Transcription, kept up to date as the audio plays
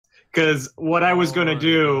Because what I was gonna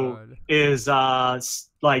do God. is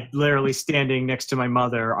like literally standing next to my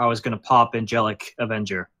mother, I was gonna pop Angelic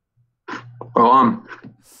Avenger. Go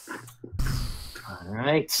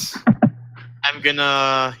Alright. I'm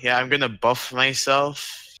gonna buff myself.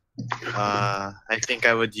 I think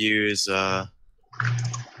I would use I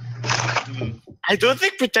don't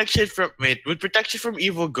think protection from would protection from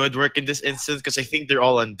evil good work in this instance, because I think they're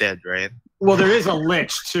all undead, right? Well, there is a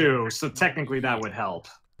lich too, so technically that would help.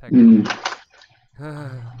 Technically.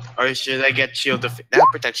 Or should I get shield of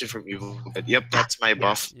protection from evil good? Yep, that's my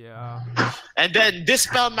buff. Yeah. And then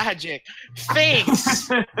dispel magic. Thanks.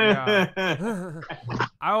 Yeah.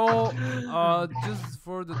 I'll just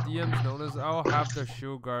for the DM's notice, I'll have the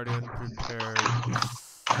shield guardian prepared.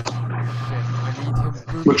 Shit, I need him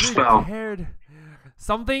Which spell? prepared.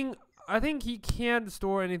 Something. I think he can't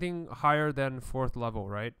store anything higher than 4th level,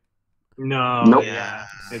 right? No. Nope. Yeah.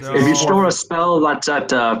 So- If you store a spell that's at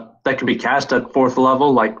that can be cast at 4th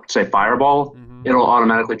level, like say Fireball, Mhm. it'll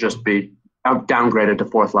automatically just be downgraded to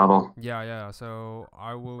 4th level. Yeah. So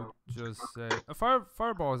I will just say a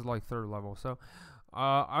fireball is like 3rd level. So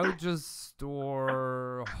I would just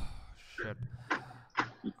store. Shit.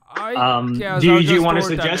 Do you want to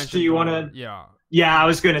suggest? Do you want to? Yeah. Yeah, I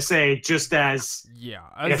was gonna say just as Yeah.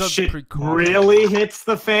 if As a shit precaution. really hits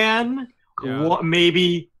the fan, Yeah.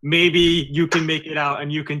 maybe you can make it out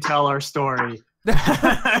and you can tell our story.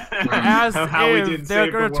 As Of how we if didn't they're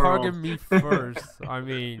save the gonna target world. me first. I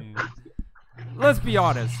mean, let's be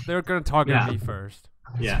honest. They're gonna target Yeah. me first.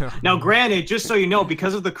 Yeah. So- Now, granted, just so you know,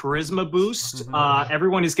 because of the charisma boost, Mhm.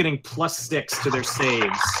 everyone is getting +6 to their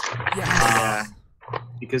saves Yes.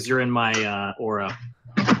 because you're in my aura.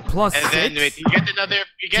 Plus And 6 then wait, you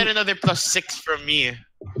get another +6 from me.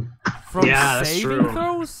 from Yeah, that's saving true.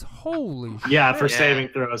 throws. Holy. Yeah, for Yeah. saving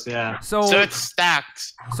throws. Yeah, So So it's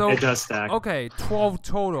stacked. it does stack. okay, 12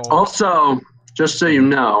 total. Also, just so you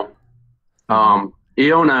know,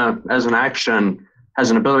 Iona, as an action,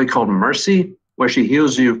 has an ability called Mercy, where she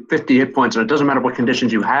heals you 50 hit points, and it doesn't matter what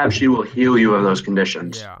conditions you have, she will heal you of those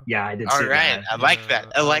conditions. Yeah. Yeah, I did All see right, that. I like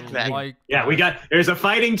that. I like that. Yeah, we got. There's a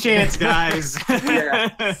fighting chance, guys. Yeah.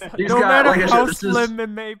 These No guys, matter like I said, how this is- slim it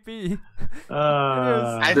may be.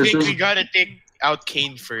 I This think is- we gotta take out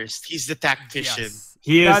Kane first. He's the tactician. Yes.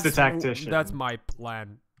 He is the That's- tactician. That's my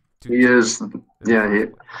plan. He is, yeah.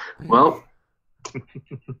 Well,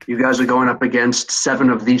 you guys are going up against 7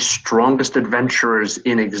 of the strongest adventurers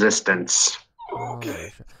in existence.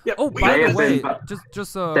 Okay. Oh, we by They the have way, been-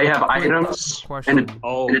 just they have quick items, question. and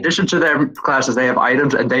Oh. in addition to their classes, they have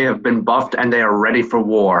items, and they have been buffed, and they are ready for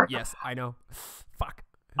war. Yes, I know. Fuck.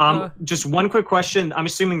 Just one quick question. I'm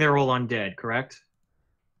assuming they're all undead, correct?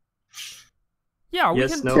 Yeah, we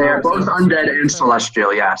yes, can. no. They are both undead and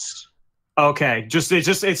celestial, yes. Okay,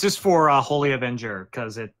 it's just for Holy Avenger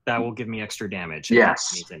because that will give me extra damage. if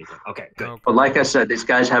Yes. it means anything. Okay, good. Okay. But like I said, these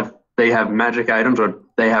guys have magic items, or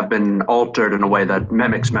they have been altered in a way that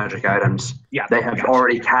mimics magic items. Yeah, They have gotcha.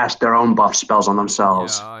 already cast their own buff spells on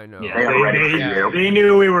themselves. Yeah, I know. Yeah, They are ready for you. they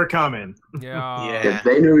knew we were coming. Yeah. Yeah. If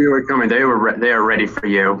they knew you were coming, they are ready for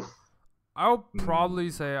you. I'll probably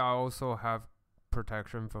say I also have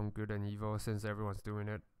protection from good and evil since everyone's doing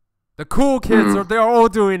it. The cool kids they're all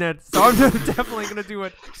doing it, so I'm definitely gonna do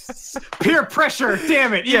it. Peer pressure,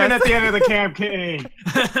 damn it! Even Yes. at the end of the campaign.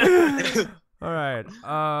 All right.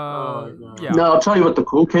 Yeah. No, I'll tell you what the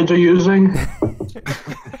cool kids are using.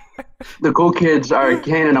 The cool kids are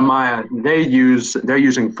Kane and Amaya. They're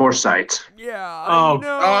using foresight. Yeah. Oh. I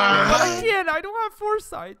know. Ah. But again, I don't have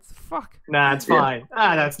foresights. Fuck. Nah, it's Yeah. fine.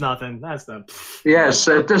 That's nothing. That's the. Yes,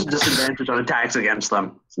 there's disadvantage on attacks against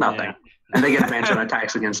them. It's nothing. Yeah. And they get advantage on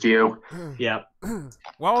attacks against you. Yeah,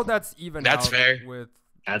 Well, that's even That's out fair. with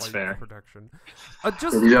That's like, fair. protection.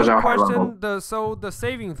 Just These guys quick are high question. level. The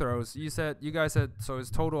saving throws. You guys said so it's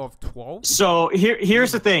total of 12. So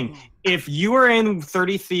here's the thing: if you are in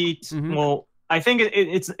 30 feet, Mhm. well, I think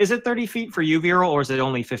is it 30 feet for you, Vierl, or is it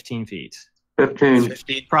only 15 feet? 15.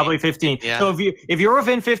 15. Probably 15. Yeah. So if you're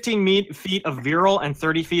within 15 feet of Vierl and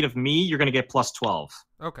 30 feet of me, you're gonna get +12.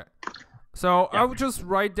 Okay. So Yeah. I would just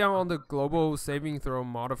write down on the global saving throw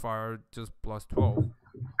modifier just +12.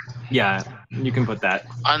 Yeah, you can put that.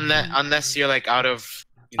 Unless you're like out of.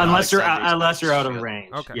 Unless you're outside out of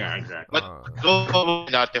range. range. Okay. Yeah, exactly. But go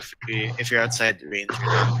not if you're outside range.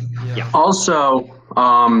 Yeah. Also,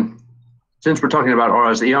 since we're talking about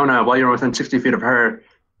auras, Iona, while you're within 60 feet of her,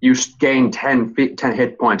 you gain 10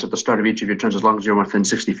 hit points at the start of each of your turns as long as you're within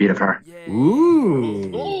 60 feet of her. Yay.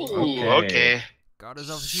 Ooh. Ooh, okay. Goddess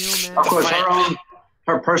of heal, Of man. course,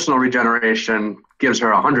 her personal regeneration gives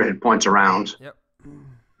her 100 hit points around. Yep.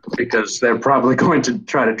 because they're probably going to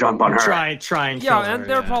try to jump on her. Try and kill Yeah, her, and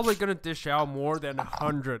they're probably gonna dish out more than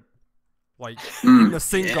 100, like Mm. in a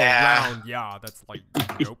single Yeah. round. Yeah, that's like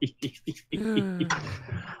nope.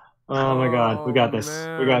 Oh my God, we got this.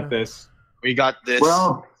 We got man. this. We got this.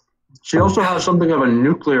 Well, she also has something of a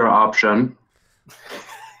nuclear option.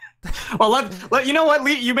 Well, let you know what.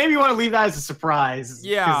 You maybe want to leave that as a surprise.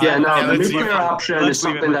 Yeah. 'cause Yeah, no, Yeah, the let's nuclear leave it- option let's is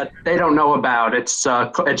leave it something like- that they don't know about. It's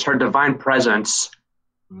her divine presence,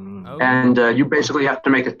 Mm. Oh. and you basically have to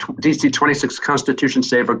make a DC 26 Constitution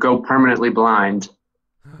save or go permanently blind.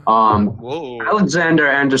 Whoa. Alexander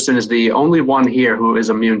Anderson is the only one here who is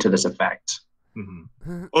immune to this effect.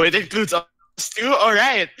 Mhm. Oh, it includes us too?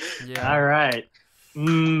 Alright. Yeah. All right.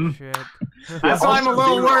 Mm. Shit. That's why I'm a also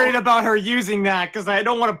little Vierl. worried about her using that, because I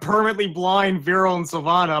don't want to permanently blind Vierl and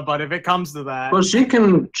Silvanna. But if it comes to that, Well, she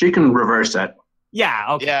can reverse it. yeah,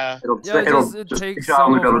 okay, Yeah. It'll, Yeah, it'll it just takes be on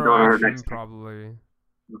some the of door her action, next. probably.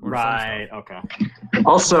 Or some right, stuff. okay.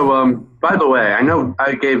 Also, by the way, I know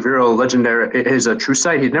I gave Vierl legendary his true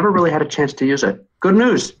sight. He'd never really had a chance to use it. Good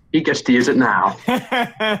news, he gets to use it now.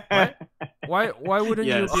 Why wouldn't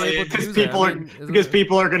Yes. you be able to Because use people it? are because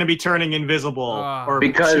people are going to be turning invisible Ah. or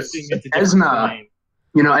Because shifting into different Esna- terrain.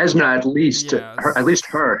 You know, Esna, at least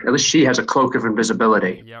Yes. she has a cloak of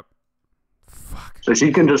invisibility, Yep. Fuck. so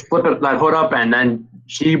she can just flip that hood up, and then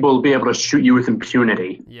she will be able to shoot you with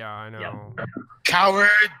impunity. Yeah, I know. Coward.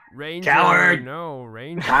 Ranger. Coward. No,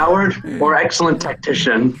 Ranger. Coward or excellent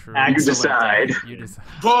tactician, True. you Excellent. decide. You decide.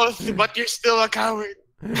 Both, but you're still a coward.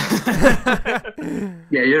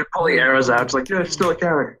 Yeah, you're pulling arrows out. It's like you're still a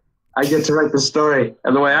coward. I get to write the story,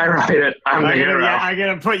 and the way I write it, I'm the hero. I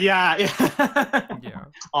gotta put yeah. Yeah.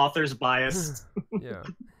 Author's bias. Yeah.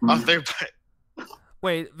 Other,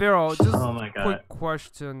 Wait, Vierl, just Oh my god. quick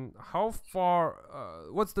question. How far,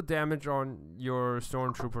 what's the damage on your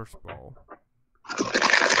Stormtrooper's bow?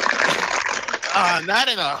 not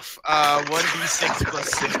enough. 1d6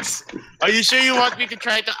 plus 6. Are you sure you want me to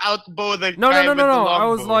try to outbow the No, guy no, no, with no, the no. I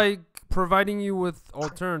was longbow? like providing you with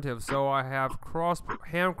alternatives. So I have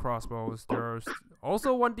hand crossbows. There's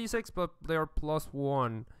also 1d6, but they're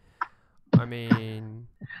 +1. I mean,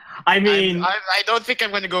 I mean, I don't think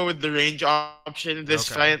I'm gonna go with the range option in this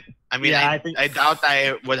Okay. fight. I mean, Yeah, I doubt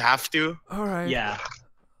I would have to. all right. yeah.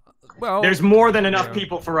 Well, There's more than enough yeah.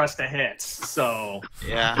 people for us to hit. So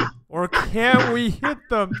Yeah. or can we hit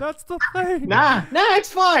them? That's the thing. nah,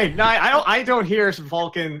 it's fine. Nah, I don't hear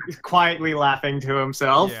Vulcan quietly laughing to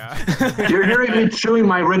himself. Yeah. You're hearing me chewing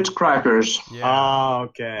my Ritz crackers. Yeah. Oh,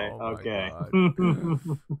 okay, Oh my okay. God. Believe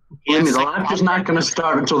me, Yes, the like- laugh is not going to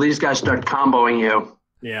start until these guys start comboing you,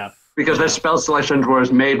 Yeah. because their spell selections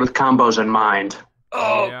was made with combos in mind.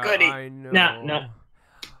 Oh, Yeah, goody. I know. No.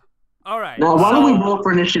 All right. Now, why don't we So- roll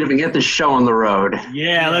for initiative and get this show on the road?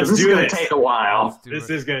 Yeah, let's This is do going this. to take a while. Let's do This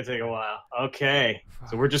it. is gonna take a while. Okay.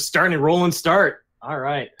 So we're just starting to roll and start. All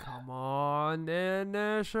right. Come on,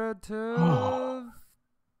 initiative.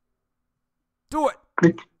 Do it.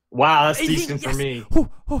 Wow, that's 18, decent for yes. me. Oh,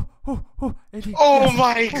 18, Oh yes.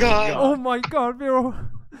 my god. Oh my God, Vierl.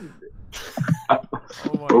 Oh my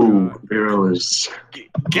Oh, God. Vierl is.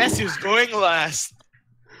 Guess who's going last?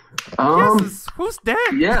 Yes, who's dead?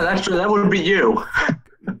 Yeah, that would be you.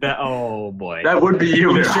 Oh boy. That would be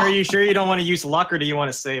you. You sure you don't want to use luck, or do you want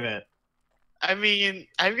to save it? I mean,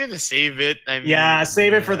 I'm gonna save it. I mean, Yeah,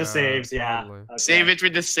 save it for the Yeah, saves. Yeah. probably. Okay. save it for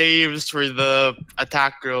the saves for the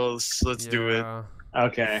attack rolls. Let's do it. Yeah.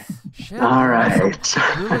 Okay. Shit, All that's a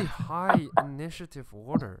right. really high initiative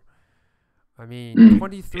order. I mean, Mm.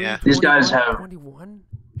 23, Yeah. These guys 21, have- 21?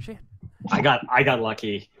 Shit. I got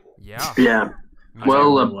lucky. Yeah. Yeah. Me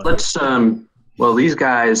Well, too. let's. Well, these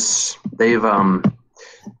guys, they've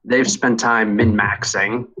spent time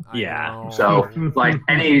min-maxing. I yeah. know. So, like,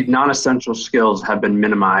 any non-essential skills have been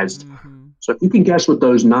minimized. Mhm. So, if you can guess what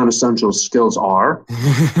those non-essential skills are,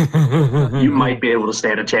 you might be able to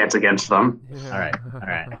stand a chance against them. Yeah. All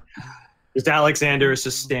right. Just Alexander is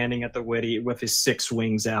just standing at the Witty with his 6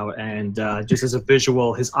 wings out, and just as a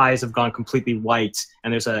visual, his eyes have gone completely white,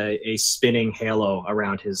 and there's a spinning halo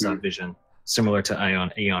around his vision, similar to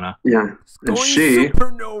Iona. Yeah. It's And going she-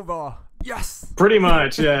 supernova. Yes. Pretty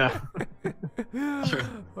much, yeah.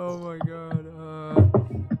 Oh my God.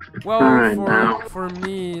 Well, All right, now. for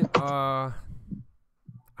me, fuck.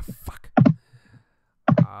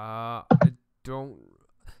 I don't.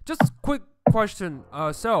 Just quick question.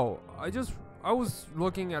 So I was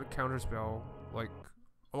looking at counterspell like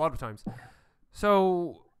a lot of times.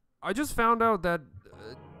 So I just found out that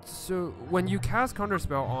so when you cast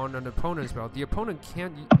counterspell on an opponent's spell, the opponent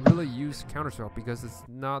can't really use counterspell because it's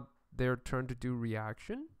not their turn to do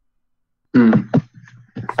reaction. Hmm.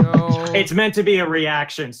 So It's meant to be a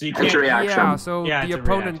reaction, so you can't. It's a reaction. yeah, so Yeah, the it's a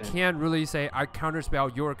opponent reaction. can't really say I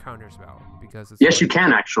counterspell your counterspell because it's Yes, like, you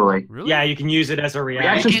can actually. Really? Yeah, you can use it as a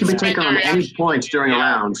reaction. Reactions can be can spend taken a on any reaction. point during a Yeah.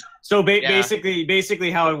 round. So Yeah.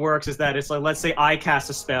 basically, how it works is that it's like, let's say I cast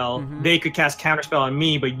a spell, Mhm. they could cast counterspell on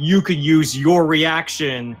me, but you could use your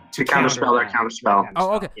reaction to To counterspell their that. counterspell.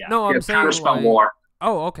 Oh, okay. Yeah. No, I'm Yeah, saying counterspell like, war.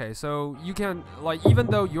 oh, okay. So you can like even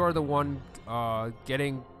though you're the one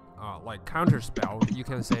getting like counterspell, you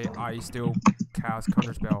can say I still cast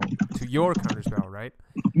counterspell to your counterspell, right?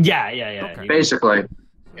 Yeah. Okay. Basically.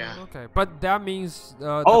 Yeah. Okay, but that means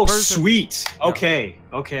the Oh, person... sweet. Yeah. Okay.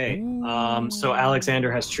 So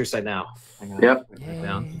Alexander has true sight now. Hang on. Yep. Write that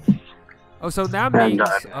down. Yay. Oh, so that And, means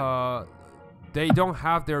they don't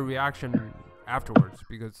have their reaction afterwards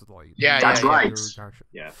because like Yeah, they That's have right. their reaction.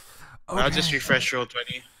 Yeah. I'll just Okay. refresh roll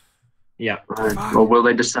 20. Yeah. Right. Or will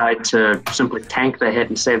they decide to simply tank the hit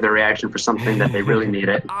and save their reaction for something that they really need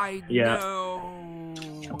it? I Yeah. know.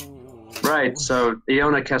 Right, so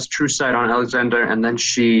Iona casts True Sight on Alexander, and then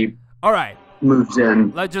she All right. moves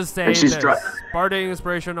in. Let's just say And she's this. dry- Bardic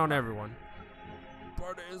inspiration on everyone.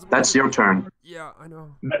 Bardic inspiration. That's your turn. Yeah, I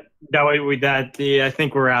know. That way, I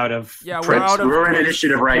think we're out of. Yeah, we're Fritz, out of. we're in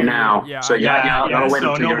initiative right now. Yeah. So yeah, I'll wait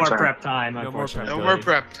so until no your more turn. prep time. No more prep. Unfortunately. No more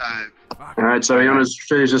prep time. Fuck. All right, so Iona's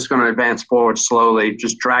just going to advance forward slowly,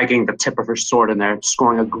 just dragging the tip of her sword in there,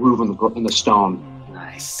 scoring a groove in the stone.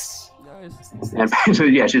 Nice. Nice. And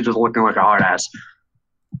basically, yeah, she's just looking like a hard ass.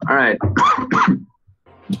 All right.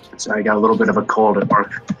 Sorry, I got a little bit of a cold at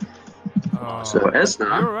work. So you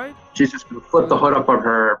Esna, alright? she's just going to flip the hood up of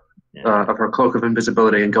her cloak of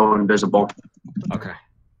invisibility and go invisible. Okay.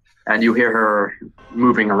 And you hear her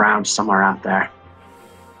moving around somewhere out there.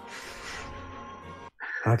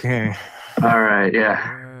 Okay. All right,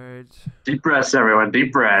 yeah. Alright. Deep breaths, everyone.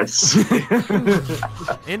 Deep breaths.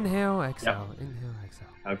 Inhale, exhale. Inhale, exhale.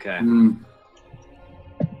 Okay. Mm.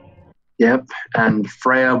 Yep, and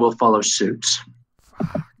Freya will follow suit.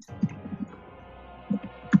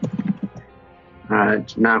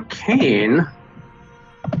 Alright, now Kane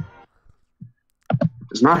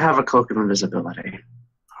does not have a cloak of invisibility.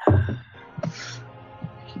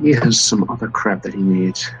 He has some other crap that he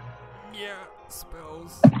needs. Yeah,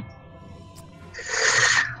 spells.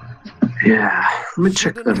 Yeah, let me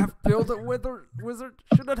check Shouldn't the. have built a wizard.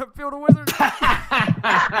 Shouldn't have built a wizard.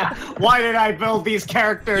 Why did I build these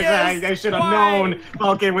characters Yes, I should have why? known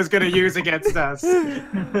Fhalkyn was going to use against us?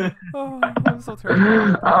 Oh, I'm so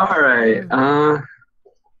terrified. Alright,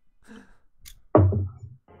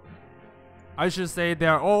 I should say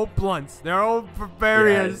they're all blunts. They're all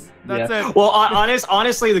barbarians. That's it. Well,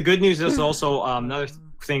 honestly, the good news is also another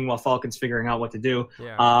thing while Falcon's figuring out what to do.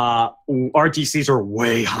 Yeah. Our DCs are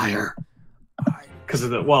way higher because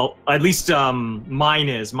of at least mine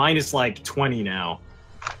is like 20 now.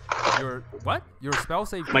 Your what? Your spell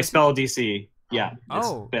save? My spell DC, yeah, it's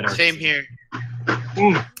Oh. better. Same here.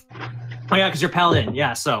 Mm. Oh yeah, because you're paladin.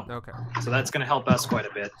 Yeah, so Okay. that's gonna help us quite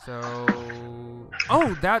a bit. So.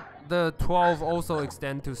 Oh, the 12 also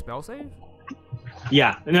extend to spell save?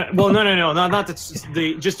 Yeah. No, not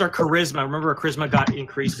just our charisma. Remember, our charisma got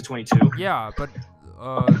increased to 22. Yeah, but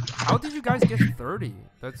how did you guys get 30?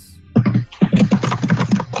 That's.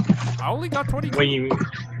 I only got 22. When you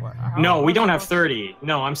What, no, we don't have got- 30.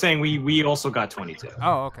 No, I'm saying we also got 22.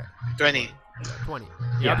 Oh, okay. 20. 20. Yeah.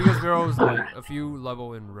 Yeah, because Vierl's like a few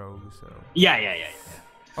level in row, so. Yeah.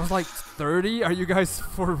 I was like, 30? Are you guys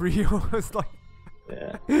for real? It's like.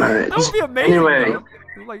 Yeah. alright. That would be amazing. Anyway,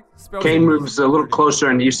 though. Like, spell Kane save moves a little closer,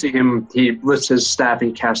 and you see him. He lifts his staff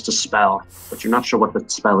and casts a spell, but you're not sure what the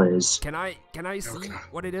spell is. Can I see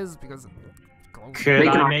what it is? Because. Can Make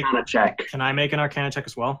an I make Arcana check. Can I make an Arcana check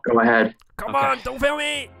as well? Go ahead. Come Okay. on, don't fail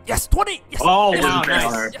me! Yes, 20! Yes! Oh, yes, wow,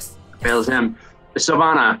 yes, nice. yes. Fails him.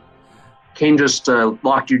 Silvanna, Kane just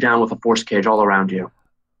locked you down with a force cage all around you.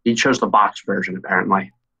 He chose the box version,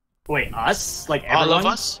 apparently. Wait, us? Like All everyone? of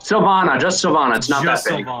us? Silvanna, just Silvanna. It's not Just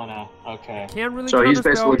that big. Silvanna. Okay. Can't really So he's counterspell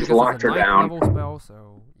basically just because locked it's a her ninth down. level spell,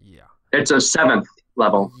 so yeah. It's a 7th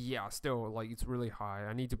level. Yeah, still, like, it's really high.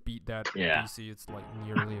 I need to beat that Yeah. DC. It's, like,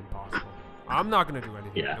 nearly impossible. I'm not gonna do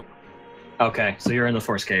anything. Yeah. Nope. Okay, so you're in the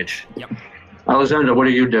force cage. Alexander, what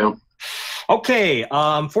do you do? Okay,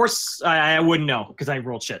 force. I wouldn't know because I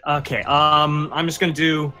rolled shit. Okay, I'm just gonna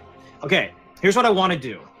do. Okay, here's what I want to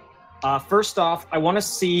do. First off, I want to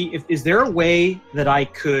see if is there a way that I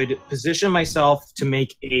could position myself to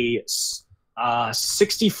make a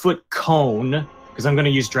 60-foot cone because I'm gonna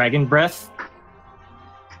use dragon breath.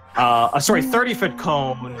 30-foot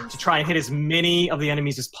cone to try and hit as many of the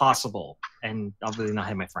enemies as possible, and obviously not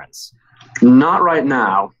hit my friends. Not right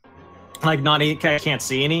now. Like I can't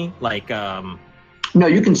see any. Like No,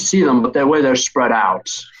 you can see them, but the way they're spread out,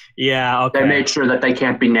 Yeah, okay. they made sure that they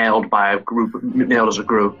can't be nailed by a group, nailed as a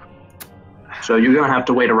group. So you're gonna have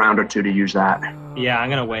to wait a round or two to use that. Yeah, I'm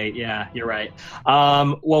gonna wait. Yeah, you're right.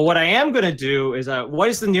 Well, what I am gonna do is, what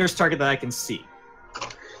is the nearest target that I can see?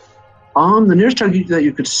 The nearest target that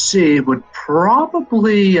you could see would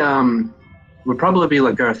probably be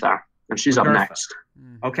Lagertha, and she's up Lagertha. next.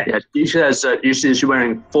 Okay. Yeah, she has. You see, she's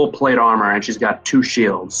wearing full plate armor, and she's got 2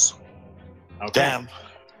 shields. Okay. Damn.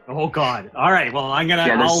 Oh God. All right. Well, I'm gonna.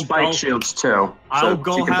 Yeah, there's spike shields too. I'll so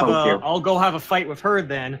go she can have poke you. I'll go have a fight with her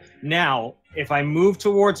then. Now, if I move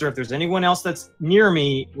towards her, if there's anyone else that's near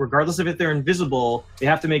me, regardless of if they're invisible, they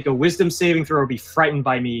have to make a wisdom saving throw or be frightened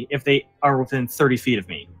by me if they are within 30 feet of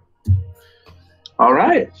me. All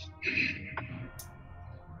right.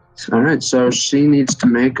 All right. So she needs to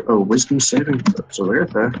make a wisdom saving throw. So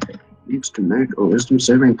Lagertha needs to make a wisdom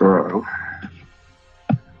saving throw.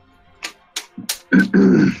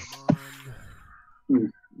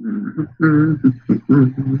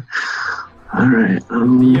 All right.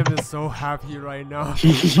 DM is so happy right now.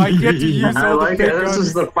 I get to use I all like the big it. This guns.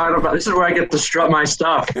 is the final. This is where I get to strut my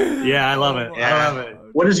stuff. Yeah, I love it. Yeah. I love it.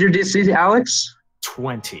 What is your DC, Alex?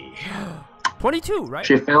 20. 22, right?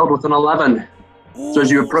 She failed with an 11. Ooh. So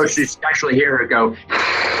as you approach, you actually hear her go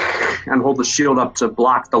and hold the shield up to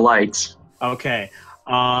block the lights. Okay.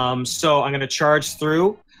 So I'm gonna charge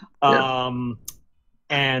through.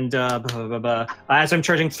 And as I'm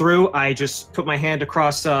charging through, I just put my hand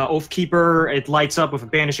across Oathkeeper. It lights up with a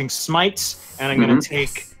banishing smite, and I'm going to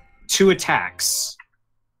take 2 attacks.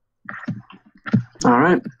 All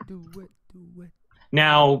right. Do it.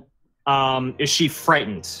 Now, is she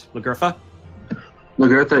frightened, Lagertha?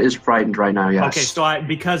 Lagertha is frightened right now, yes. Okay, so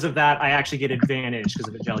because of that, I actually get advantage because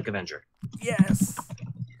of Angelic Avenger. Yes.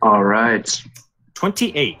 All right.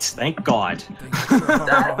 28, thank God.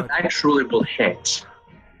 That actually will hit.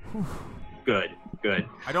 Good.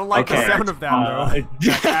 I don't like Okay. the sound of that, though.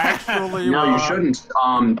 That actually No, you will. shouldn't.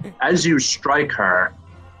 As you strike her,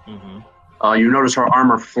 Mhm. you notice her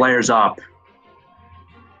armor flares up,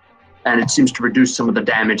 and it seems to reduce some of the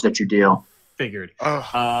damage that you deal. Figured.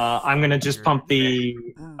 Oh. I'm going to just pump the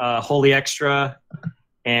Holy Extra,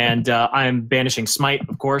 and I'm banishing Smite,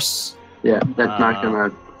 of course. Yeah, that's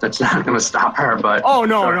not gonna stop her, but Oh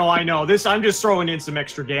no, Sure. no, I know this. I'm just throwing in some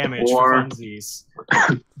extra damage Or- for funsies.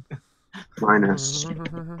 minus.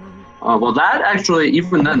 Well, that actually,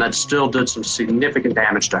 even then, that still did some significant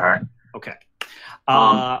damage to her. Okay.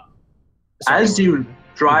 As sorry, you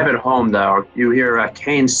drive it home, though, you hear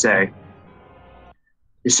Kane say,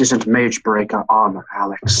 "This isn't Mage Breaker armor,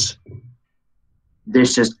 Alex.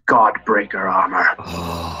 This is God Breaker armor.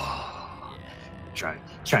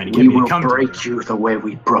 trying to get We me to will come break you the way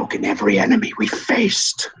we've broken every enemy we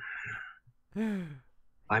faced."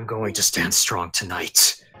 I'm going to stand strong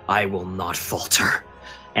tonight. I will not falter,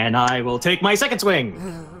 and I will take my second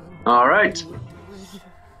swing. All right.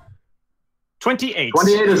 28.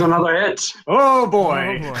 28 is another hit. Oh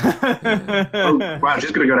boy. Oh, wow,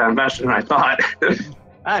 she's going to go down faster than I thought.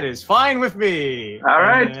 That is fine with me. All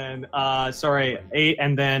right. And 8,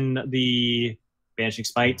 and then the banishing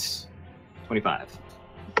spite, 25.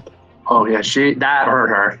 Oh, yeah, that hurt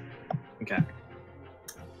her. Okay.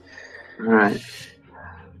 All right.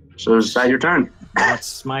 So is that your turn?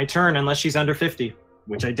 That's my turn, unless she's under 50,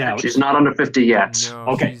 which I doubt. She's not under 50 yet. No,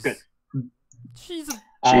 Okay, she's- good. She's a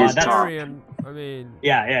She's that's- barbarian. I mean,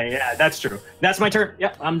 Yeah, that's true. That's my turn.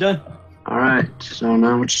 Yep, I'm done. All right. So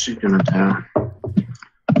now what's she going to do?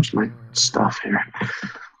 Where's my stuff here?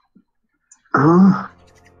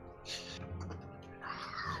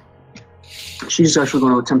 She's actually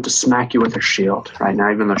going to attempt to smack you with her shield right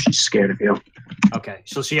now, even though she's scared of you. Okay,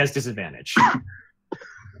 so she has disadvantage.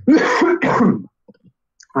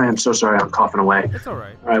 I am so sorry, I'm coughing away. it's all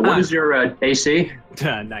right. All right, what is your AC?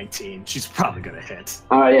 19. She's probably gonna hit.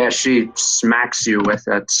 Yeah, she smacks you with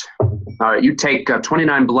it. All right, you take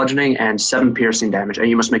 29 bludgeoning and 7 piercing damage, and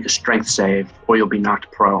you must make a strength save, or you'll be knocked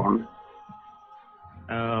prone.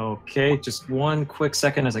 Okay, just one quick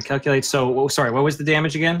second as I calculate. So, sorry, what was the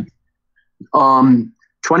damage again?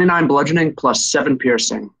 29 bludgeoning plus 7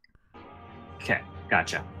 piercing. Okay,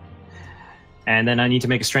 gotcha. And then I need to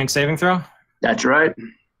make a strength saving throw? That's right.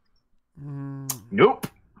 Nope.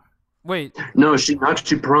 Wait, No, she knocks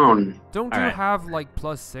you prone. don't All you right. have like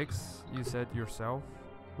 +6? You said yourself.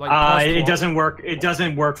 Like It +12? doesn't work. It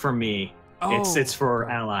doesn't work for me. It's for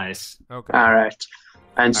okay. allies. Okay. All right.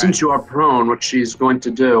 And since you are prone, what she's going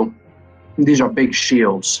to do, these are big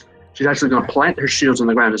shields. She's actually going to plant her shields on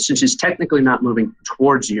the ground. And since she's technically not moving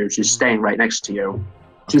towards you, she's staying right next to you.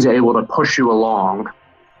 She's able to push you along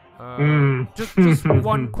Just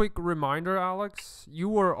one quick reminder, Alex. You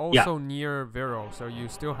were also near Vierl, so you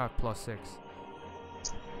still have +6.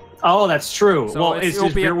 Oh, that's true. So well,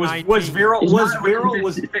 it'll be at 19. was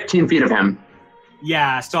Vierl 15 feet of him.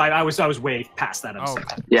 Yeah, so I was way past that. Oh,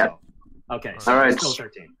 yeah. So, okay. So All right. Still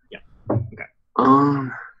 13. Yeah. Okay.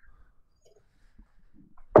 All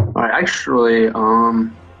right. Actually,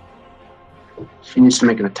 she needs to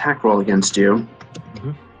make an attack roll against you,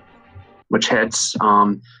 which hits.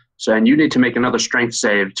 So, and you need to make another strength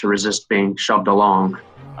save to resist being shoved along.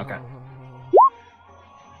 Okay.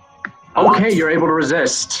 Okay, you're able to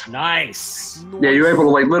resist. Nice. Yeah, you're able to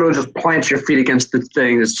like literally just plant your feet against the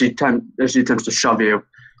thing as she attempts to shove you.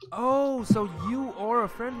 Oh, so you are a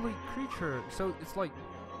friendly creature. So it's like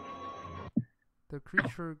the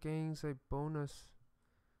creature gains a bonus.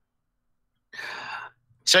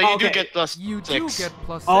 So you do get +6. You do get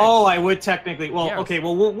 +6. Oh, I would technically. Well, Yes. okay.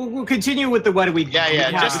 Well, we'll continue with the what do we?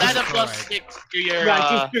 Yeah. Just have. add a +6 to your.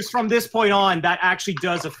 Just from this point on, that actually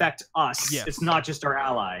does affect us. Yes. It's not just our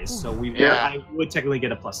allies. So I would technically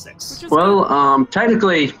get a +6. Which is Well,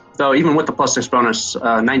 technically, though, even with the +6 bonus,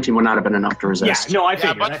 19 would not have been enough to resist. Yeah, no, I Yeah,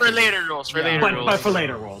 figured. but for later rolls, But for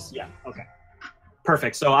later rolls, yeah, okay,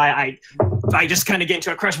 perfect. So I just kind of get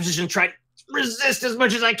into a crush position, try to resist as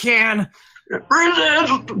much as I can.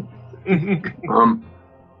 Resist.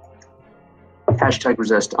 Hashtag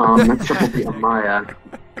resist. Next up will be Amaya,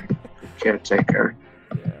 caretaker.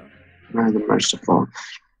 Yeah. Rather merciful.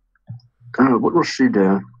 What will she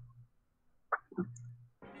do?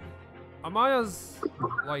 Amaya's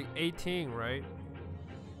like 18, right?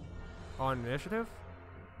 On initiative?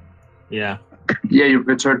 Yeah. Yeah,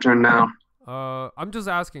 it's her turn now. I'm just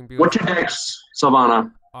asking because What's your dex,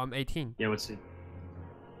 Silvanna? I'm 18. Yeah. Let's see.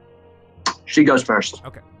 She goes first.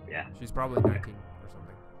 Okay. Yeah. She's probably 19 or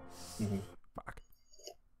something. Fuck.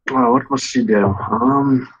 What will she do?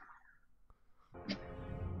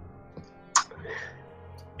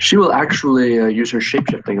 She will actually use her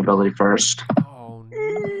shapeshifting ability first. Oh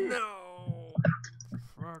no!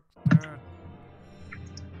 Fuck that.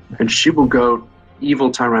 And she will go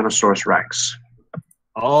evil Tyrannosaurus Rex.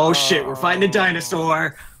 Oh shit! We're fighting a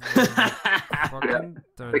dinosaur. Fucking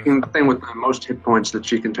Picking the thing with the most hit points that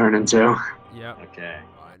she can turn into. Yeah. Okay.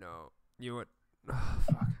 I know. You would.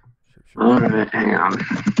 Fuck. Sure. Alright, hang on.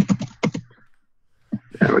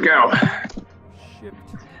 There we go. Shit.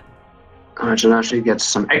 Alright, so now she gets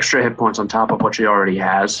some extra hit points on top of what she already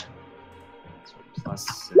has.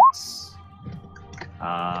 +6.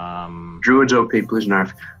 Druid's OP, please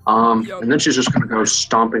nerf. Yup. And then she's just gonna go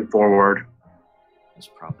stomping forward. That's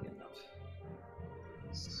probably enough.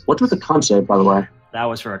 What's with the con save, by the way? That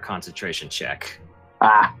was for a concentration check.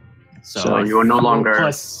 Ah, so you are no longer.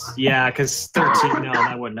 Plus, yeah, because 13. No,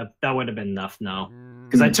 that wouldn't have been enough. No,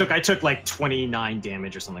 because I took like 29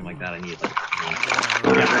 damage or something like that. I need like.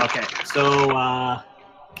 Yeah, okay. So,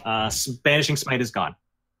 banishing smite is gone.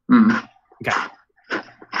 Okay.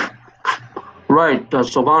 Right,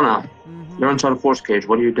 Silvanna, you're inside a force cage.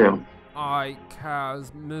 What do you do? I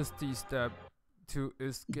cast Misty Step to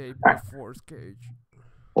escape the force cage.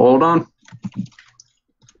 Hold on.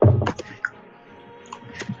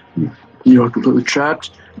 You are completely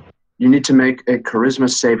trapped. You need to make a charisma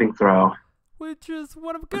saving throw. Which is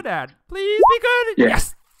what I'm good at. Please be good. Yeah.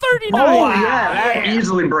 Yes, 39. Oh yeah, that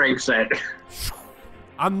easily breaks it.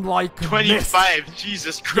 I'm like 25.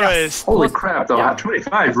 Jesus Christ. Holy Plus- crap, though. yeah.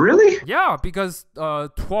 25, really? Yeah, because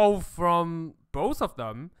 12 from both of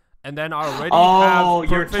them, and then I already Oh, have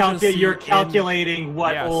proficiency you're in- calculating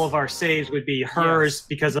what Yes. all of our saves would be. Hers Yes.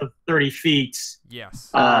 because of 30 feet.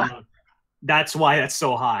 Yes. That's why that's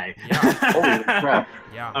so high. Yeah. Holy crap.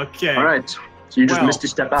 Yeah. Okay. All right. So you just Well. misty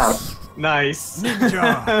step out. Nice.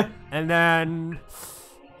 Ninja. And then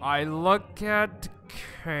I look at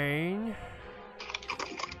Kane.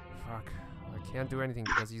 Fuck. I can't do anything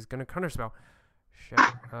because he's gonna counterspell. Shit.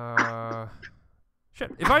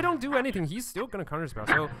 Shit. If I don't do anything, he's still gonna counterspell.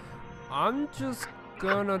 So I'm just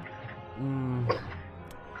gonna.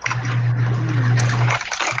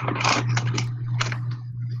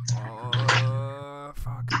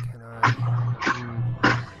 Fuck. Can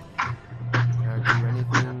I do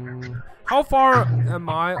anything? How far am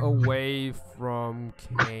I away from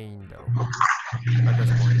Kane, though? At this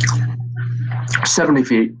point, 70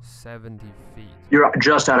 feet. 70 feet. You're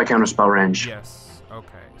just out of counterspell range. Yes.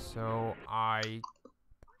 Okay. So I.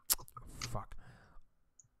 Fuck.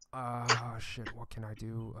 Shit. What can I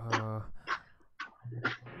do?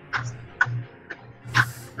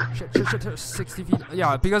 Shit. 60 feet.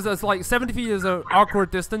 Yeah, because it's like 70 feet is an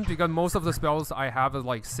awkward distance because most of the spells I have is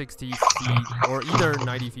like 60 feet or either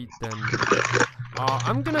 90 feet. Then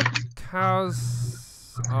I'm gonna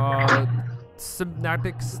cast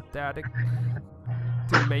synaptic static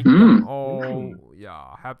to make them all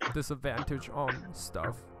have disadvantage on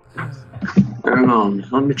stuff. Hang on,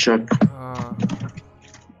 let me check.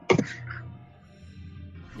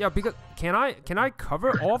 Yeah, because can I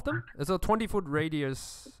cover all of them? It's a 20-foot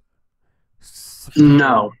radius.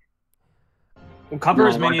 No. We'll cover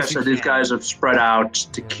as many like as I said, you these can. guys have spread out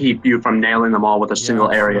to keep you from nailing them all with a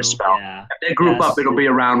single area true. spell. Yeah. If they group up, it'll be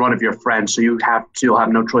around one of your friends, so you'll have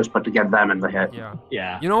no choice but to get them in the hit. Yeah.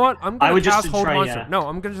 Yeah. You know what? I'm I gonna would cast just Hold try, Monster. yeah. No,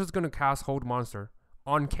 I'm just gonna cast Hold Monster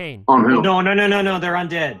on Kane. On who? No, they're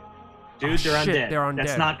undead. Dude, they're shit, undead. they're undead.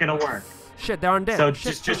 That's not gonna work. Shit, they're undead. So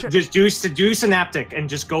Shit. just do synaptic and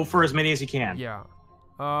just go for as many as you can. Yeah.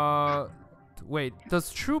 Wait.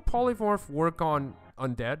 Does True Polymorph work on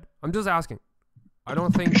undead? I'm just asking. I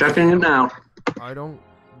don't think. Checking it now. I don't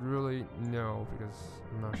really know because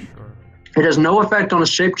I'm not sure. It has no effect on a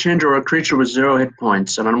shape changer or a creature with 0 hit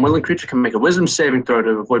points. An unwilling creature can make a wisdom saving throw to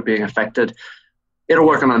avoid being affected. It'll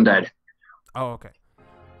work on undead. Oh, okay.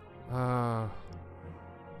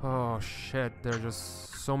 Oh shit! There are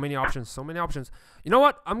just so many options. You know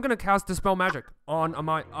what? I'm gonna cast Dispel Magic on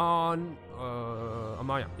Amaya.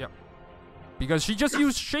 Yeah. Because she just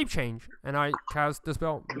used Shape Change, and I cast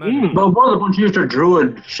Dispel Magic. Well, both of them used her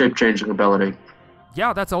druid shape changing ability.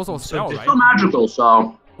 Yeah, that's also a spell, It's right? still magical,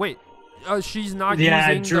 so. Wait, she's not Yeah,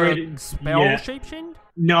 using druid- the spell yeah. Shape Change?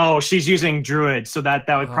 No, she's using druid, so that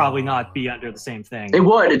would probably not be under the same thing. It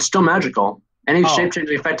would. It's still magical. Any Oh. shape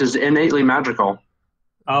changing effect is innately magical.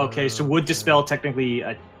 Okay, so would Dispel technically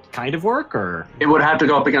kind of work, or? It would have to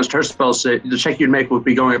go up against her spell save. The check you'd make would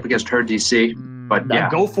be going up against her DC. But yeah.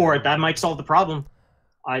 Go for it. That might solve the problem.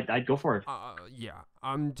 I'd go for it. Yeah,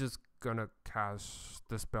 I'm just gonna cast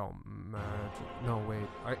Dispel Magic. No, wait.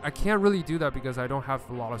 I can't really do that because I don't have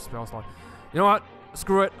a lot of spell slots. You know what?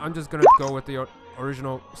 Screw it. I'm just gonna go with the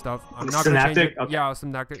original stuff. I'm not gonna change it. Okay. Yeah,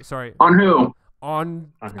 Synaptic. Sorry. On who?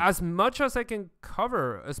 On as much as I can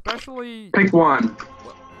cover, especially Pick one.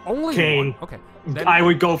 only Kane. one. Okay. Then, I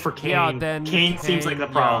would go for Kane. Yeah, then Kane seems like the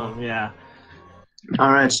Kane, problem. Yeah.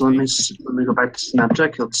 All right, so let me go back to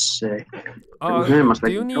Snapcheck. Let's see. Okay, must do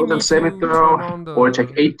make you a need wisdom me saving to throw, turn on the or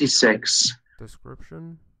take 86.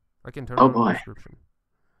 description? I can turn Oh, on the boy. description.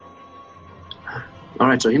 All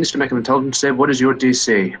right, so he needs to make an intelligence save. What is your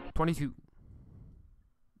DC? 22.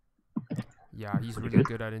 Yeah, he's really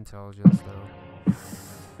good at intelligence, though.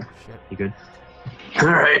 Shit. You good? All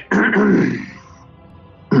right.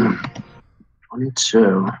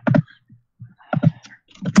 22.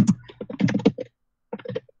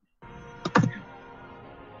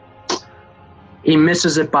 He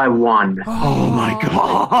misses it by 1. Oh my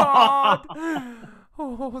god.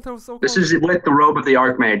 Oh, that was so This close. is with the robe of the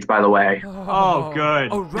Archmage, by the way. Oh, good.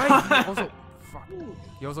 Oh, right. He also, fuck.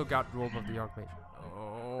 He also got robe of the Archmage.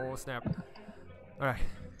 Oh, snap. Alright.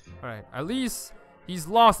 Alright. At least he's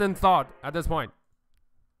lost in thought at this point.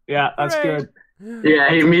 Yeah, that's Hooray. good. Yeah,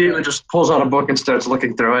 he immediately just pulls out a book and starts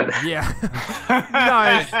looking through it. Yeah.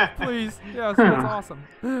 Nice. Please. Yes, that's awesome.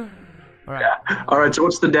 Alright. Yeah. All right, so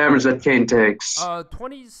what's the damage that Kane takes?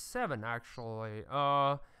 27 actually.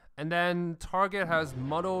 And then target has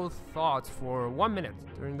muddled thoughts for 1 minute.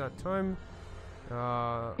 During that time,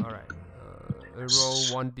 alright. Roll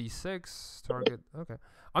 1d6. Target. Okay.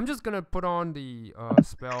 I'm just gonna put on the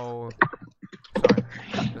spell. Sorry,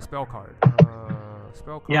 the spell card.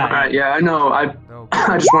 Spell card. Yeah. All right, yeah, I know. I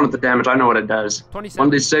Okay. just wanted the damage. I know what it does. 27.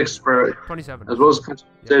 1d6 for 27. as well as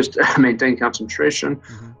there's maintain concentration.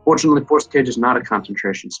 Mhm. Fortunately, Force Cage is not a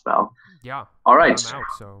concentration spell. Yeah. All right. I'm out,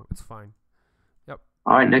 so it's fine.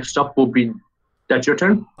 All right, next up will be. That's your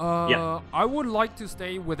turn. I would like to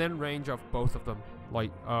stay within range of both of them, like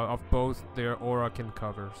of both their aura can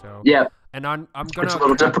cover. So Yeah, and I'm gonna. it's a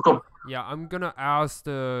little difficult. Yeah, I'm gonna ask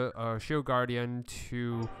the Shield Guardian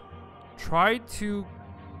to try to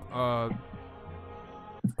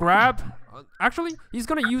grab. Actually, he's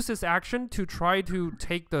gonna use his action to try to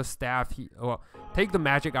take the staff. Take the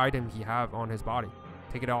magic item he have on his body.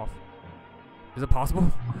 Take it off. Is it possible?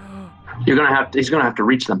 He's gonna have to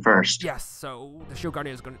reach them first. Yes. So the Shield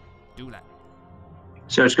Guardian is gonna do that.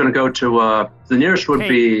 So it's gonna go to the nearest would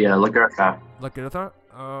be Lagertha. Lagertha?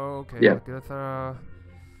 Okay. Yeah. Lagertha.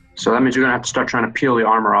 So that means you're gonna have to start trying to peel the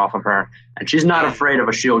armor off of her, and she's not afraid of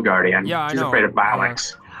a shield guardian. Yeah, I she's know. afraid of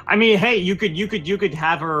Alex. I mean, hey, you could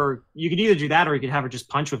have her. You could either do that, or you could have her just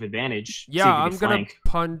punch with advantage. See if Yeah, you I'm can gonna flank.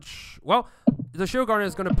 punch. Well, the Shield Guardian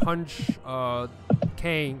is gonna punch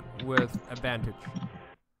Kane with advantage.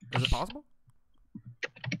 Is it possible?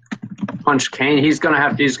 Punch Kane. He's gonna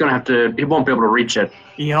have to. He won't be able to reach it.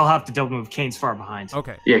 He'll have to double move. Kane's far behind.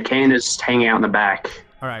 Okay. Yeah, Kane is hanging out in the back.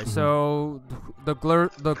 All right. So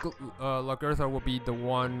Lagertha will be the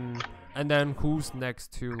one, and then who's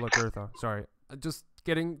next to Lagertha? Sorry, just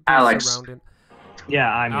getting Alex. surrounded.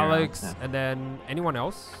 Yeah, I'm here. Alex, Yeah. and then anyone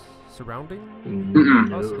else surrounding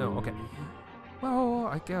Mm-mm. us? No. Okay. Well,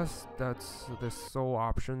 I guess that's the sole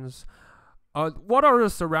options. What are the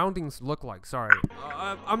surroundings look like? Sorry,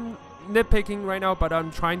 I'm nitpicking right now, but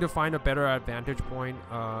I'm trying to find a better advantage point.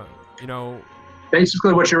 You know.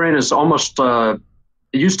 Basically, what you're in is almost.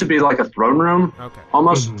 It used to be like a throne room, Okay.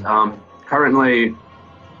 almost. Currently,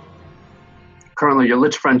 your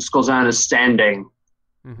lich friend Skulzan is standing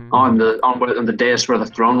Mm-hmm. on the dais where the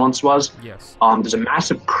throne once was. Yes. There's a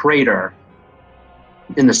massive crater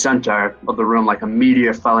in the center of the room, like a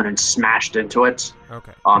meteor fell in and smashed into it.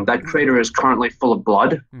 Okay. That crater is currently full of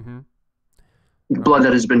blood. Mm-hmm. Blood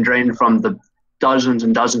that has been drained from the dozens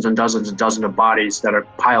and dozens and dozens and dozens of bodies that are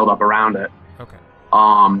piled up around it. Okay.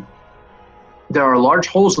 There are large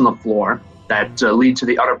holes in the floor that lead to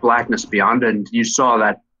the utter blackness beyond, and you saw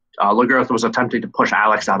that Lagertha was attempting to push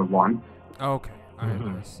Alex out of one. Okay.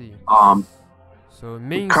 I see. So it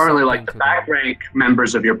means Currently, like something the to back them. rank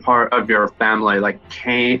members of your family, like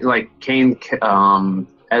Kane,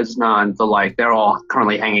 Esna, and the like, they're all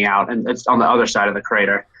currently hanging out, and it's on the other side of the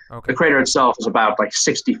crater. Okay. The crater itself is about like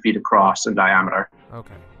 60 feet across in diameter.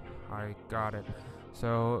 Okay. I got it.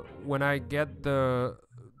 So when I get the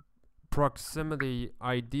proximity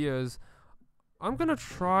ideas, I'm gonna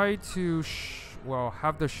try to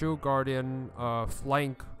have the shield guardian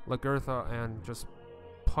flank Lagertha and just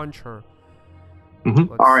punch her. Mhm.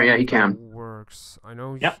 Let's Alright, see yeah, if he that can. works. I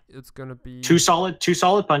know Yep. it's gonna be Two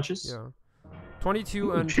solid punches. Yeah.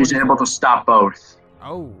 22 and She's 24. able to stop both.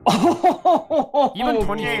 Oh. Oh, Even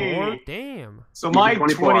 24? okay. Damn. So Even my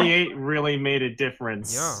 24. 28 really made a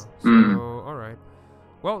difference. Yeah. So Mm. alright.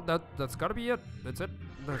 Well, that's gotta be it. That's it.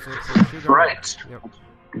 That's it for shield guardian. Right. Yep.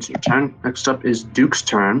 It's your turn. Next up is Duke's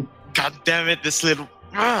turn. God damn it, this little.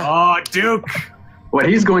 Oh, Duke. What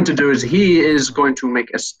he's going to do is he is going to make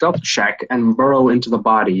a stealth check and burrow into the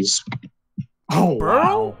bodies. Oh,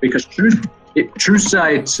 Burrow? wow. Because true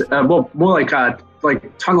sight, more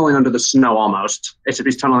like tunneling under the snow almost. Except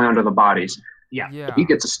he's tunneling under the bodies. Yeah. Yeah. He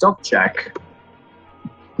gets a stealth check.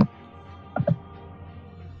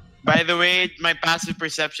 By the way, my passive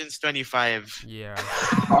perception's 25. Yeah.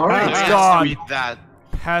 All So right. yes, God. tweet that.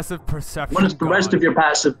 Passive perception. What is the rest gone. of your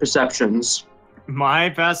passive perceptions? My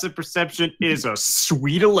passive perception is a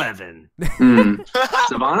sweet 11.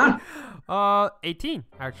 Silvanna? 18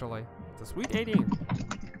 actually. It's a sweet 18.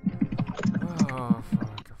 Oh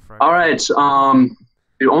fuck. All right.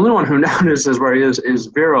 The only one who notices where he is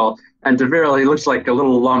Vierl. And to Vierl, he looks like a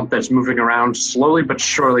little lump that's moving around slowly but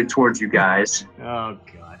surely towards you guys. Oh,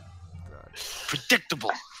 God.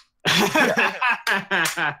 Predictable.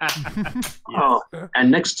 Oh,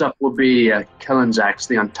 and next up will be Kellenzax,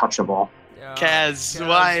 the Untouchable. Yeah, Kaz,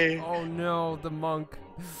 why? Oh no, the monk.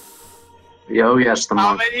 Oh, yes, the How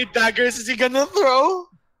monk. many daggers is he gonna throw?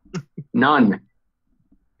 None.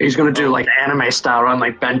 He's going to do like anime style run,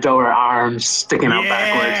 like bent over arms, sticking out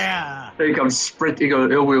backwards. Yeah. Then he comes sprinting. He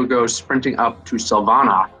will go sprinting up to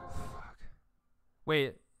Silvanna.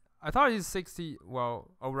 Wait, I thought he's 60. Well,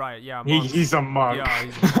 oh right, yeah. Monk. He's a monk.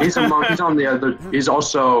 Yeah, He's a monk. He's on the other. He's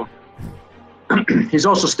also. He's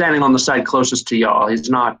also standing on the side closest to y'all. He's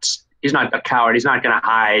not a coward. He's not gonna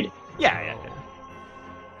hide. Yeah.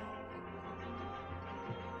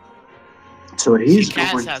 So he's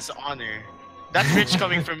Kaz going. has honor. That's rich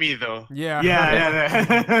coming from me, though. Yeah.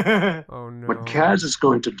 Yeah. Oh no. What Kaz is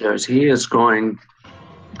going to do is he is going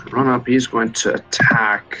to run up. He's going to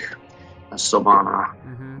attack Silvanna.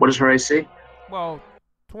 Mhm. What is her AC? Well,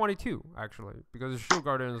 22 actually, because the shield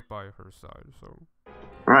guardian is by her side. So. All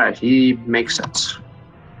right, he makes it.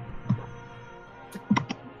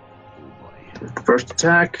 With the first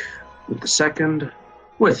attack, with the second,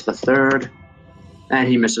 with the third, and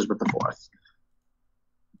he misses with the fourth.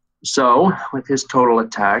 So, with his total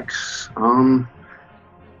attacks,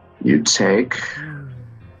 you take.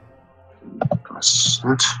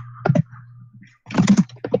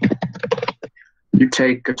 You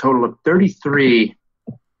take a total of 33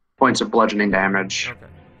 points of bludgeoning damage. Okay.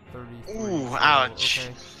 33. Ooh, so, ouch.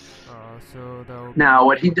 Okay. So that'll Now,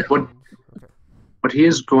 be- Okay. What he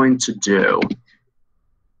is going to do.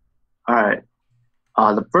 All right.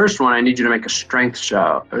 The first one, I need you to make a strength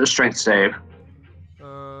save.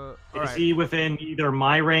 Is Alright. he within either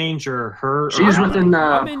my range or her? She's or within.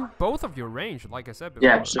 I'm in both of your range, like I said before.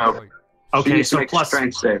 Yeah, so- Like, She Okay, needs to so make a plus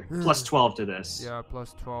strength save. plus 12 to this. yeah,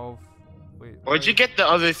 plus 12. Wait. Where'd you get the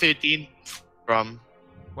other 13 from?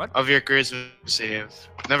 What? of your charisma save.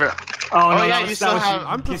 Never. Oh, no, yeah, that you was- still that was- have-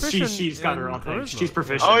 I'm proficient She's got her in own thing. charisma. She's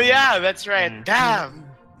proficient. Oh yeah, that's right. Yeah. Damn.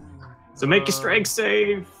 So make a strength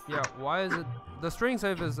save. Yeah, why is it... The strength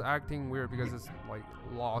save is acting weird because it's, like,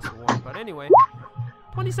 lost 1. But anyway,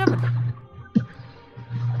 27.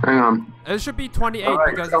 Hang on. It should be 28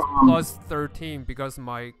 Alright, because it's plus 13 because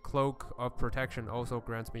my cloak of protection also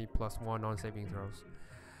grants me +1 on saving throws.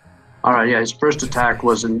 All right, yeah. His first attack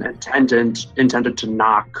was intended to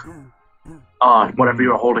knock whatever you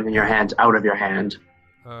were holding in your hand out of your hand.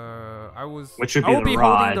 Which would I be would the be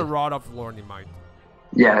rod. holding the rod of Lordy Might.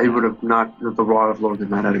 Yeah, he would have knocked the rod of Lord the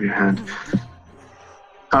Night out of your hand.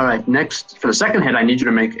 All right, next for the second hit, I need you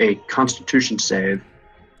to make a Constitution save.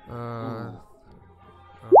 Alright.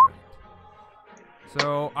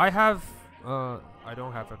 So I have I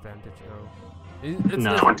don't have advantage though.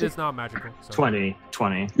 It's not magical. So.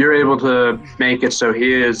 20. You're able to make it so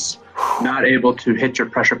he is not able to hit your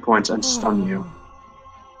pressure points and stun you.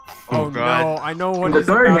 Oh God. no, I know what The he's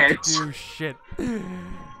third about hit. to do. Shit.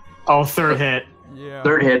 Oh, third hit. Yeah.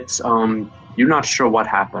 Third hit, you're not sure what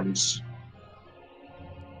happens,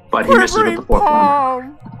 but he misses with the fourth one.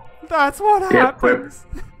 palm. That's what Yeah, happens.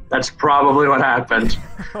 That's probably what happened.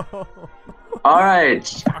 All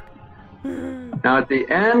right. Now at the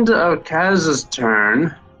end of Kaz's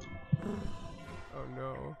turn, Oh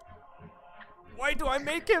no. Why do I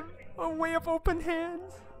make him a way of open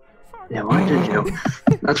hands? Fuck. yeah, why did you?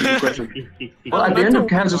 That's a good question. Well, at the end Mental of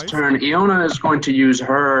Kaz's device. turn, Iona is going to use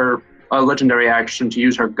her legendary action to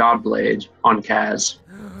use her Godblade on Kaz.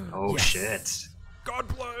 Oh, Yes. shit. God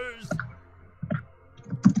bless.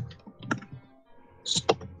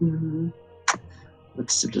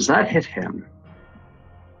 Let's see, does that hit him?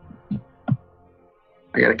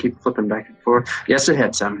 I gotta keep flipping back and forth. Yes, it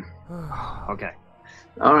hits him. Okay.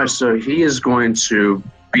 All right, so he is going to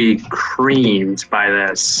be creamed by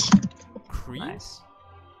this. Creep? Nice.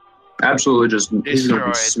 Absolutely, just he's going to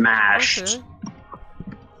be Destroyed. smashed. Okay.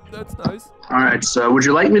 That's nice. All right, so would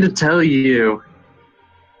you like me to tell you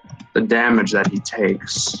the damage that he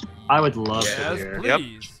takes? I would love to Yes, hear. please. Yep.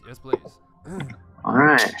 Yes, please. All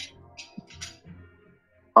right.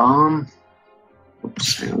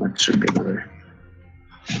 Oops, hang on, that should be another.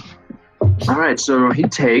 All right, so he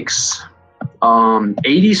takes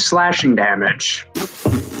 80 slashing damage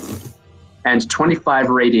and 25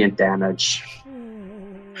 radiant damage.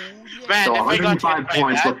 Man, So if I got 105 hit by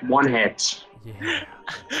points that, with one hit. Yeah.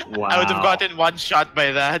 Wow. I would have gotten one shot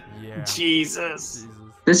by that. Yeah. Jesus. Jesus.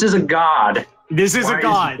 This is a god. This is Why a are you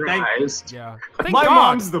god. Thank surprised? Yeah. Thank My God.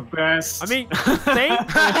 mom's the best. I mean,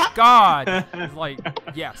 thank God. Like,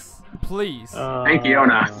 yes. Please. Thank you,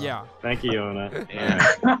 Iona. Yeah. Thank you, Iona.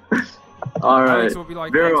 Yeah. All right, Alex will be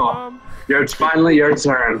like, thanks, Vierl, Mom. it's finally your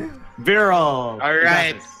turn. Vierl. All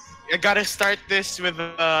right. I gotta start this with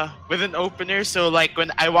an opener. So like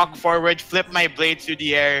when I walk forward, flip my blade through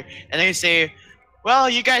the air, and I say, "Well,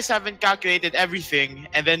 you guys haven't calculated everything."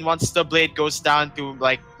 And then once the blade goes down to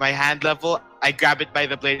like my hand level, I grab it by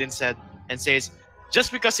the blade and says,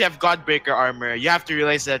 "Just because you have Godbreaker armor, you have to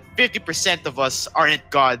realize that 50% of us aren't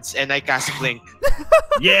gods." And I cast Blink.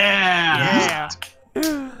 Yeah.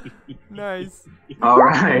 Yeah. Nice. All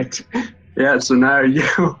right. Yeah, so now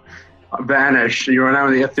you vanish. You are now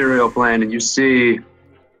in the ethereal plane, and you see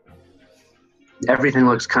everything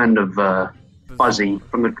looks kind of fuzzy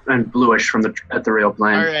from the and bluish from the ethereal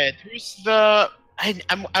plane. All right, who's the? I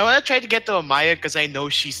want to try to get to Amaya because I know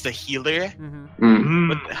she's the healer. Mm-hmm. Mm.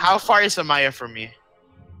 But how far is Amaya from me?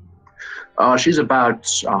 She's about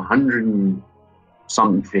 100 and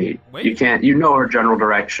something feet. Wait. You know her general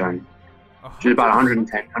direction. She's about 110,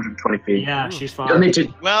 120 feet. Yeah, she's You'll fine. need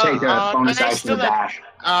to Well, take a bonus can I action still to dash.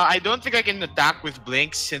 I don't think I can attack with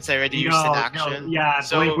Blink since I already used an action. yeah,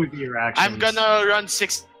 So, Blink would be your action. I'm gonna run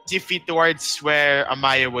 60 feet towards where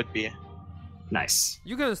Amaya would be. Nice.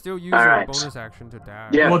 You can still use All your right. bonus action to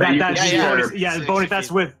dash. Yeah, Well, but you that's can yeah, see yeah. her- bonus. Yeah, 60 bonus.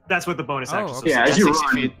 feet. That's with the bonus Oh, action. okay. Yeah, as 60 you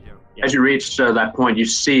run, feet. Yeah. as you reach that point, you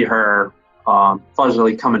see her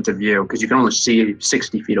fuzzily come into view because you can only see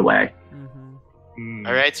 60 feet away. Mm-hmm.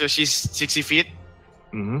 All right, so she's 60 feet.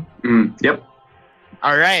 Mm-hmm. Yep.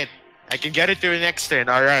 All right, I can get it to the next turn.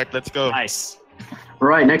 All right, let's go. Nice.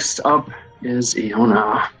 Right, next up is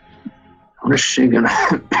Iona. What is she gonna...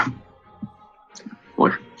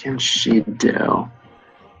 what can she do?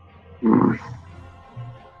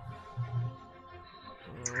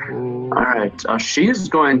 Alright, she's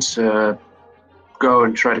going to go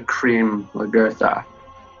and try to cream Lagertha.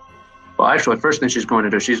 Well, actually, first thing she's going to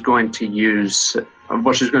do, she's going to use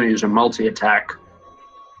her multi-attack.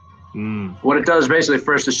 What it does basically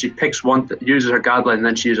first is she picks one, uses her godly, and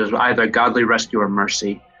then she uses either godly, rescue, or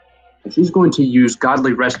mercy. And she's going to use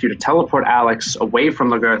Godly Rescue to teleport Alex away from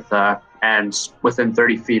Lagertha and within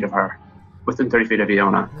 30 feet of her. Within 30 feet of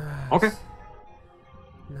Iona. Nice. Okay.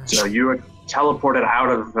 Nice. So you are teleported out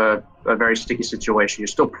of a very sticky situation. You're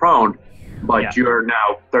still prone, but you're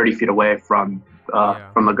now 30 feet away from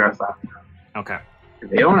Lagertha. Okay.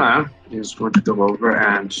 Iona is going to go over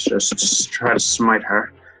and just try to smite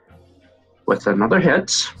her with another hit.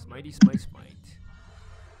 Smitey, smite, smite.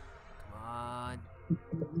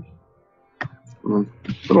 Come on.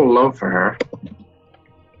 A little low for her.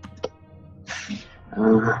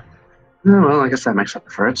 Well, I guess that makes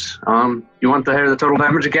up for it. You want to hear the total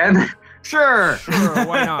damage again? Sure. Sure,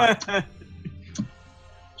 why not?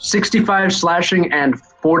 65 slashing and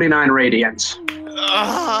 49 radiant.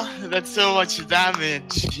 That's so much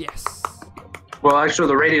damage. Yes. Well, actually,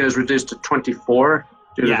 the radiant is reduced to 24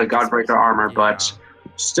 due to the Godbreaker armor, but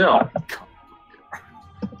still.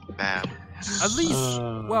 Damn. At least,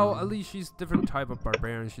 well, at least she's different type of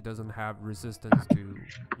barbarian. She doesn't have resistance to,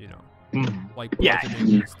 like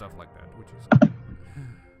bludgeoning and stuff like that, which is.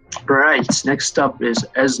 Right. Next up is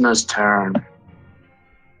Esna's turn,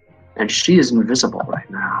 and she is invisible right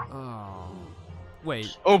now. Oh,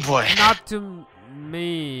 wait. Oh boy. Not to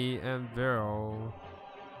me and Vierl.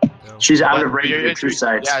 She's out of range of your true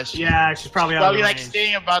sight. Yeah, she's probably out probably of like range.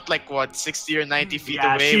 staying about 60 or 90 feet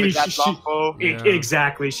Yeah, away with that longbow. Yeah.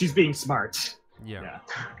 Exactly. She's being smart. Yeah.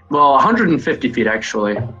 Well, 150 feet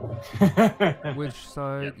actually. Which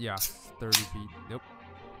side? Yeah, 30 feet. Nope.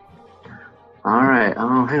 All right.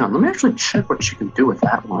 Oh, hang on. Let me actually check what she can do with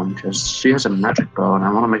that one, because she has a magic bow, and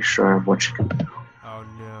I want to make sure of what she can do. Oh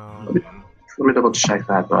no. Let me double check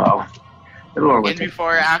that bow. And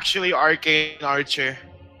before actually arcane archer.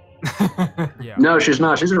 Yeah. No, she's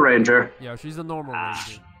not. She's a ranger. Yeah, she's a normal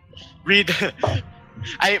ranger. Read.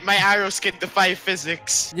 My arrows can defy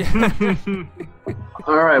physics. Yeah.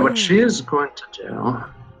 All right. What she is going to do.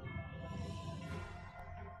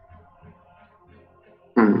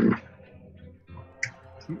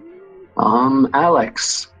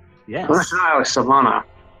 Alex. Yes. Oh, not Alex, Silvanna.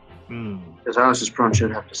 Hmm. Because Alex is prone,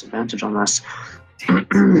 should have disadvantage on this.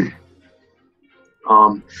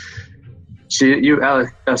 So you,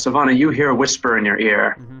 Alex, Silvanna, you hear a whisper in your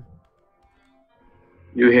ear. Mm-hmm.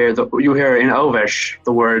 You hear in Elvish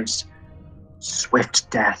the words, "Swift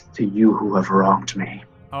death to you who have wronged me."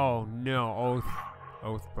 Oh no,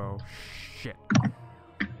 oath bow. Shit.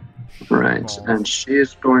 Right, Balls. and she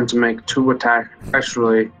is going to make 2 attacks.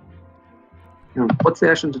 Actually, what's the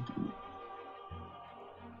action to do?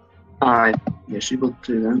 Yeah, she will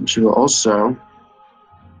do that. She will also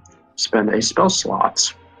spend a spell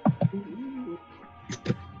slot.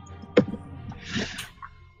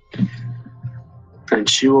 And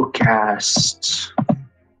she will cast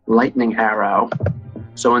Lightning Arrow.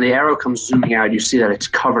 So when the arrow comes zooming out, you see that it's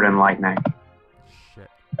covered in lightning. Shit.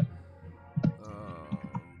 Oh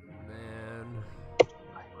man.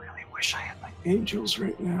 I really wish I had my angels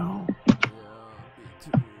right now. Yeah, me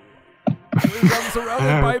too. I'm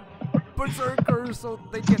surrounded by berserkers, so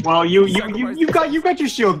they can. Well, you got your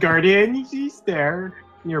shield guardian. He's there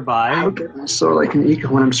nearby. Okay, so like an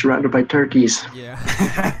eagle when I'm surrounded by turkeys. Yeah.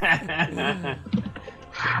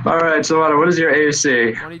 All right, so what is your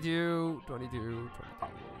AC? 22.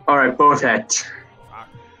 All right, both hit.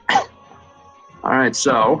 Fuck. All right,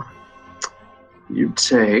 so you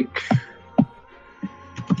take.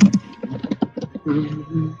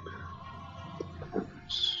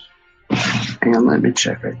 Hang on, let me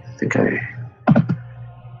check. I think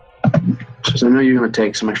because I know you're gonna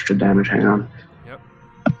take some extra damage. Hang on. Yep.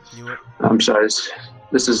 Knew it. I'm sorry.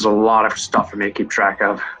 This is a lot of stuff for me to keep track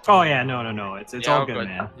of. Oh yeah, no. It's Yeah, all good,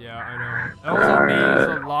 man. Yeah, I know. That also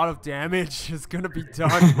means a lot of damage is gonna be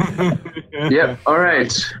done. Yep. All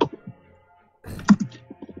right.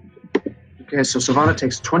 Okay, so Silvanna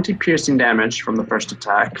takes 20 piercing damage from the first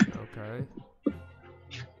attack Okay.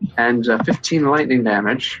 and 15 lightning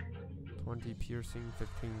damage. 20 piercing,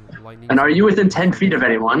 15 lightning. And are you within 10 feet of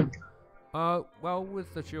anyone? Well,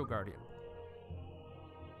 with the shield guardian.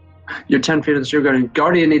 You're 10 feet of the shield guardian.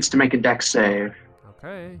 Guardian needs to make a dex save.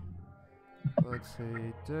 Okay. Let's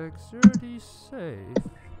see. Dexterity save.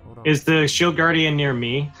 Hold on. Is the shield guardian near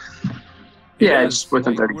me? Yeah, It it's is,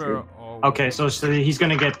 within like, 30 we're feet. all Okay, within- so he's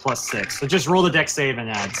gonna get +6. So just roll the dex save and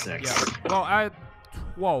add 6. Yeah. Well, add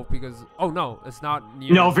 12 because. Oh no, it's not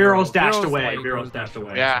near. No, Vierl's Vierl. dashed Vierl's, away. like, Vierl's goes dashed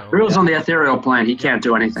away. Yeah. Vierl's on the ethereal plane. He can't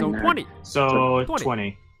do anything So there. 20. So 20.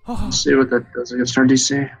 20. Let's see what that does against our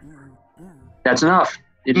DC. That's enough.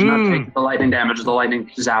 You do not take the lightning damage. The lightning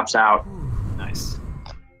zaps out. Nice.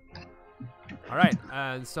 All right,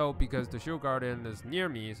 and so because the shield guardian is near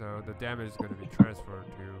me, so the damage is going to be transferred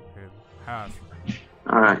to him half.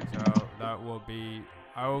 All right. So that will be.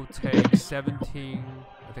 I'll take 17.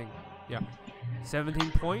 I think. Yeah,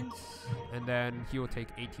 17 points, and then he will take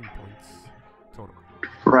 18 points total.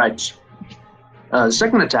 Right. The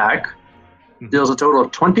second attack deals a total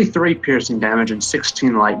of 23 piercing damage and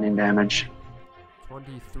 16 lightning damage.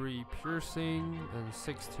 23 piercing and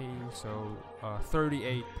 16, so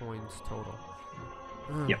 38 points total.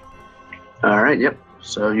 Yep. All right. Yep.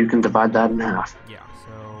 So you can divide that in half. Yeah,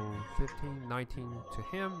 so 15, 19 to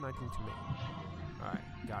him, 19 to me. Alright,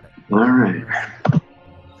 got it. All right.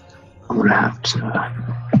 I'm gonna have to.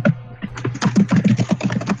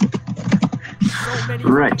 So many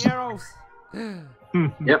Right. arrows!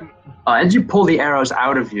 Yep. As you pull the arrows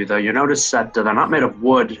out of you, though, you notice that they're not made of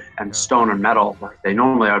wood and stone and metal like they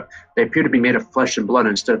normally are. They appear to be made of flesh and blood.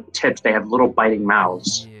 Instead of tips, they have little biting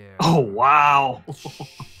mouths. Yeah. Oh wow!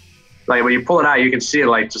 Like when you pull it out, you can see it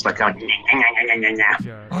like just like how. Just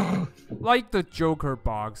like the Joker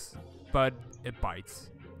box, but it bites.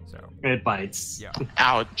 So It bites. yeah.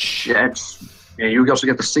 Ouch. Yeah, you also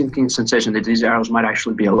get the sinking sensation that these arrows might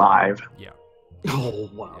actually be alive. Yeah. Oh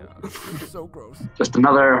wow! Yeah. So gross. Just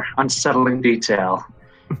another unsettling detail.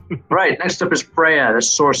 Right, next up is Freya, the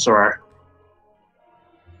sorcerer.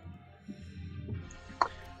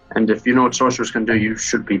 And if you know what sorcerers can do, you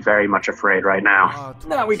should be very much afraid right now.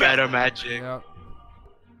 Now we got Shadow magic. Yeah.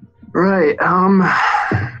 Right, Twine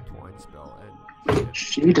spell and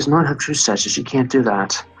she does not have true sight, so she can't do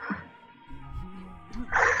that.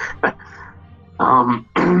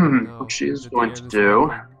 What she is the going DM to is do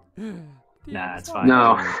laughing. Nah, it's fine.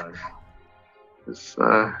 No. is,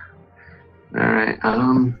 alright,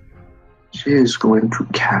 she is going to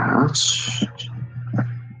cast.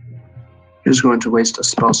 She's going to waste a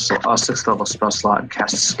spell, a 6th level spell slot and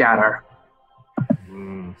cast Scatter,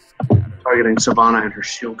 Mm. targeting Silvanna and her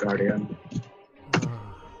shield guardian.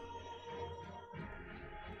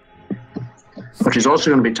 But she's also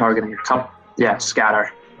going to be targeting a couple. Yeah,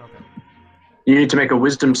 Scatter. Okay. You need to make a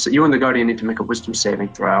wisdom. You and the guardian need to make a wisdom saving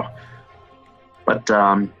throw. But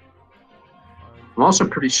I'm also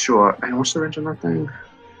pretty sure. And what's the range on that thing?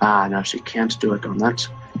 No, she can't do it on that.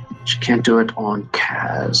 She can't do it on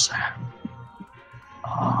Kaz.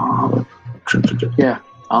 Yeah.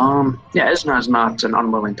 Yeah, Isna is not an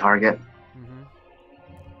unwilling target. Mm-hmm.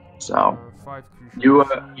 So 5 creatures.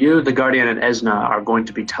 you, the guardian, and Esna are going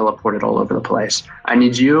to be teleported all over the place. I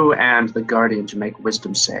need you and the guardian to make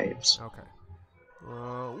wisdom saves. Okay.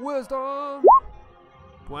 Wisdom.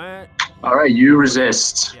 What? All right, you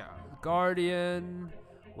resist. Yeah. Guardian.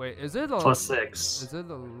 Wait, is it a +6. Is it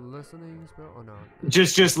a listening spell or no?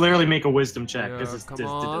 Just literally make a wisdom check because Yeah, it come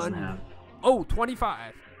doesn't on. have. Oh,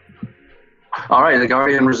 25. All right, the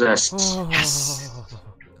guardian resists. Yes.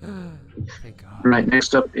 Thank God. Right,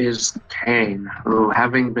 next up is Kane, who,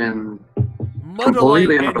 having been Muddling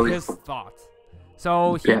completely in unrelated- his thoughts.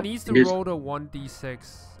 So he Yeah, needs to he's- roll the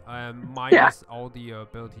 1d6 minus all the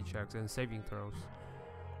ability checks and saving throws.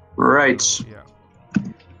 right. So,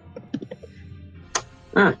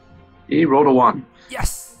 yeah. He rolled a 1,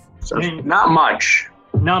 Yes. so not much.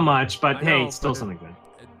 Not much, but I hey, know, it's still but something good.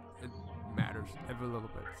 It matters every little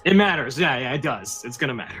bit. It matters. Yeah, it does. It's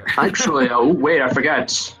gonna matter. Actually, oh wait, I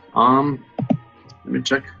forgot. Let me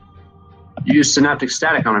check. You used synaptic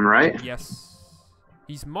static on him, right? Yes.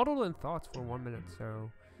 He's muddled in thoughts for 1 minute,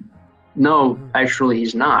 so. No, actually,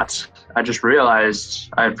 he's not. I just realized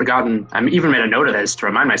I'd forgotten. I even made a note of this to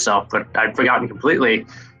remind myself, but I'd forgotten completely.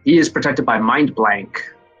 He is protected by mind blank,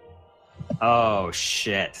 Oh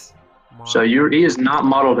shit. so he is not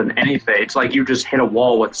muddled in anything. It's like you just hit a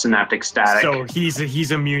wall with synaptic static So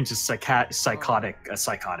he's immune to psychic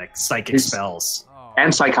He's- spells. Oh,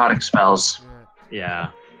 and psychotic spells. shit. Yeah.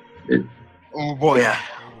 Oh boy. Yeah,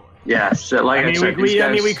 yeah. So like I, said, these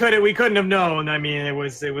guys, we couldn't have known. I mean, it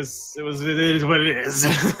is what it is.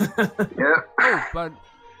 Yeah. Oh, but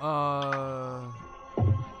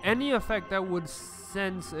any effect that would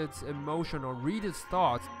sense its emotion or read its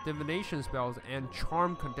thoughts, divination spells, and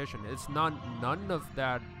charm condition. It's none of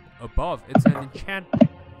that above. It's an enchantment.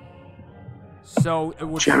 So it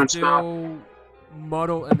would Enchantment still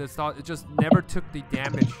muddle in its thought. It just never took the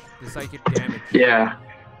damage, the psychic damage. Yeah.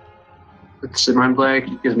 It's in mind blank.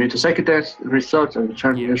 It gives me to psychic dex results and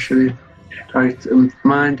charge initially. Target in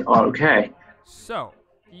mind. Oh, okay. So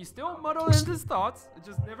he's still muddled in his thoughts. It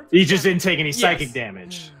just never. He just didn't take any Yes. psychic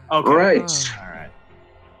damage. Okay. Right. All right.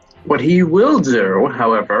 What he will do,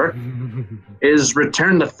 however, is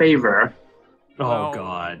return the favor. Oh Well-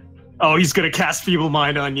 god. Oh, he's gonna cast Feeble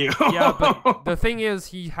Mind on you. Yeah, but the thing is,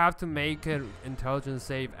 he have to make an intelligence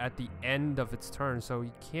save at the end of its turn, so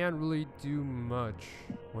he can't really do much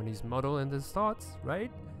when he's muddled in his thoughts, right?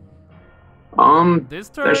 This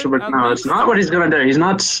turn? No, it's not what he's gonna do. He's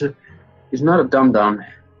not a dum-dum.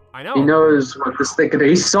 I know. He knows what this thing can do.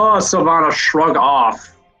 He saw Silvanna shrug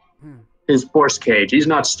off his force cage. He's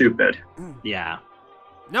not stupid. Yeah.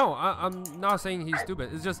 No, I'm not saying he's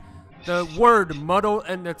stupid. It's just the word muddle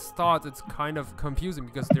and its thoughts. It's kind of confusing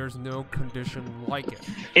because there's no condition like it.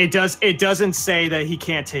 It doesn't say that he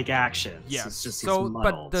can't take action. Yes. It's just So, he's but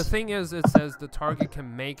muddled. the thing is, it says the target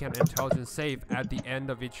can make an intelligence save at the end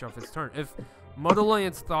of each of its turn. If muddling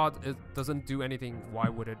its thought, it doesn't do anything. Why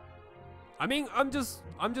would it? I mean, I'm just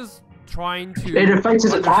trying to. It affects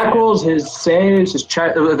his tackles, his saves, his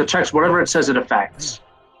the checks, whatever it says it affects.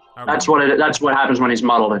 Okay. That's what happens when he's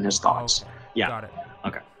muddled in his thoughts. Okay. Yeah. Got it.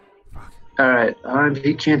 Okay. Fuck. All right,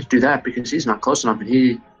 he can't do that because he's not close enough, and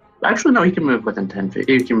he can move within 10 feet.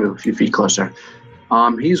 He can move a few feet closer.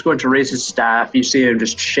 He's going to raise his staff. You see him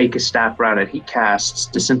just shake his staff around it. He casts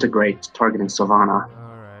Disintegrate, targeting Silvanna.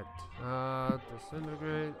 All right.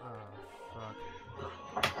 Disintegrate.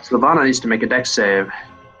 Fuck. Silvanna needs to make a dex save.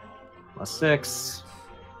 +6.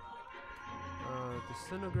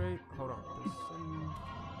 Disintegrate. Hold on.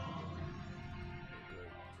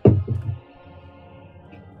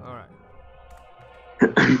 All right.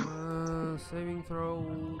 Saving throw.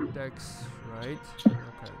 Dex. Right.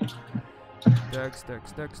 Okay. Dex.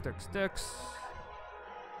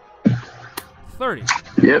 30.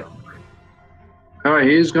 Yep. All right,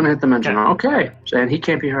 he's going to hit the mention. Okay, and he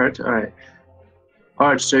can't be hurt. All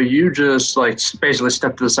right, so you just basically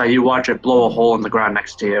step to the side. You watch it blow a hole in the ground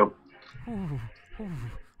next to you.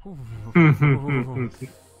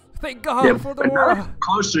 Thank God for the war.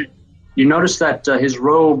 Closer, you notice that his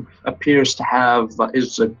robe appears to have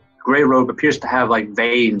his gray robe appears to have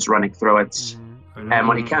veins running through it. And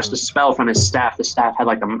when he cast a spell from his staff, the staff had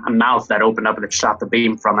a mouth that opened up and it shot the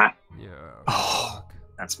beam from it. Yeah. Oh,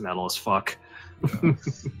 that's metal as fuck.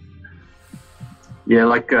 Yeah,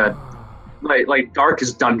 like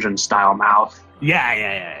Darkest Dungeon style mouth.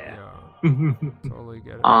 Yeah. Totally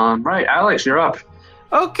get it. Right, Alex, you're up.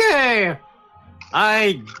 Okay.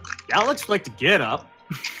 Alex would like to get up.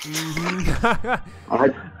 All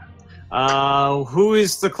right. Who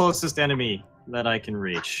is the closest enemy that I can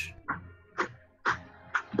reach?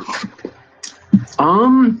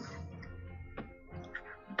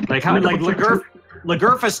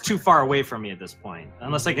 Lagerfa's too far away from me at this point,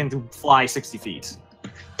 unless I can fly 60 feet.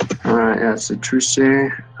 All right, yeah, it's a Truce.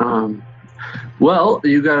 Well,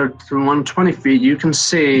 you got to 120 feet. You can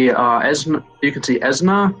see Esna. You can see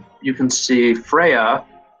Esna. You can see Freya.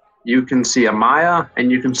 You can see Amaya,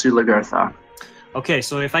 and you can see Lagertha. Okay,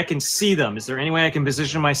 so if I can see them, is there any way I can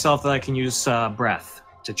position myself that I can use breath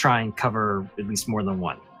to try and cover at least more than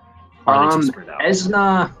one? Or are they too spread out?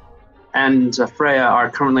 Esna and Freya are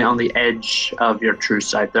currently on the edge of your true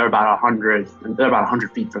sight. They're about 100. They're about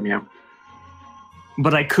 100 feet from you.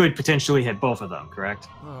 But I could potentially hit both of them, correct?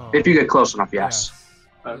 Oh, If you get close enough, yes.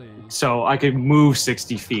 please. So I could move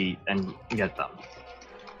 60 feet and get them.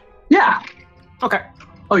 Yeah. Okay.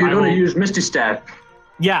 Oh, you're going to use Misty Step.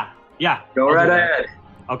 Yeah. Go I'll right do that. ahead.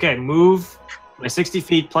 Okay, move my 60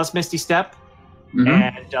 feet plus Misty Step,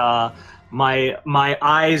 and my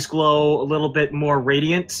eyes glow a little bit more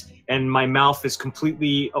radiant, and my mouth is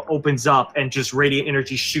completely opens up, and just radiant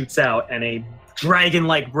energy shoots out, and a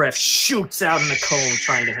dragon-like breath shoots out in a cone,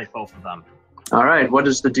 trying to hit both of them. All right. What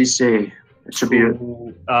is the DC? It should be.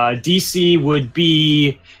 DC would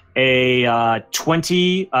be a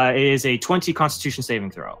 20. It is a 20 Constitution saving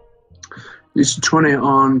throw. DC 20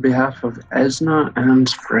 on behalf of Esna and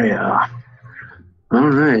Freya. All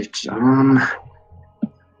right.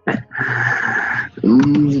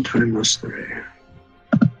 20 plus 3.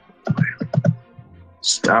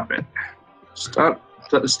 Stop it.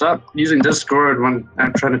 Stop using Discord when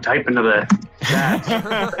I'm trying to type into the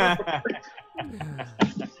chat.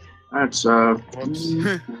 All right, so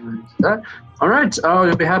all right. Oh,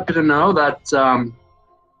 you'll be happy to know that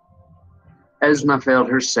Esna failed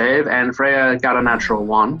her save, and Freya got a natural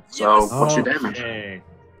 1. So what's your damage? Okay.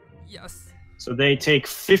 Yes. So they take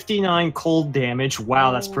 59 cold damage.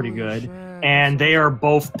 Wow, that's pretty Holy good. shit. And they are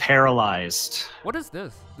both paralyzed. What is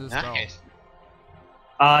this? This spell? Nice.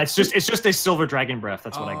 It's just a silver dragon breath.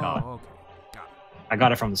 That's what I got. Okay. Got I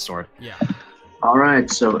got it from the sword. it. Yeah. All right,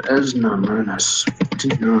 so Esna minus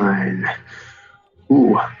 59.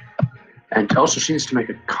 Ooh. And also she needs to make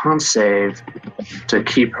a con save to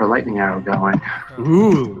keep her lightning arrow going.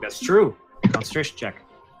 Ooh, that's true. Concentration check.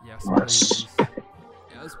 Yes. Yes. Please.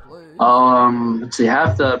 Yes, please. Let's see,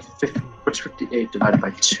 what's 58 divided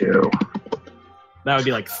by 2? That would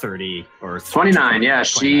be like 30 or 29, yeah,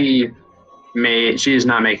 29. She's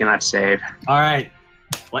not making that save. All right,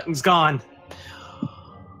 lightning's gone.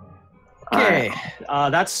 Okay,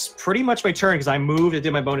 that's pretty much my turn because I moved, I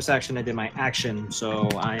did my bonus action, I did my action, so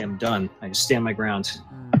I am done. I just stand my ground.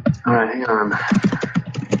 All right, hang on.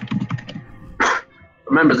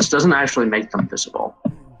 Remember, this doesn't actually make them visible.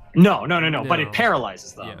 No, but it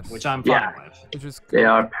paralyzes them, Yes. which I'm fine with. Which is They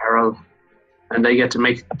are peril, and they get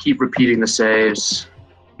to keep repeating the saves.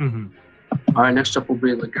 Mm-hmm. All right, next up will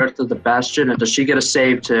be Lagertha the Bastion, and does she get a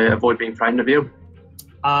save to avoid being frightened of you?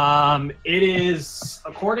 It is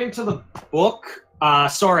according to the book.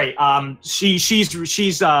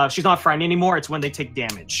 She's not frightened anymore. It's when they take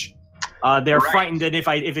damage. They're Right. frightened, and if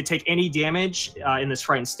they take any damage in this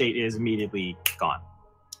frightened state, it is immediately gone.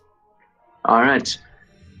 All right.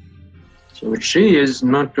 So she is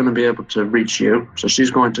not going to be able to reach you, so she's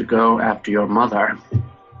going to go after your mother.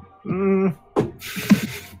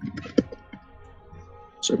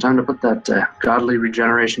 So time to put that godly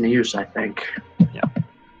regeneration to use, I think. Yeah.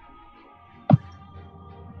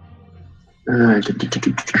 That's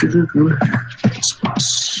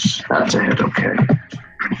a hit, okay.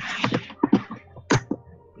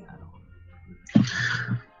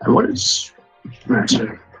 And what is... Right, so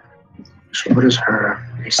what is her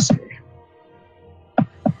AC?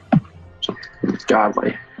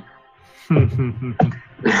 Godly.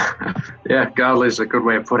 Yeah, godly is a good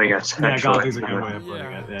way of putting it. Yeah, actually. godly's a good way of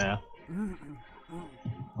putting it. Yeah.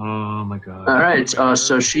 Oh my god. All right,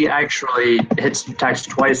 so she actually attacks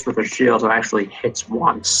twice with her shield and actually hits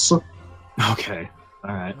once. Okay.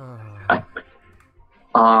 All right.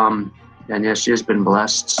 And yeah, she has been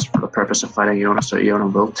blessed for the purpose of fighting Iona, so Iona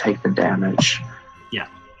will take the damage. Yeah.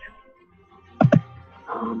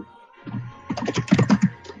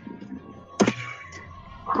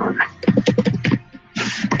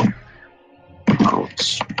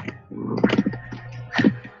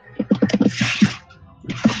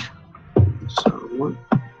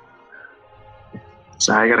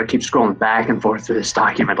 So I gotta keep scrolling back and forth through this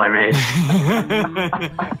document I made.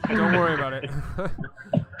 Don't worry about it.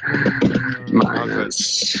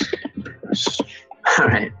 Minus. All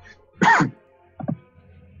right.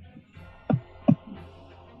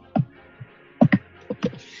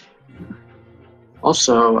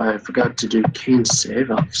 Also, I forgot to do Kane's save.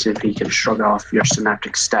 I'll see if he can shrug off your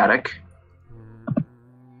synaptic static.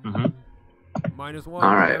 Mm-hmm. -1.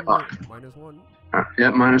 All right. remember? -1.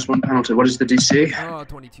 Yeah, -1 penalty. What is the DC?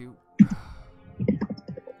 22.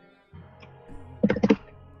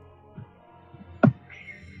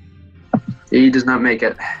 He does not make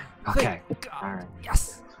it. Okay. Thank God. All right.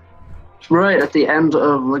 Yes. Right at the end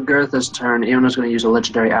of Lagertha's turn, Iona's going to use a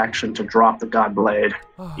legendary action to drop the God Blade.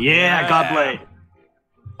 Oh, Yeah, Godblade.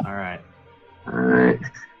 All right. All right.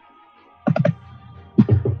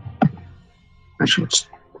 Actually,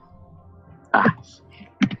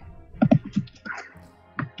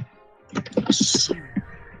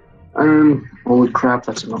 holy crap,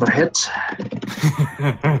 that's another hit.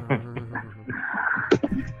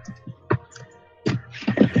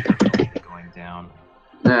 Going down.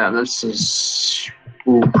 Yeah, this is.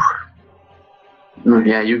 Ooh.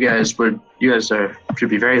 Yeah, you guys should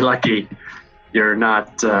be very lucky. You're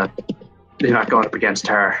not going up against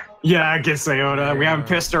her. Yeah, I guess Iona. We haven't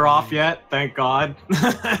pissed her off yet, thank God.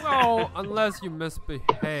 Well, unless you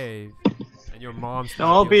misbehave and your mom's. No,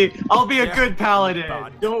 I'll be a Yeah. good paladin.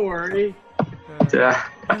 God. Don't worry. Yeah.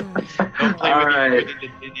 Don't play All with right. the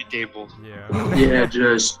dingy table. Yeah. Yeah,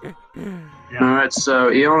 just. All right, so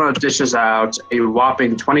Iona dishes out a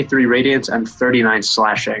whopping 23 radiance and 39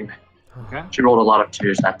 slashing. Okay. She rolled a lot of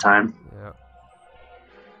 2s that time. Yeah.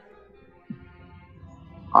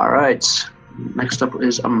 All right. Next up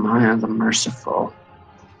is Amaya the Merciful.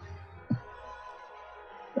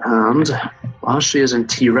 And while she is in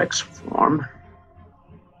T-Rex form,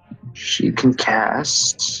 she can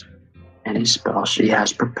cast any spell she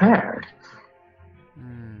has prepared.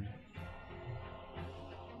 Mm.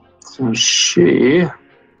 So she...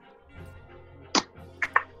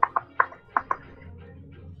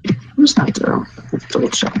 What does that do? Let's double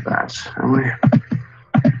check that, are we?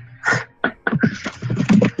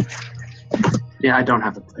 Yeah, I don't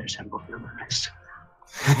have the player's handbook memorized.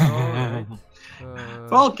 Alright.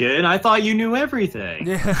 Fhalkyn, I thought you knew everything.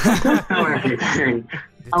 Yeah. Know everything.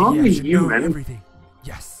 The I'm only DM should know human. everything.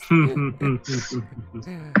 Yes.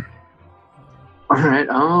 Alright,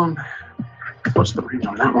 what's the read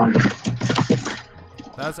on that one?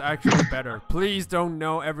 That's actually better. Please don't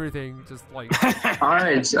know everything. Just like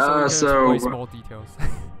Alright, so so small details.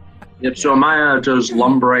 yep, so Amaya goes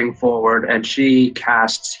lumbering forward and she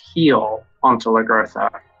casts Heal onto Lagertha.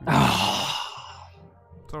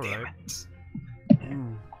 It's alright. It's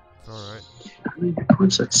alright. How many hit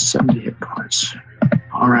points? That's 70 hit points.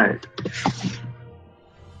 Alright.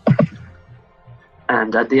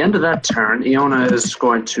 And at the end of that turn, Iona is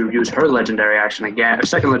going to use her legendary action again, her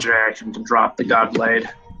second legendary action, to drop the God Blade.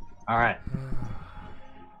 All right.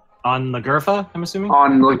 On Lagertha, I'm assuming?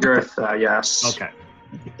 On Lagertha, yes. Okay.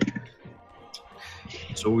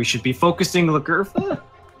 So we should be focusing Lagertha?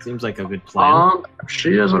 Seems like a good plan.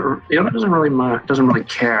 She doesn't. Iona doesn't really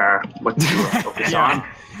care what to focus on.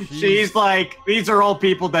 She's like, these are all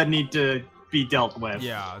people that need to be dealt with.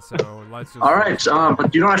 Yeah, so let's just... Alright,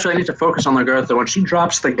 but you don't actually need to focus on Lagertha. When she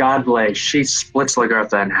drops the God Blade, she splits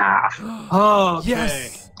Lagertha in half. Oh, okay.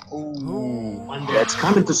 Yes! Ooh. Yeah, it's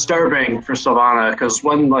kind of disturbing for Silvanna, because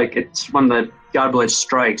when the God Blade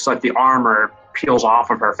strikes, like the armor peels off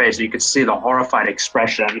of her face, and you can see the horrified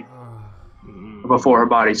expression before her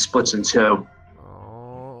body splits in two.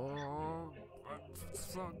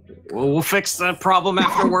 We'll fix the problem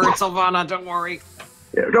afterwards, Silvanna, don't worry.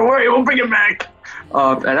 Yeah, don't worry, we'll bring it back.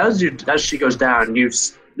 And as she goes down, you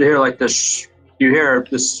hear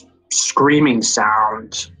this screaming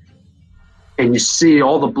sound, and you see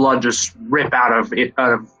all the blood just rip out of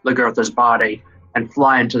Lagertha's body and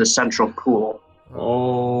fly into the central pool.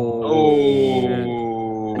 Oh.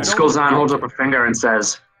 And Skolzan holds up a finger and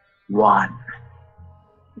says, 1.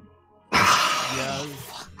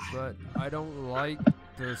 Yes, but I don't like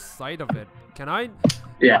the sight of it. Can I?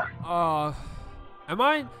 Yeah. Am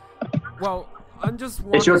I? Well, I'm just...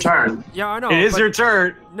 It's your turn. Yeah, I know. It is your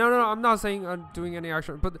turn. No, I'm not saying I'm doing any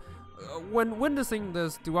action, but when witnessing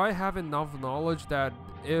this, do I have enough knowledge that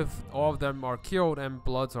if all of them are killed and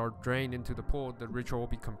bloods are drained into the pool, the ritual will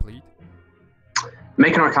be complete?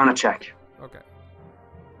 Make an Arcana check. Okay.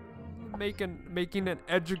 Making an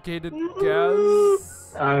educated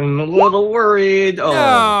guess. I'm a little worried. Oh.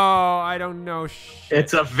 No, I don't know shit.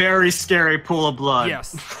 It's a very scary pool of blood.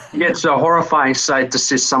 Yes. It's a horrifying sight to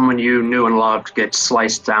see someone you knew and loved get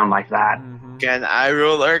sliced down like that. Mm-hmm. Can I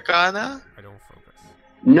roll Arcana? I don't focus.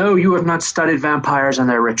 No, you have not studied vampires and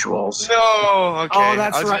their rituals. No. Okay. Oh,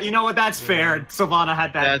 that's right. You know what? That's fair. Silvanna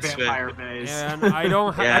had that That's vampire base. And I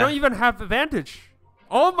don't. I don't even have advantage.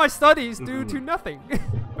 All of my studies due to nothing.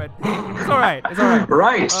 But it's all right. It's all right.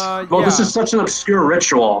 Right. Well, this yeah. is such an obscure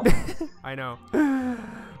ritual. I know.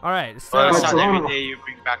 All right. So Well, it's not every day you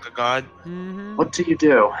bring back a god. What do you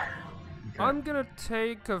do? I'm gonna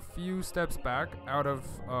take a few steps back out of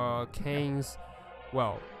Kane's,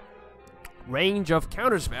 range of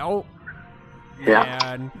counterspell. Yeah.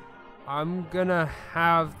 And I'm gonna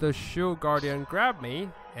have the Shield Guardian grab me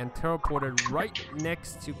and teleport it right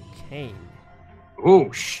next to Kane.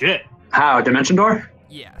 Oh, shit. How? Dimension door?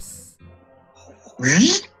 Yes.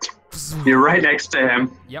 You're right next to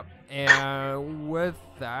him. Yep. And with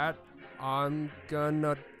that, I'm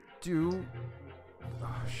gonna do...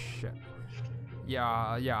 Oh, shit.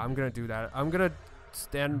 Yeah, I'm gonna do that. I'm gonna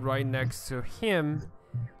stand right next to him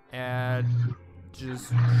and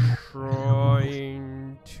just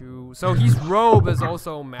trying to... So his robe is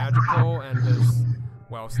also magical and his,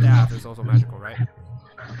 staff is also magical, right?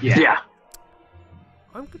 Yeah.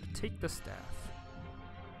 I'm gonna take the staff.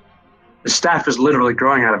 The staff is literally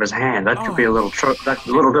growing out of his hand. That could be a little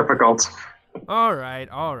difficult. All right.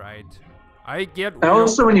 I get. And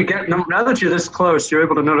also, when you get now that you're this close, you're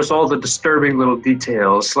able to notice all the disturbing little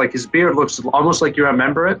details. Like his beard looks almost like you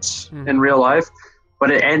remember it in real life,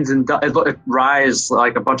 but it ends in it rises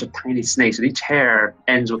like a bunch of tiny snakes, and each hair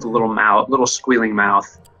ends with a little squealing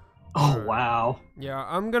mouth. Oh, wow. Yeah,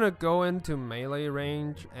 I'm gonna go into melee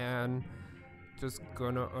range and just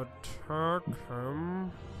gonna attack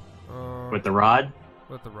him. With the rod?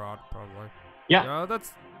 With the rod, probably. Yeah.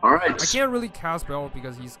 That's... All right. I can't really cast spell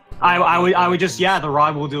because he's... I would just, the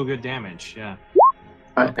rod will do good damage, yeah.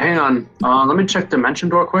 Hang on. Let me check Dimension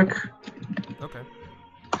Door quick. Okay.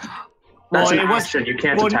 That's an action. You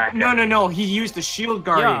can't attack it. No. He used the Shield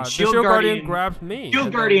Guardian. Yeah, the Shield Guardian grabbed me.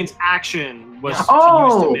 Shield Guardian's action was to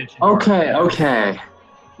use Dimension Door. Okay.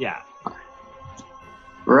 Yeah.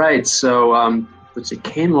 Right, so, let's see.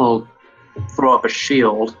 Kane will throw up a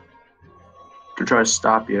shield to try to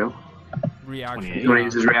stop you. Reaction. He's going to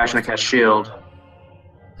use his reaction to cast shield.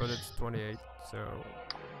 But it's 28, so...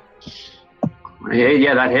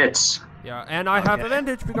 Yeah, that hits. Yeah, and I have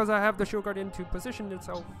advantage because I have the Shield Guardian to position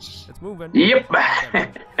itself. It's moving. Yep.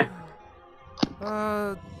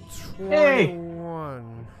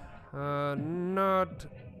 21. Not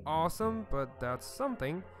awesome, but that's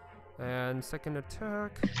something. And second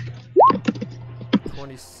attack.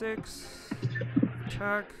 26.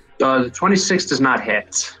 Attack. The 26 does not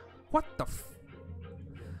hit. What the f...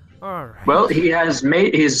 Alright. Well, he has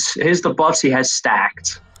made the buffs he has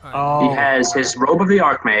stacked. Oh. He has his Robe of the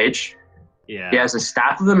Archmage. Yeah. He has the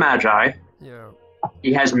Staff of the Magi. Yeah.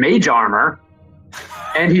 He has Mage Armor.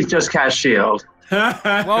 And he's just cast Shield.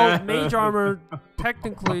 Well, mage armor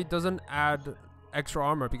technically doesn't add extra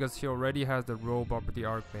armor because he already has the robe of the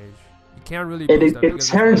archmage. You can't really boost that It because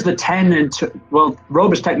turns the 10 into, well,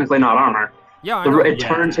 robe is technically not armor. yeah, I know. It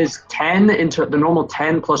turns his 10 into the normal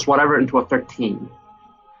 10 plus whatever into a 13.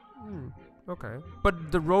 Okay,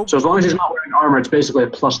 but the robe. So as long as he's not wearing armor, it's basically a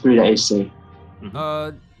 +3 to AC.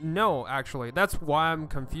 No, actually, that's why I'm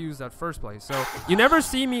confused at first place. So you never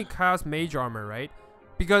see me cast mage armor, right?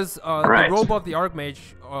 Because Right. the robe of the archmage,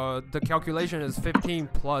 the calculation is 15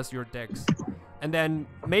 plus your dex, and then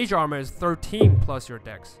mage armor is 13 plus your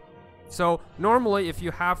dex. So normally, if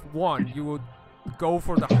you have one, you would go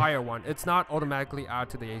for the higher one. It's not automatically add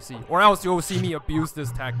to the AC, or else you'll see me abuse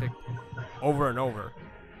this tactic over and over.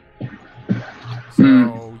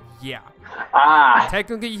 So yeah,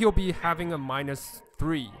 technically he'll be having a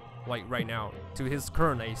 -3 like right now to his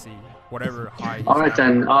current AC, whatever high. He's All right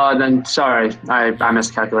having. then sorry, I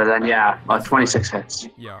miscalculated. Then yeah, 26 hits.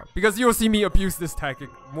 Yeah, because you'll see me abuse this tactic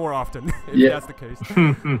more often if Yeah. that's the case.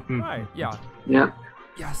 Right? Yeah. Yeah.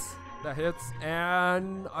 Yes, that hits,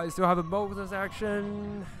 and I still have a bonus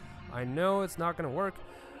action. I know it's not gonna work,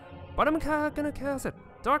 but I'm gonna cast it.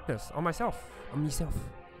 Darkness on myself. On myself.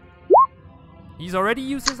 He's already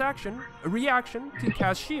used his action, a reaction, to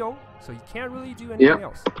cast shield, so he can't really do anything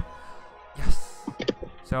else. Yes.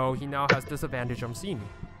 So he now has disadvantage on seeing me.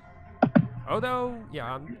 Although,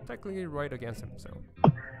 yeah, I'm technically right against him, so.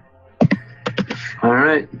 All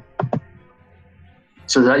right.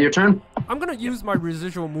 So is that your turn? I'm gonna use my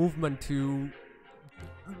residual movement to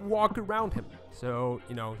walk around him, so,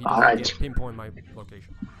 you know, he doesn't Alright. get pinpoint my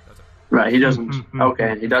location. That's it. Right. He doesn't.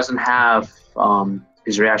 Okay. He doesn't have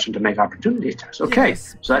his reaction to make opportunity attacks. Okay.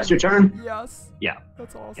 Yes. So that's your turn. Yes. Yeah.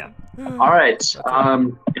 That's awesome. All right.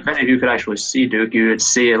 If any of you could actually see Duke, you would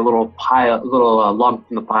see a little pile, lump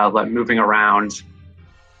in the pile, like moving around.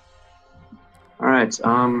 All right.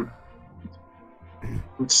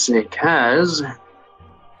 Let's see. Kaz.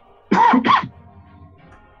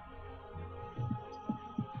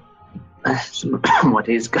 What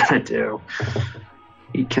he's gonna do?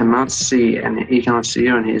 He cannot see, and he cannot see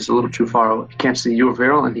you, and he's a little too far away. He can't see you,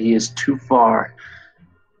 Vierl, and he is too far.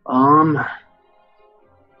 Well,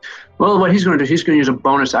 what he's going to do, he's going to use a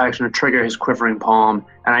bonus action to trigger his quivering palm,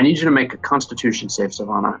 and I need you to make a Constitution save,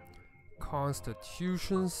 Silvanna.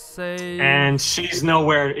 Constitution save. And she's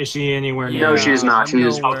nowhere. Is she anywhere near? No, she's not. I'm She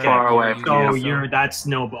is nowhere far away near from So you. that's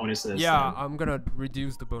no bonuses. Yeah, then. I'm gonna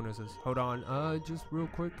reduce the bonuses. Hold on, just real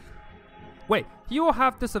quick. Wait, he will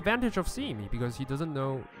have disadvantage of seeing me because he doesn't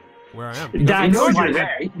know where I am. Because That- He he knows knows you're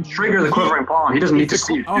there. He can trigger the quivering palm. He doesn't need to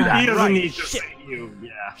see you do Oh, that. He doesn't Right, need to shit. see you.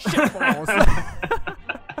 Yeah. Shitballs.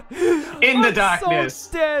 In the I'm darkness.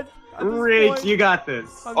 So dead. at this Great, point. you got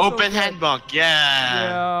this. I'm so Open dead. hand bunk, Yeah.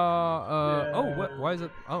 yeah. Oh, what? Why is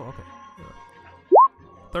it? Oh, okay. Yeah.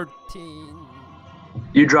 13.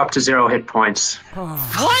 You drop to 0 hit points.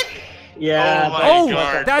 What? Yeah. Oh my Oh,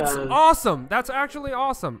 God. that's awesome. That's actually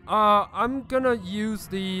awesome. I'm gonna use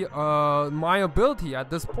the my ability at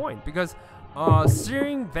this point because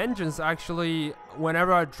Searing Vengeance actually,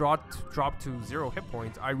 whenever I drop to 0 hit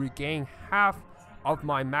points, I regain half of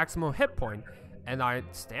my maximum hit point, and I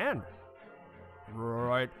stand.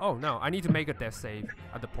 Right. Oh no, I need to make a death save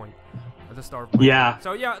at the point at the start of my Yeah.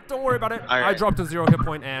 So yeah, don't worry about it. I Alright. dropped to 0 hit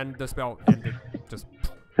point and the spell ended. Just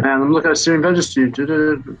And I'm looking at Searing Vengeance. yeah,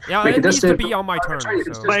 Make a it death needs to save. be on my turn. So.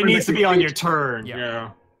 But it needs to be on your turn. Yeah. Yeah.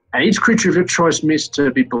 And each creature of your choice needs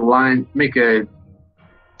to be blind,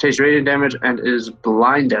 takes radiant damage, and is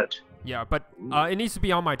blinded. Yeah, but it needs to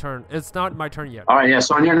be on my turn. It's not my turn yet. All right, yeah.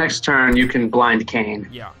 So on your next turn, you can blind Kane.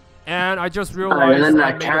 Yeah, and I just All realized. right, and then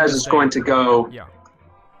I made a Kaz is mistake. going to go. Yeah.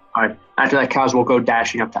 All right. After that, Kaz will go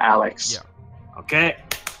dashing up to Alex. Yeah. Okay.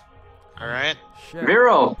 Alright. Shit.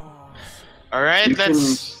 Vierl. Alright, You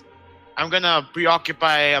let's... I'm gonna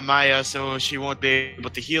preoccupy Amaya so she won't be able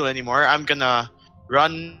to heal anymore. I'm gonna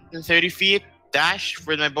run 30 feet, dash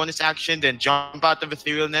for my bonus action, then jump out of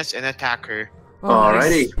etherealness and attack her. Oh,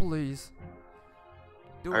 Alrighty. yes, please.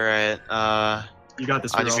 Do it. Alright, You got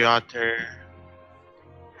this, I'll just Vierl. go out there.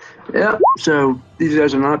 Yeah. So these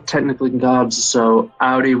guys are not technically gods, so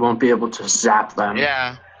Audi won't be able to zap them.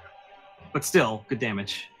 Yeah. But still, good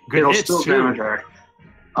damage. Good It'll hits, still too. damage her.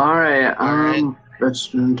 All right. Alright. Let's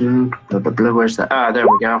do. Where's that? Ah, there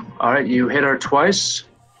we go. All right. You hit her twice.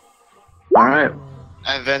 All right.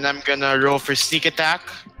 And then I'm gonna roll for sneak attack.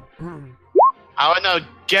 Mm. I wanna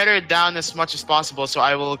get her down as much as possible, so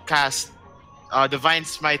I will cast Divine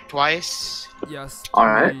Smite twice. Yes. All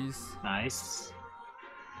right. please. Nice.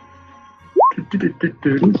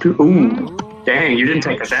 Ooh. Ooh. Dang, you didn't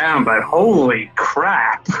take her down, but holy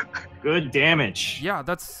crap. Good damage. Yeah,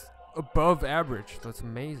 that's above average. That's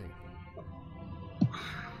amazing.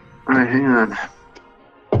 Alright, hang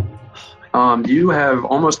on. You have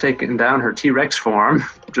almost taken down her T-Rex form.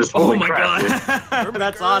 Just Oh holy my crap, dude. god.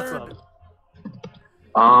 That's awesome.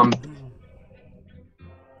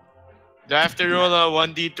 Do I have to roll a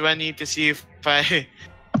 1d20 to see if I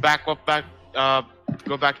go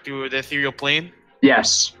back to the ethereal plane?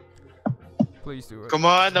 Yes. Please do it. Come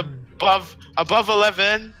on, above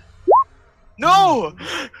 11. No!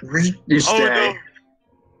 You stay. no.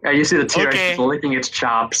 Yeah, you see the T-Rex Okay. just licking its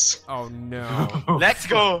chops. Oh no. Let's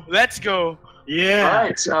go. Yeah.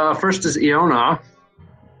 Alright, first is Iona.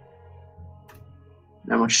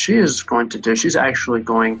 Now what she is going to do, she's actually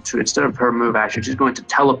going to, instead of her move action, she's going to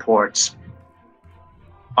teleport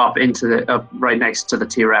up into the, right next to the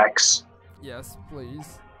T-Rex. Yes,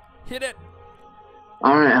 please. Hit it.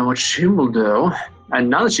 Alright, and what she will do, and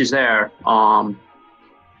now that she's there, no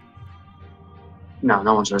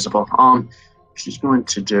one's visible. She's going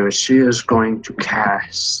to do, she is going to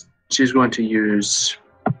cast, she's going to use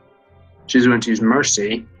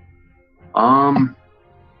Mercy.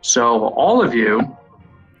 So all of you,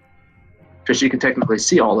 because she can technically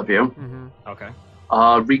see all of you, Okay.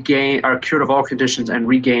 are cured of all conditions and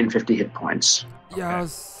regain 50 hit points.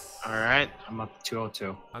 Yes. Alright. I'm up to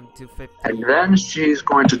 202. I'm 250. And then she's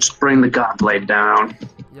going to bring the Godblade down.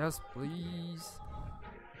 Yes, please.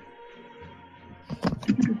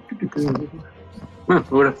 Who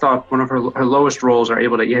would have thought one of her lowest rolls are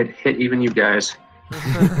able to hit even you guys?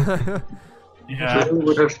 Yeah. Who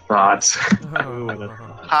would have thought?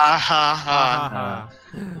 Ha ha ha.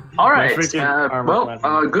 All right. freaking armor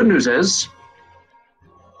class. Good news is,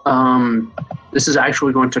 this is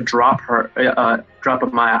actually going to drop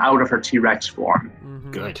Amaya out of her T-Rex form.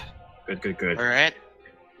 Good. Alright.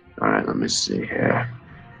 All right. Let me see here.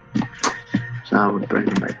 So I would bring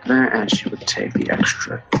her right there, and she would take the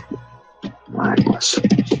extra minus.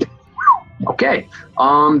 Okay.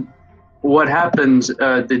 What happens?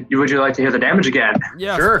 Would you like to hear the damage again?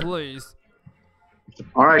 Yes, Sure. please.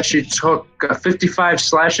 All right. She took 55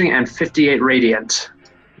 slashing and 58 radiant.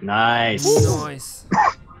 Nice. Nice.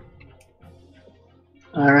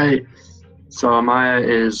 All right. So Amaya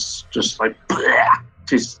is just like,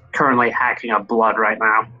 she's currently hacking up blood right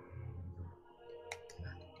now.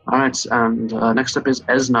 All right, and next up is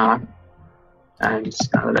Esna. And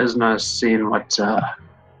now that Esna has seen what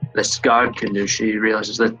this god can do, she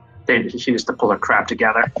realizes that she needs to pull her crap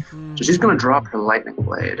together. So she's going to drop her lightning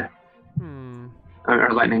blade. Or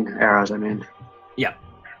lightning arrows, I mean. Yeah.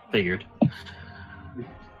 Figured.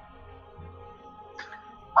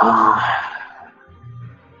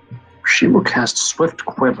 She will cast Swift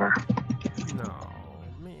Quiver. No,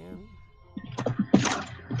 man.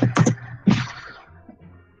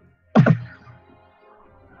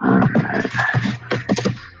 Alright.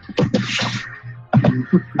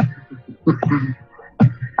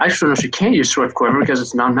 Actually, no, she can't use Swift Quiver because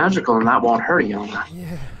it's non-magical and that won't hurt Iona.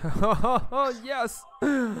 Yeah. Yes.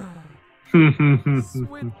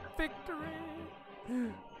 Sweet victory.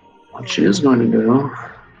 What she is going to do...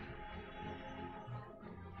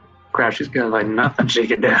 Crap, she's got like nothing she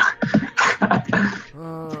can do.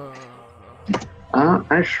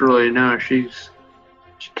 Actually, no, she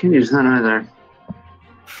can't use that either.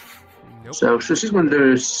 Nope. So she's going to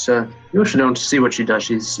do is, you actually don't see what she does.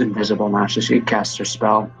 She's invisible now, so she casts her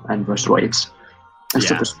spell and just waits. And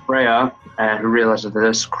so there's Freya, who realizes that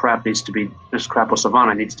this crap with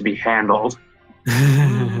Silvanna needs to be handled.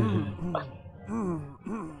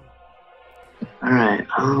 Alright,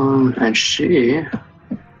 and she...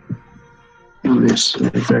 Let me see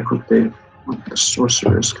very quickly what the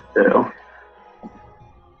sorcerers can do.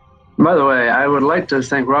 By the way, I would like to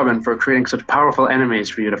thank Robin for creating such powerful enemies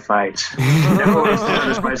for you to fight. Never would have done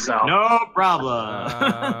this myself. No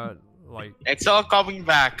problem. It's all coming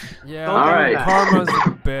back. Yeah, All right. Karma's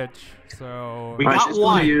a bitch, so... We Alright, got she's gonna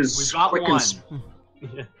one. use We got Quicken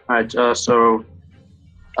one. Alright, so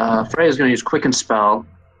Freya's going to use Quicken Spell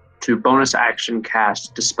to bonus action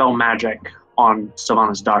cast Dispel Magic on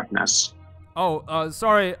Silvanna's Darkness. Oh,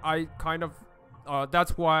 sorry, I kind of...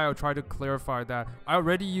 that's why I tried to clarify that. I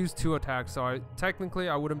already used 2 attacks, so technically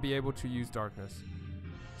I wouldn't be able to use Darkness.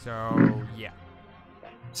 So, yeah.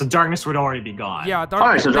 So darkness would already be gone. Yeah,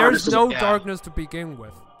 Alright, so there's darkness no is- darkness to begin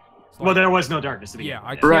with. It's Well, like- there was no darkness to begin yeah,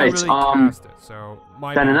 I with. can't Right, really cast it, so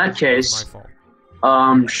my then in bad. that case- It's my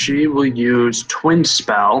fault. She will use Twin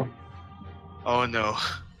Spell. Oh no.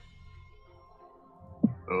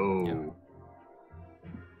 Oh.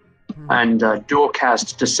 And dual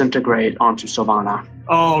cast Disintegrate onto Silvanna.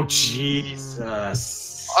 Oh,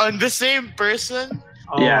 Jesus. On the same person?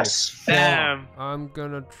 Oh, Yes. Damn. I'm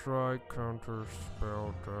gonna try counter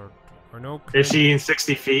spell that. Or no? Is she in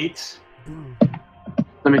 60 feet?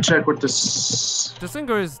 Let me check what this. The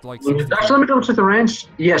singer is like 60 feet. Actually, let me double check the range.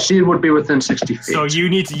 Yeah, she would be within 60 feet. So you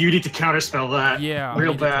need to counterspell that. Yeah, I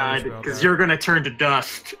real need to bad, counterspell because that. you're gonna turn to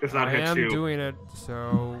dust if that I hits am you. doing it,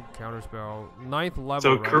 so counterspell. 9th level,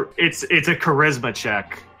 So right? it's a charisma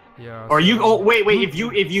check. Yeah. Or you? so- Oh wait. If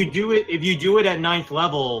you do it at 9th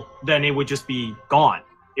level, then it would just be gone.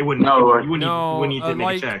 It wouldn't. No, you wouldn't need to make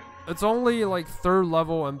like, a check. It's only like 3rd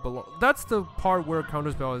level and below. That's the part where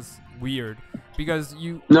counterspell is weird, because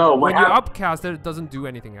you No, when what you happened? upcast it, it doesn't do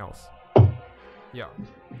anything else. Yeah.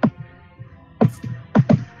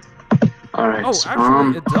 All right. Oh,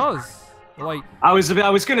 actually, it does. Like, I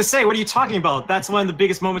was gonna say, what are you talking about? That's one of the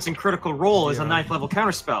biggest moments in Critical Role is a Yeah. 9th level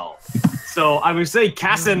counterspell. So I would say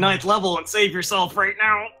cast it at 9th level and save yourself right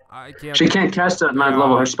now. I can't. She can't cast it at 9th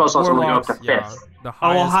level. Her spell slots only go up to 5th. Yeah, the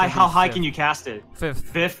Oh, well, highest how be high 5th. can you cast it? 5th.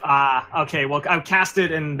 5th? Okay, well, I cast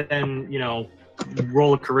it and then,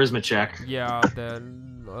 roll a charisma check. Yeah,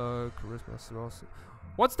 then charisma spells.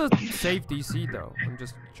 What's the save DC though? I'm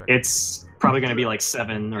just checking. It's probably going to be like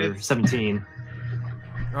 7 or 17.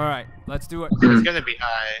 All right, let's do it. It's gonna be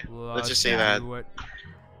high. Let's just say that. Do it.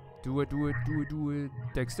 Do it.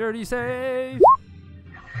 Dexterity save.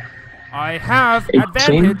 I have 18?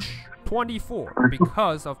 advantage 24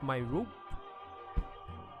 because of my rope.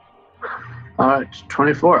 All right,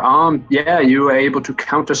 24. Yeah, you were able to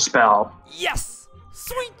counterspell. Yes!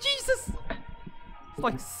 Sweet Jesus! It's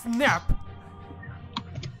like snap.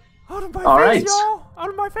 Out of my All face, right. y'all! Out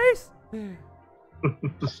of my face!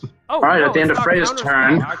 Oh, All right, no, at the end it's of not Freya's counterspell,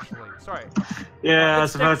 turn. Actually, sorry. Yeah, I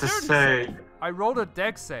It's was about to dexterity say. save. I rolled a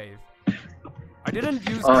dex save. I didn't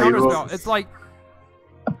use Oh, you counterspell. rolled- It's like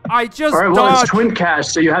I just All right, well, dodged. it's twin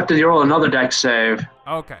cast, so you have to roll another dex save.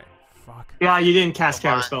 Okay. Fuck. Yeah, you didn't cast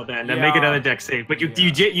Come on. counterspell then. Then make Yeah. another dex save. But you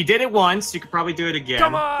Yeah. you did it once. You could probably do it again.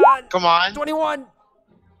 Come on! Come on. 21!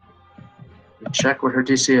 Check what her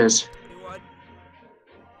DC is. 21.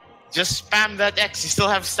 Just spam that X. You still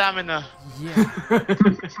have stamina. Yeah.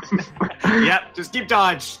 Yep, just keep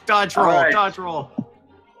dodge roll, Alright. dodge roll.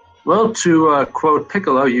 Well, to quote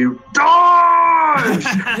Piccolo, you dodge!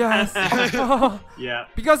 Yes. Yeah.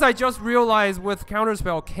 Because I just realized with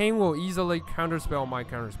counterspell, Kane will easily counterspell my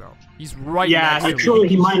counterspell. He's right Yeah, next to me. Actually,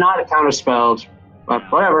 he might not have counterspelled, but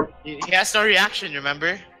whatever. He has no reaction,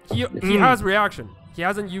 remember? He has reaction. He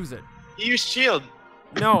hasn't used it. He used shield.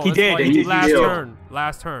 No, He it's did, like he did last use it. turn.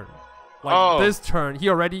 Last turn. Like Oh. this turn,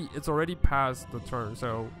 it's already past the turn,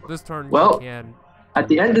 so this turn Well, he can. At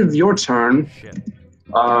the end of your turn, Shit.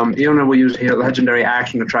 Iona will use her legendary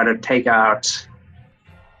action to try to take out.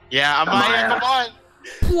 Yeah, Amaya, Amaya. come on.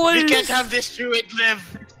 Please. We can't have this druid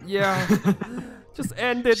live. Yeah. Just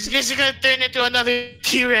end it. She's gonna turn into another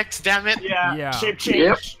T-Rex, damn it. Yeah. Yeah. Shape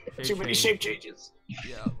change. Yep. Too many shape changes.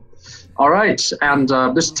 Yeah. All right, and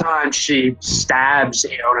this time she stabs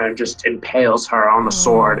Iona and just impales her on the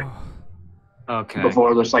sword Okay.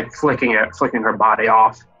 before just like flicking her body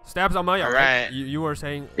off. Stabs Amaya, right? Alright. You were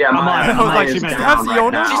saying. Yeah, Amaya. Maya, I was Maya like, is she meant down stabs right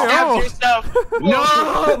Iona? now. Stab yourself.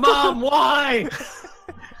 No, Mom, why?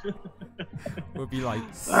 Would be like.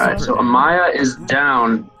 All right, so super Amaya is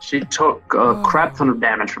down. She took a crap ton of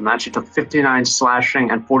damage from that. She took 59 slashing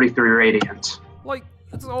and 43 radiant. like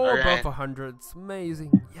it's all Alright. above 100. It's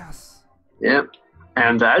amazing. Yes. Yep.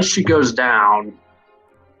 And as she goes down,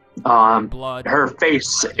 Blood. her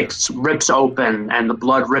face rips open, and the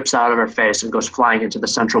blood rips out of her face and goes flying into the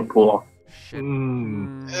central pool. Shit.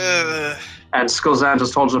 Mm. Ugh. And Skilzan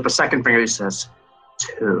just holds up a second finger. He says,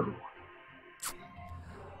 2.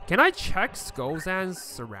 Can I check Skolzan's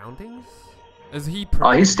surroundings? Is he?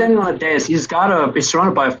 He's standing on a dais. He's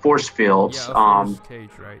surrounded by a force field. Yeah, a force cage,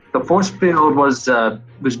 right? The force field was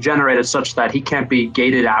generated such that he can't be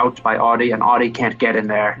gated out by Audie, and Audie can't get in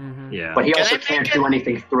there. Mm-hmm. Yeah. But he Can also I make can't it- do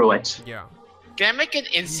anything through it. Yeah. Can I make an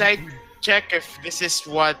insight check if this is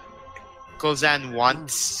what Kozan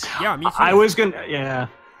wants? Yeah, me too. I was gonna. Yeah.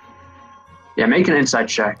 Yeah, make an insight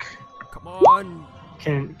check. Come on.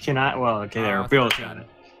 Can I? Well, okay, there. Bill's got it.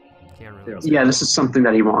 Can't really. Bill's Yeah, this is something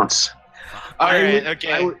that he wants. Alright,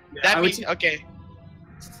 okay. That I would means, okay.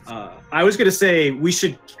 I was gonna say we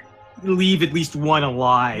should leave at least one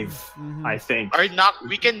alive. Mhm. I think. Or not,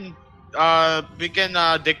 we can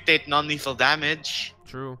dictate non-lethal damage.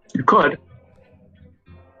 True. You could.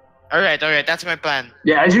 Alright, that's my plan.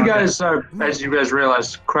 Yeah, as you Okay. guys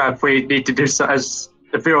realize, crap, we need to do so as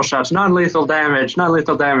the Vierl shouts, non-lethal damage,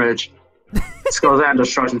 non-lethal damage. Skilzan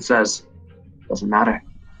just shrugs and says, doesn't matter.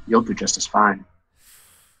 You'll do just as fine.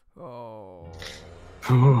 Oh.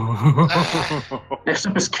 Next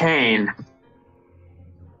up is Kane.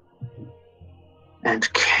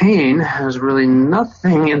 And Kane has really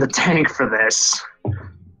nothing in the tank for this.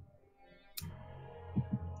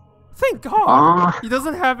 Thank God! He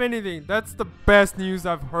doesn't have anything. That's the best news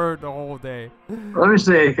I've heard the whole day. Let me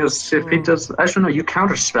see, because if he does... Actually, no, you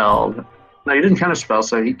counterspelled. No, you didn't counterspell,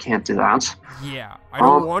 so he can't do that. Yeah, I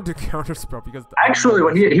don't want to counterspell because... Actually,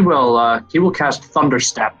 what he will cast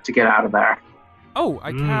Thunderstep to get out of there. Oh,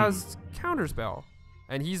 I cast Counterspell.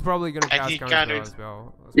 And he's probably going to cast Counterspell as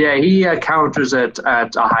well. Yeah, he counters it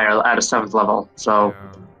at a 7th level, so...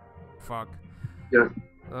 Fuck. Yeah.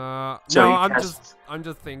 So no, I'm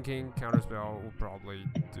just thinking Counterspell will probably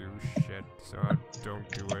do shit, so I don't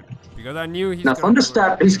do it because I knew he's. Now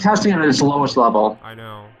Thunderstep, he's casting it at his lowest level. I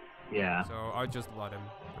know. Yeah. So I just let him,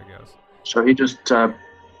 I guess. So he just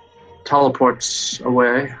teleports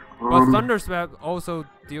away. But Thunderstep also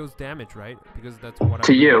deals damage, right? Because that's what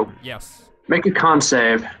to you. Yes. Make a con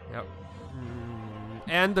save. Yep.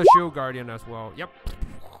 And the Shield Guardian as well. Yep.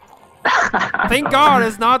 Thank God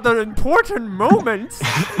it's not the important moment.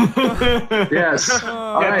 Yes.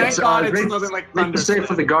 Alright, thank God it's nothing like Make the save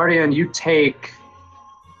for the Guardian. You take...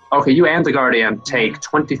 Okay, you and the Guardian take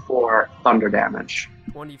 24 thunder damage.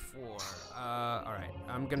 24. Alright.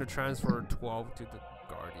 I'm gonna transfer 12 to the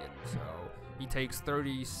Guardian. So he takes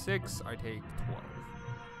 36, I take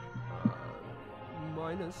 12.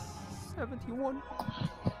 Minus 71.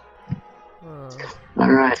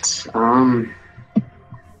 Alright,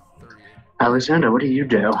 Alexander, what do you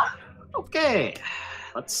do? Okay,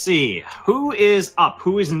 let's see. Who is up?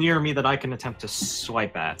 Who is near me that I can attempt to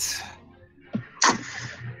swipe at?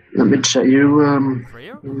 Let me check you.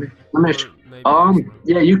 Freya?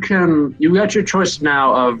 Yeah, you can. You got your choice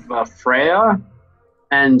now of Freya,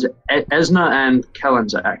 and Esna and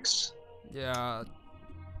Kellen's ex. Yeah.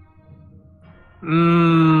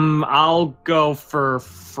 I'll go for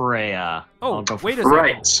Freya. Oh, wait a second.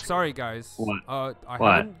 Right. Sorry, guys. What? I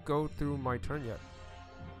haven't go through my turn yet.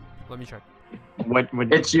 Let me check. What?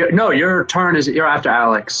 It's your turn is you're after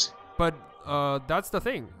Alex. But that's the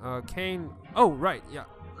thing. Kane. Oh, right. Yeah.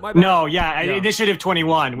 My bad. No, yeah, initiative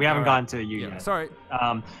 21. We haven't gotten to you yet. Sorry.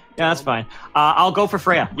 Yeah, that's fine. I'll go for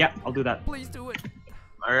Freya. Yeah, I'll do that. Please do it.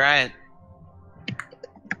 All right.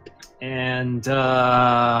 And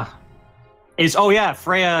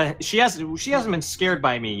Freya. She hasn't been scared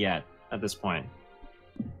by me yet at this point.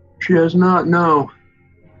 She does not know.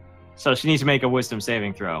 So she needs to make a wisdom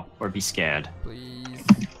saving throw or be scared. Please.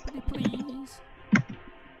 Please.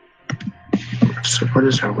 So what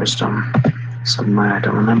is her wisdom? Something I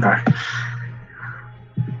don't remember.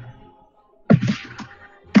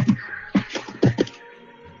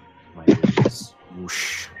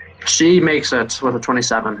 Whoosh. She makes it with a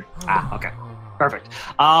 27. Okay. Perfect.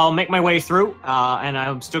 I'll make my way through, and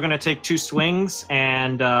I'm still going to take 2 swings,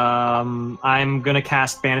 and I'm going to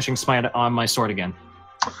cast Banishing Smite on my sword again.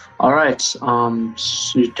 All right. So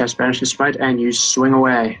you cast Banishing Smite, and you swing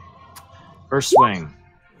away. First swing,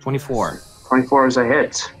 24. 24 is a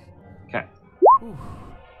hit. Okay.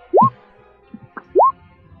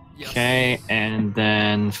 Yes. Okay, and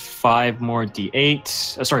then 5 more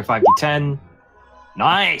D8. 5 D10.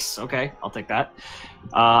 Nice. Okay, I'll take that.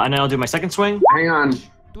 And then I'll do my second swing. Hang on.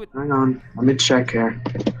 Do it. Hang on. Let me check here.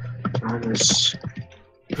 Minus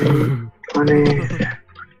 20.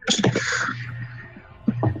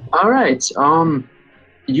 All right.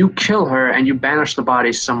 You kill her and you banish the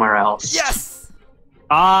body somewhere else. Yes. So-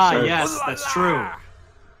 Yes, that's true.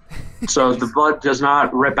 So the blood does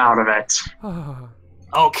not rip out of it.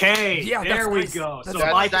 Okay, Yeah, there that's we nice. go. That's So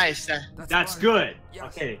That's nice. that's fine. good. Yes.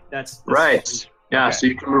 Okay, that's Right. Yeah. Okay. So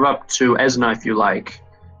you can move up to Esna if you like.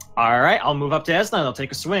 All right, I'll move up to Esna and I'll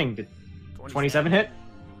take a swing. Did 27 hit?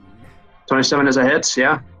 27 is a hit.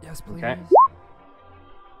 Yeah. Yes, please. Okay.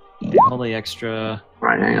 All the extra.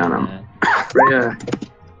 Right. Hang on. Yeah.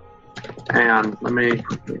 Hang on. Let me.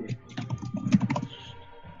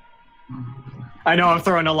 I know I'm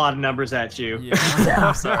throwing a lot of numbers at you.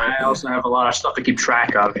 Yeah. Sorry, I also have a lot of stuff to keep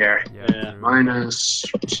track of here. Yeah. Minus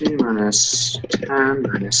 2, minus 10,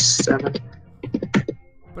 minus 7.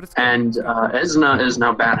 But it's And Esna is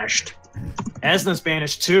now banished. Esna's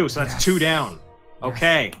banished too, so that's 2 down.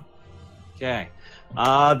 Okay. Okay.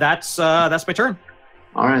 That's my turn.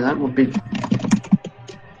 All right, that will be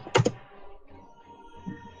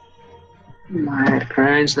my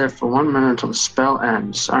range there for 1 minute until the spell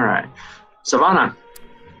ends. All right, Silvanna.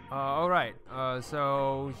 all right.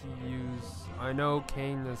 So he used. I know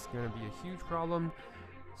Kane is gonna be a huge problem,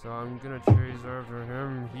 so I'm gonna chase after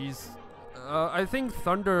him. He's. I think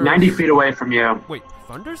Thunder. 90 feet away from you. Wait,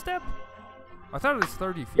 Thunderstep? I thought it was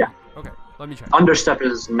 30 feet. Yeah. Okay, let me check. Understep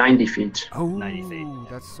is 90 feet. Oh, 90 feet.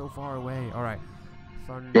 that's so far away. All right.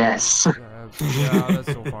 Thunder. Yes. Yeah,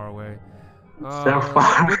 that's so far away. So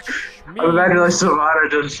far. Which I imagine like means Silvanna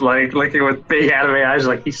just like looking with big anime eyes,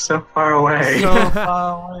 like he's so far away. So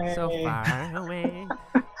far away. so far away.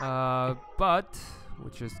 But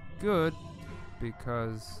which is good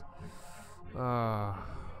because I'm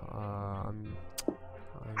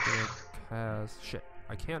gonna cast shit.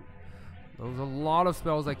 I can't. There's a lot of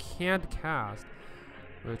spells I can't cast,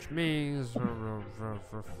 which means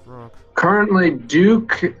Currently,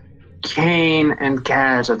 Duke, Kane, and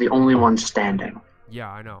Kaz are the only ones standing. yeah,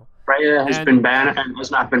 I know. Freya has And- been banned and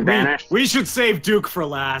has not been banished. We should save Duke for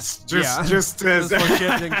last. Just Just as for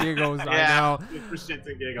shits and giggles, I know. For shits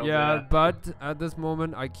and giggles. Yeah, but at this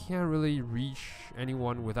moment, I can't really reach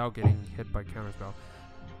anyone without getting hit by counterspell.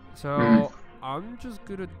 So I'm just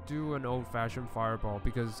gonna do an old-fashioned fireball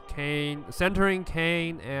because Kane, centering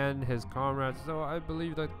Kane and his comrades. So I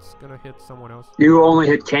believe that's gonna hit someone else. You only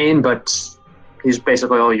hit Kane, but he's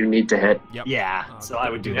basically all you need to hit. Yep. Yeah, so I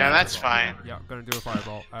would do Yeah, that. that's fine. Yeah, gonna do a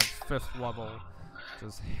fireball at 5th level.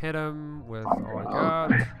 Just hit him with all I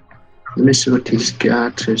got. Let me see what he's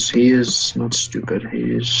got. He is not stupid.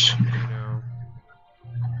 He's You know,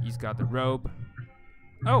 he's got the robe.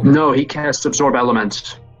 Oh. no, he casts Absorb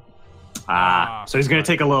Element. So he's gonna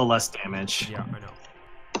take a little less damage. Yeah, I know.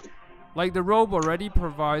 Like the robe already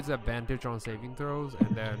provides advantage on saving throws,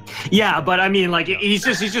 and then Yeah, but I mean, like he's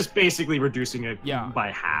just basically reducing it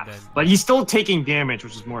by half. then- But he's still taking damage,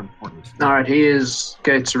 which is more important. All right, he is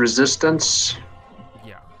gets resistance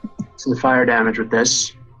yeah. to the fire damage with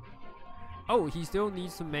this. Oh, he still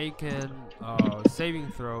needs to make an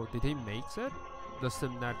saving throw. Did he make it? The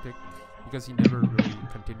synaptic, because he never really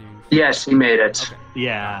continues. Yes, he made it. Okay,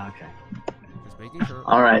 Yeah. Okay. just making sure.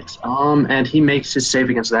 All right. And he makes his save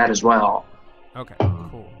against that as well. Okay,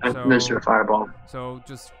 cool. And Mr. Fireball. So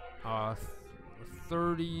just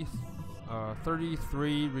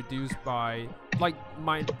 33 reduced by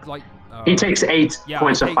He takes 8 yeah,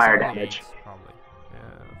 points it of takes fire only damage. 8, probably.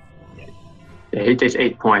 Yeah, he takes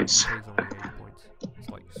 8 points. It takes only 8 points. It's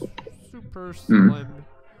like super slim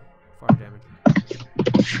fire damage.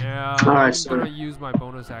 Yeah, Alright, I'm so- gonna use my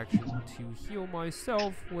bonus action to heal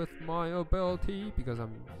myself with my ability because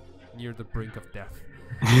I'm near the brink of death.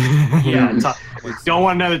 Yeah. Like, Don't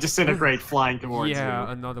want another disintegrate flying towards yeah,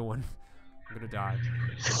 you. another one. I'm gonna die.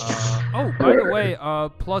 Oh, by the way,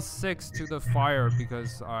 +6 to the fire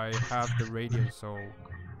because I have the radiant soul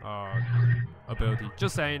ability.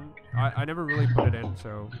 Just saying, I never really put it in,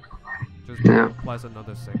 so just plus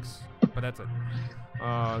another 6. But that's it.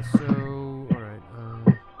 So alright.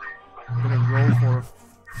 I'm gonna roll for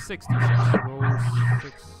 66. Roll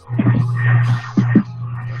 6.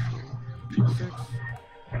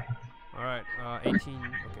 Alright, 18.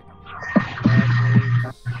 Okay.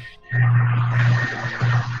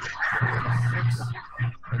 That is 56.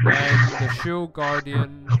 And then the Shield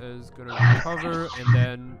Guardian is gonna recover, and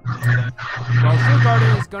then Shield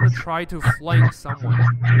Guardian is gonna try to flank someone.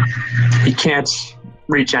 He can't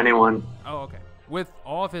reach anyone. Oh, okay. With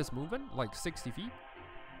all of his movement, like 60 feet?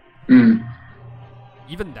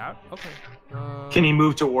 Even that? Okay. Can he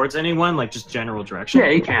move towards anyone, like just general direction? Yeah,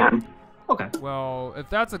 he can. Okay. Well, if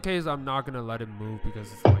that's the case, I'm not gonna let him move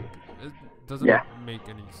because it's like it doesn't make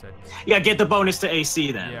any sense. Yeah, get the bonus to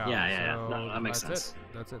AC then. Yeah, Yeah. so No, that makes that's sense.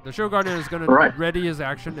 That's it. The Shield Guardian is gonna ready his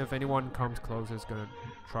action. If anyone comes close, is gonna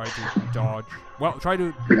try to dodge. Well, try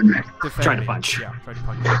to defend. Try to me. punch. Yeah, try to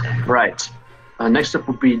punch. Right. Next up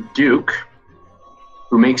will be Duke,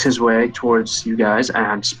 who makes his way towards you guys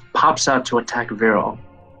and pops out to attack Vierl.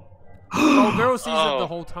 Oh, Vierl sees it the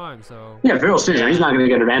whole time, so. Yeah, Vierl sees him. He's not going to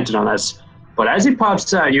get advantage on this. But as he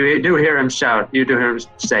pops out, you do hear him shout. You do hear him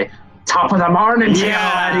say, "Top of the morning,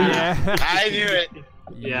 laddie." Yeah. I knew it.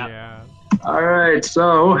 Yeah. All right,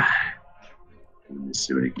 so let me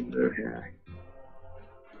see what he can do here.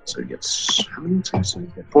 So he gets how many attacks?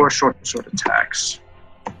 4 short sword attacks.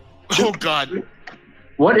 Oh god.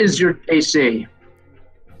 What is your AC?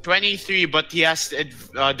 23, but he has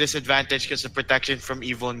disadvantage because of protection from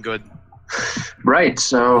evil and good. Right.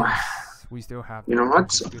 So We still have. you know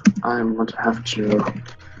what? I'm going to have to.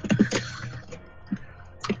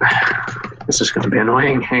 This is going to be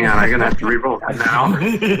annoying. Hang on, I'm going to have to reroll that now.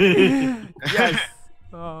 Yes.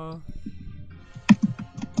 Huh.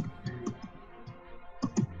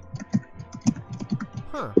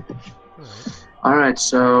 Alright. All right,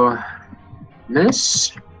 so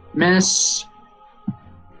miss,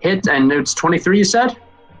 hit, and it's 23. You said,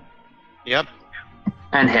 Yep.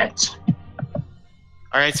 and hit.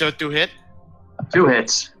 Alright, so 2 hit. 2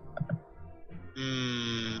 hits.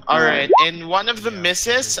 Alright, in one of the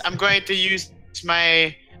misses, I'm going to use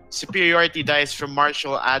my superiority dice from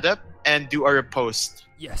martial adept and do a riposte.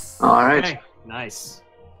 Yes. All right. Okay, nice.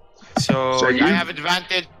 So you- I have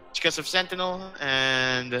advantage because of Sentinel,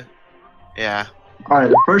 and yeah. All right.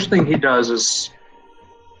 The first thing he does is.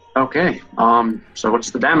 Okay. So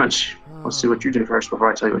what's the damage? Let's see what you do first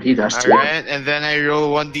before I tell you what he does to you. Alright, and then I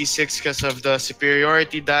roll 1d6 because of the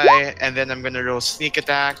superiority die, and then I'm gonna roll sneak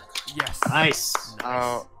attack. Yes. Nice.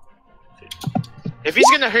 Uh, if he's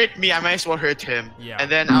gonna hurt me, I might as well hurt him. Yeah.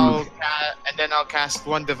 And then I'll cast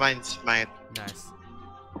one divine smite. Nice.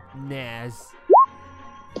 Naz.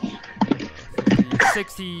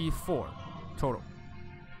 64 total.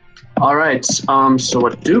 All right. So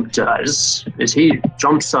what Duke does is he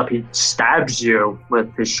jumps up, he stabs you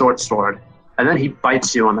with his short sword, and then he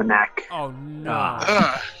bites you on the neck. Oh no.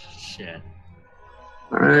 Ah. Ugh. Shit.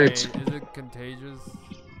 All Wait, right. is it contagious?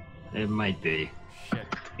 It might be. Shit.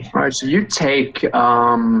 All right. So you take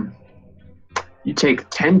 10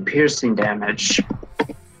 piercing damage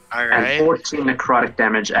and Alright. 14 necrotic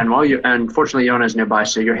damage, and unfortunately Yona's nearby,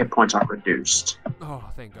 so your hit points are reduced. Oh,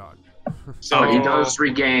 thank God. So But he does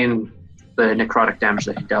regain the necrotic damage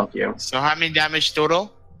that he dealt you. So how many damage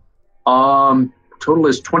total? Total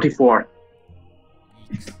is 24.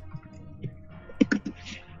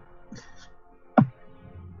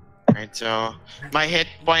 Right, so my hit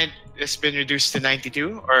point has been reduced to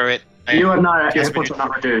 92, or it. You are not Yes, hit points are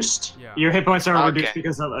not reduced. Yeah. Your hit points are Okay. reduced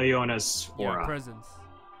because of Iona's Yeah, aura. presence.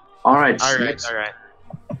 All right. Alright.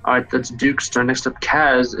 All right, that's Duke's turn. Next up,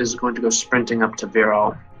 Kaz is going to go sprinting up to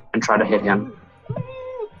Vierl and try to hit him.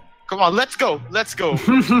 Come on, let's go. Let's go.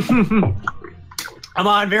 Come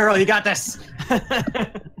on, Vierl, you got this.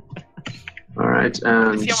 All right, Let's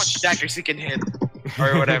and see how much daggers he can hit,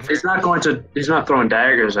 or whatever. he's not going to. He's not throwing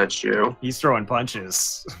daggers at you. He's throwing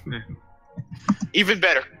punches. Even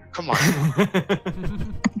better. Come on.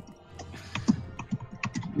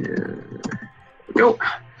 Yeah. Go.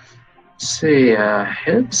 See,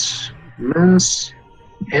 hit, miss,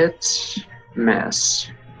 hit, miss.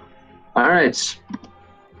 All right.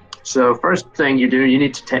 So first thing you do, you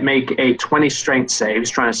need to make a 20 strength save. He's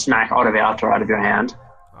trying to smack Autoviator out of your hand.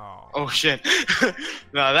 Oh. Oh shit.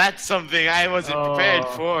 No, that's something I wasn't prepared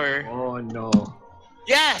for. Oh no.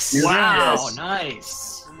 Yes! Wow, Yes.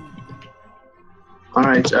 nice. All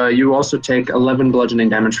right. You also take 11 bludgeoning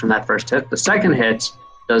damage from that first hit. The second hit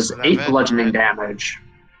does 8 11, bludgeoning alright. damage,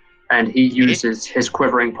 and he uses his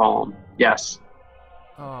quivering palm. Yes.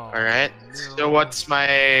 Oh. Alright. no. So what's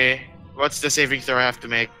the saving throw I have to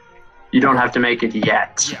make? You don't have to make it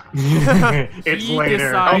yet. Yeah. It's He later.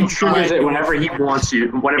 decides- He triggers it whenever he wants you.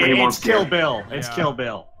 Whenever he wants It's Kill to. Bill. It's Yeah. Kill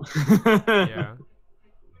Bill.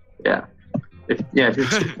 Yeah. Yeah. If you're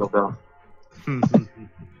Kill Bill.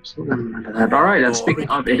 So remember that. All right. And speaking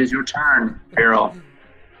of, it is your turn, Vierl.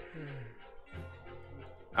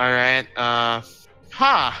 Alright, I'm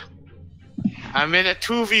in a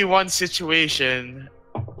 2v1 situation.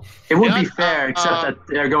 It would Yeah, be fair, except that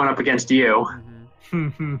they're going up against you.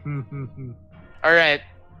 Mhm. Alright,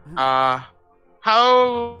 how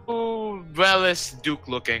well is Duke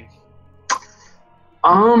looking?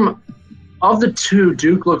 Of the two,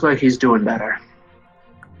 Duke looks like he's doing better.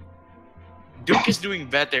 Duke is doing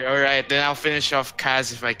better. Alright, then I'll finish off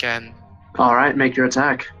Kaz if I can. All right, make your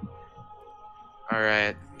attack.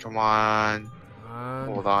 Alright, come on. Come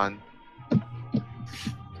Hold on.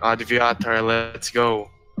 Deviator, let's go.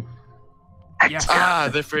 Yes.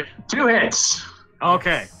 The free. 2 hits.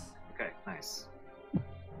 Okay. Okay, nice.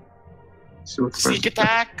 So what's Sneak first?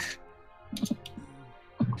 attack.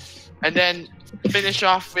 And then finish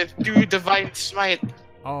off with 2 divine smite.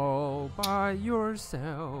 All by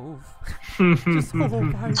yourself. Just all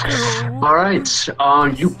by yourself. All right.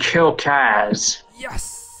 You kill Kaz.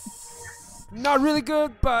 Yes. Not really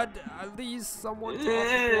good, but at least someone.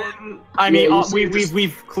 I mean, Yeah, you see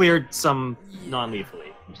we've cleared some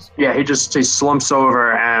non-lethally. Yeah, he slumps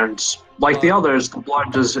over, and like the others, the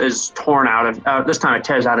blood is torn out of. This time, it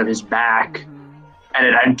tears out of his back, and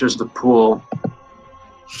it enters the pool.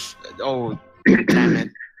 Oh, damn it.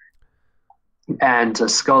 And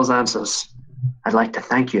Skulls answers, "I'd like to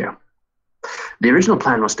thank you. The original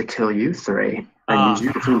plan was to kill you 3 and use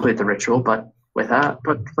you to complete the ritual, but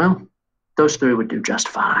well, those 3 would do just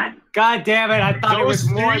fine." God damn it! I thought it was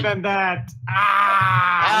Those more 3? than that.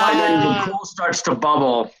 And then the pool starts to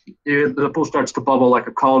bubble. The pool starts to bubble like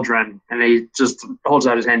a cauldron, and he just holds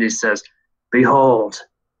out his hand. He says, "Behold,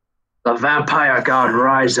 the vampire god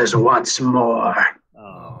rises once more."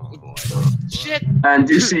 Oh boy. Shit. And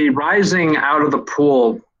you see, rising out of the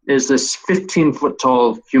pool is this 15-foot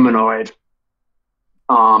tall humanoid.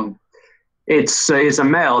 It's a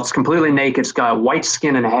male. It's completely naked. It's got white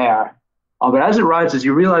skin and hair. But as it rises,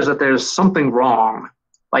 you realize that there's something wrong.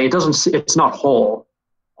 Like it doesn't. It's not whole.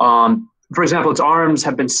 For example, its arms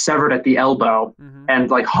have been severed at the elbow, and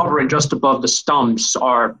like hovering just above the stumps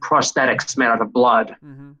are prosthetics made out of blood.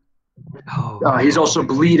 He's also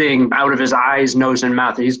bleeding out of his eyes, nose, and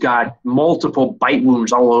mouth. He's got multiple bite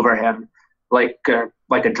wounds all over him, like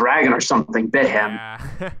a dragon or something bit him. Yeah.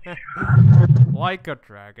 Like a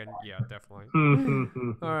dragon, yeah, definitely.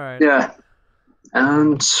 All right. Yeah,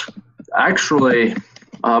 and actually,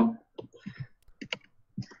 no,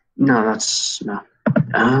 that's no.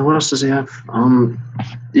 What else does he have?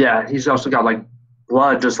 Yeah, he's also got like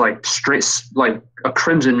blood, just like straight, like a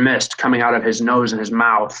crimson mist coming out of his nose and his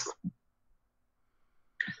mouth.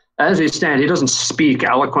 As he stands, he doesn't speak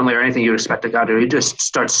eloquently or anything you'd expect a god to. He just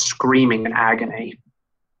starts screaming in agony.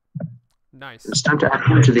 Nice. It's time to add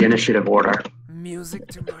him to the initiative order. Music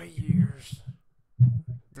to my ears.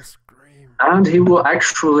 The scream. And he will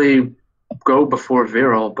actually go before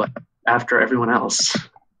Vierl, but after everyone else,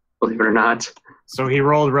 believe it or not. So he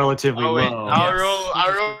rolled relatively Oh wait, low. I'll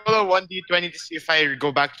roll a 1d20 to see if I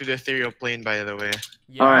go back to the ethereal plane. By the way.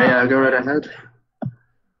 Yeah. All right, yeah, go right ahead.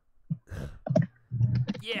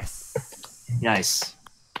 Yes. Nice.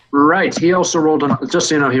 Right, he also rolled just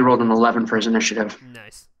so you know, he rolled an 11 for his initiative.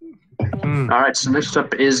 Nice. All right, so next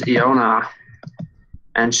up is Iona,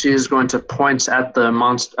 and she is going to point at the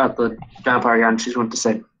vampire guy, and she's going to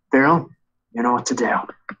say, "Vierl, you know what to do."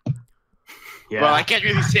 Yeah. Well, I can't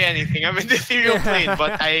really say anything. I'm in the ethereal plane,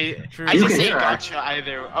 but I You just can say hear her. gotcha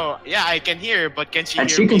either. Oh, yeah, I can hear, but can she And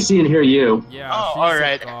hear she me? can see and hear you. Yeah. Oh, she's all a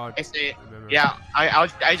right. god. I say, Remember. yeah.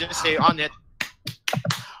 I just say on it.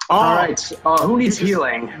 All right, who needs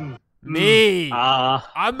healing? Me.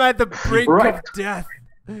 I'm at the brink Right. of death.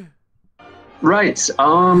 Right.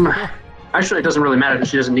 Actually, it doesn't really matter because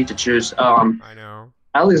she doesn't need to choose. I know.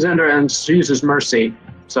 Alexander and she uses mercy,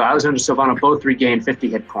 so Alexander and Silvanna both regain 50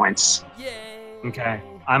 hit points. Yay. Okay.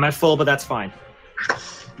 I'm at full, but that's fine.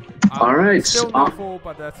 All right. Still not full,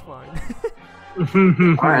 but that's fine.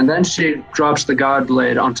 All right, and then she drops the god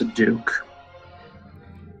blade onto Duke.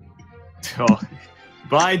 Oh.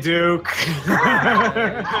 Bye, Duke.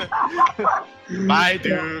 Bye,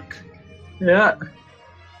 Duke. Yeah.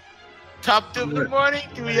 Top to the morning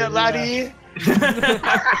to you, laddie.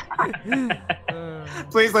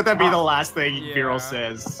 Please let that be the last thing Yeah. Vierl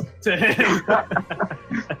says to him.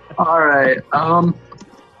 All right.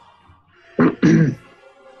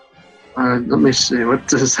 Let me see. What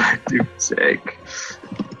does that do take?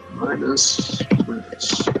 Minus.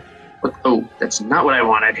 Oh, that's not what I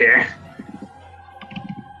wanted here.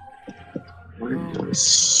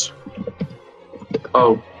 Minus.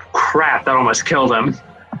 Oh crap! That almost killed him.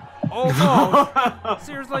 Almost.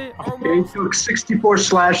 Seriously, He almost. took 64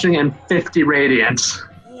 slashing and 50 radiant.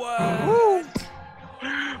 What?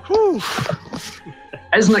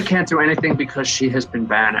 Esna can't do anything because she has been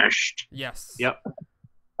banished. Yes. Yep.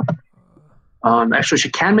 Actually, she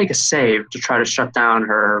can make a save to try to shut down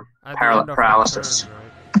her At the end of her paralysis. turn,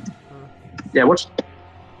 right? Yeah, what's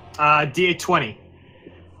D8 20.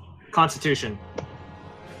 Constitution.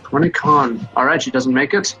 20 con? All right, she doesn't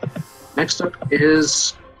make it. Next up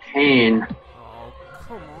is Kane, Oh,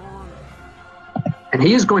 come on. and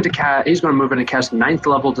he's going to move in and cast 9th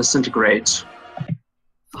level disintegrate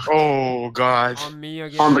Oh god. On me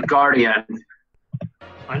again. on the Guardian.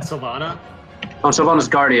 On Silvanna? On Silvanna's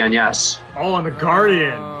Guardian, yes. Oh, on the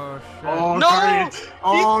Guardian. Oh, shit. Oh, No! Guardian.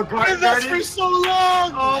 Oh, He's been with us for Guardian. so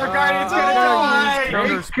long. Oh, Guardian's I'm gonna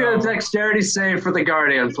gonna use die. Make a counterspell. dexterity save for the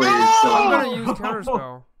Guardian, please. I'm Silvanna. gonna use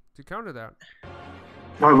counterspell to counter that.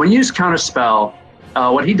 All right, when you use counterspell,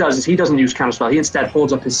 what he does is he doesn't use counterspell. He instead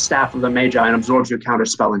holds up his staff of the Magi and absorbs your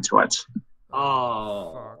counterspell into it.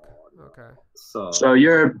 Oh. Fuck. Okay. So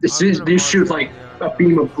you gonna shoot mark like it, a yeah.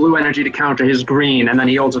 beam of blue energy to counter his green, and then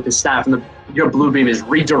he holds up his staff, and your blue beam is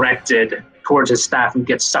redirected towards his staff and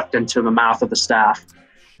gets sucked into the mouth of the staff.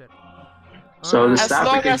 Shit. So the Alright. As staff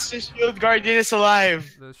long against- as the shield guardian is alive.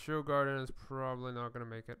 The shield guardian is probably not gonna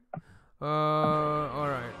make it.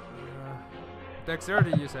 Alright.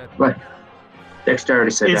 Dexterity, you said. Right.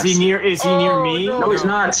 Dexterity save. Is he yes. near? Is he near Oh, me? No, he's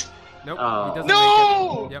not. Nope. Oh. He doesn't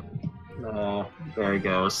No! make it. Yep. There he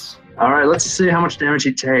goes. All right, let's see how much damage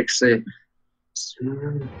he takes. That's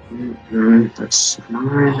 9.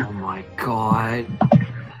 Oh my god.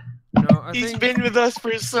 No, I He's think been with us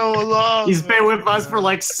for so long. He's been with us for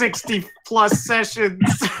like 60 plus sessions.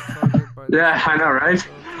 Yeah, I know, right?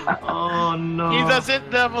 Oh no. He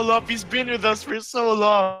doesn't level up. He's been with us for so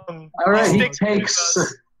long. All right, he Stick with takes.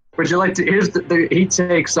 us. Would you like to? Here's he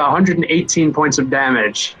takes 118 points of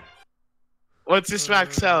damage. What's his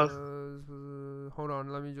max health? Hold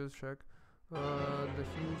on, let me just check. The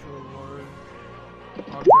huge reward.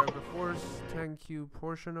 Object of force 10Q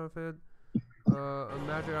portion of it. A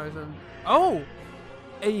magic item. Oh!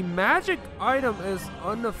 A magic item is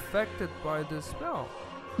unaffected by this spell.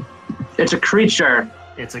 It's a creature.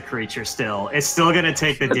 It's a creature still. It's still gonna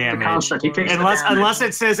take the damage. construct. He takes the Unless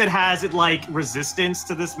it says it has like resistance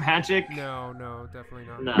to this magic. No, definitely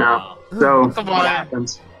not. No. So Come what on.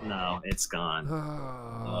 happens? No, it's gone.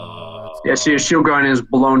 Yeah, so your shield guardian is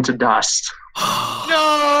blown to dust.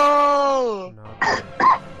 No!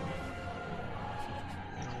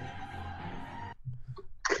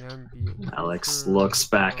 Can be Alex looks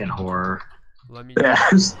back in horror. Let me.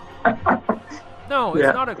 Yes. No, it's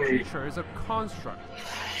Yeah. not a creature. It's a construct.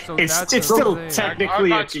 So It's that's it's the still thing.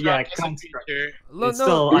 technically Our a construct is a construct. creature. It's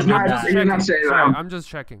still He's not- under he's not that. saying Sorry, that. I'm just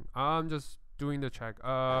checking. I'm just doing the check.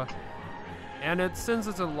 And since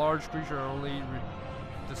it's a large creature, only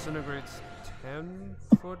disintegrates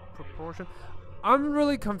 10-foot proportion. I'm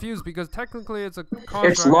really confused because technically it's a construct.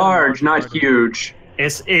 It's and a large, not item. huge.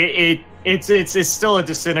 It's still a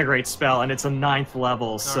disintegrate spell, and it's a 9th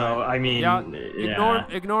level. So Alright. I mean, Yeah,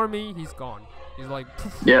 ignore me. He's gone. He's like.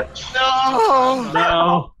 poof. Yeah. No!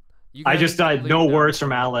 No, You I guys just died. No leave that. words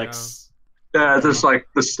from Alex. There's like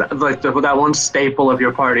that one staple of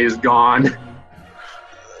your party is gone.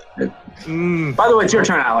 By the way, it's your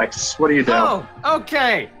turn, Alex. What do you do? Oh,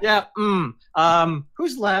 okay. Yeah.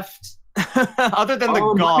 Who's left? Other than the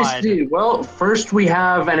Let me god. see. Well, first we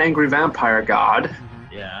have an angry vampire god.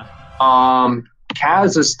 Yeah.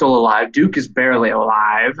 Kaz is still alive. Duke is barely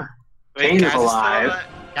alive. Wait, Kane is Kaz alive.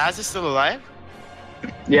 Kaz is still alive?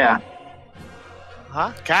 Yeah.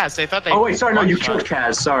 Huh? Kaz, I thought they. Oh wait, sorry, no, you one-shot. killed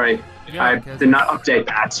Kaz. Sorry, Yeah, I because did not he's update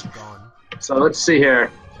that. Gone. So let's see here.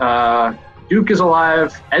 Duke is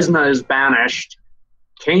alive. Esna is banished.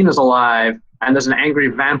 Kane is alive, and there's an angry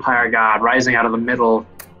vampire god rising out of the middle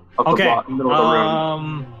of Okay. the middle of the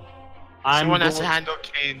room. Someone has to go- handle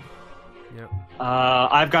Kane. Yep.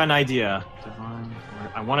 I've got an idea.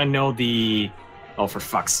 I want to know the. Oh, for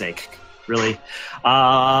fuck's sake! Really?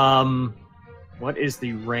 What is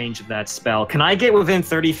the range of that spell? Can I get within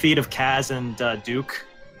 30 feet of Kaz and Duke?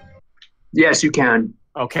 Yes, you can.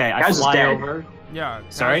 Okay, I Kaz is fly dead. over. Yeah.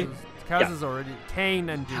 Sorry? Kaz is already Kane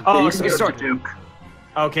and Duke. Oh, You so can go sorry. to Duke.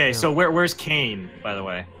 Okay, Yeah. so where's Kane, by the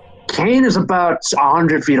way? Kane is about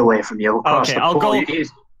 100 feet away from you. Across Okay, the I'll pool. go-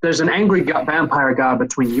 There's an angry vampire god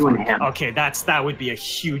between you and him. Okay, that would be a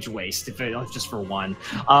huge waste if it just for one.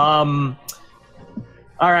 All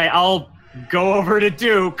right, I'll go over to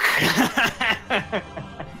Duke.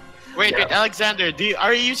 Wait, Alexander,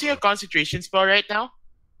 are you using a concentration spell right now?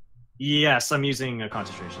 Yes, I'm using a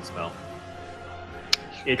concentration spell.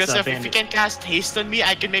 It's Because if you bandit. can cast haste on me,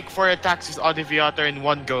 I can make 4 attacks with Audiviator in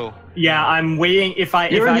one go. Yeah, I'm waiting. If I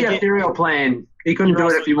You're in the get ethereal plane. He couldn't do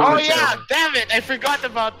it if you Oh wanted yeah, to. damn it! I forgot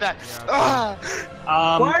about that. Yeah.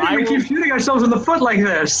 Ugh. Why do we keep shooting ourselves in the foot like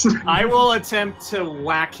this? I will attempt to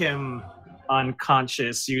whack him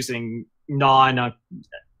unconscious using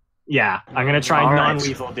yeah, I'm gonna try All right.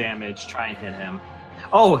 non-lethal damage. Try and hit him.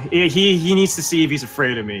 Oh, he needs to see if he's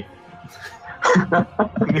afraid of me.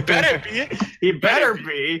 You better be. He better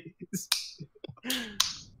be.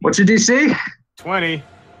 What's your DC? 20.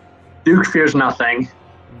 Duke fears nothing.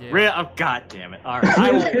 Yeah. Oh, god damn it. All right,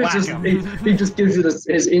 I will whack him. He just gives you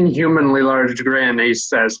his inhumanly large grin. He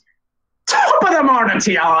says, "Top of the morning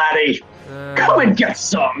to you, laddie. Come and get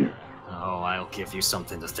some." Oh, I'll give you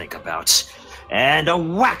something to think about. And a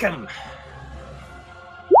whack him.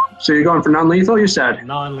 So you're going for non-lethal, you said?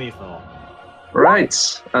 Non-lethal. Right.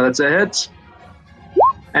 That's a hit.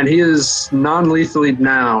 And he is non-lethally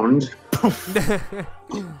downed.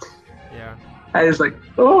 Yeah. And he's like,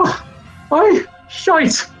 "Oh, why?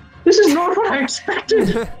 Shite. This is not what I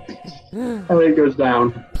expected." And then he goes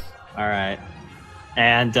down. All right.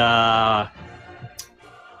 And, well,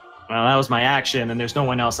 that was my action, and there's no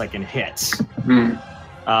one else I can hit. Hmm.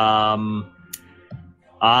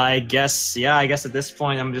 I guess at this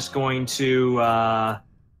point I'm just going to, well,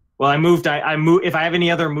 I moved, if I have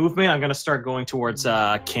any other movement, I'm going to start going towards,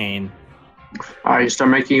 Kane. All right, you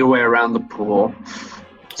start making your way around the pool.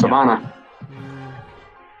 Silvanna.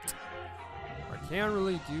 I can't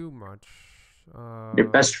really do much. Your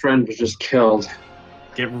best friend was just killed.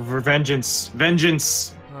 Get vengeance.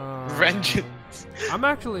 Vengeance. Vengeance. I'm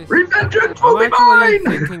actually Revengeance will be I'm mine!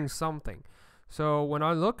 actually thinking something. So when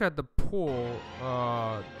I look at the pool,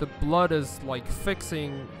 the blood is like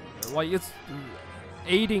fixing, like it's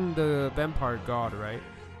aiding the vampire god, right?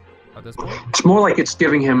 At this point. It's more like it's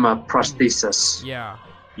giving him a prosthesis. Yeah.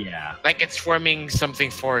 Yeah. Like it's forming something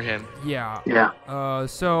for him. Yeah. Yeah.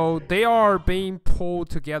 So they are being pulled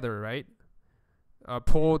together, right?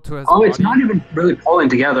 Pulled to his Oh, body. it's not even really pulling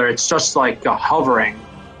together. It's just like hovering.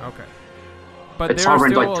 Okay. But It's there's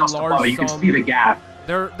hovering still like a just above large it. You can sum. see the gap.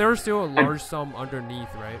 There's still a large sum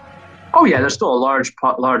underneath, right? Oh yeah, there's still a large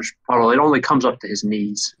puddle. It only comes up to his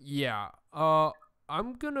knees. Yeah.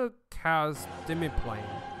 I'm gonna cast Demiplane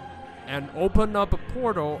and open up a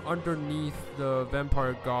portal underneath the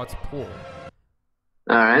vampire god's pool,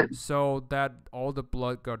 All right. so that all the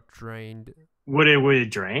blood got drained. Would it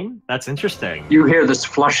drain? That's interesting. You hear this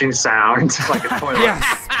flushing sound like a toilet.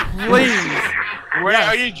 Yes, please. Where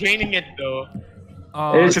are you draining it though?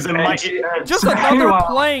 It's Because it might- Just another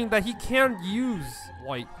plane that he can't use.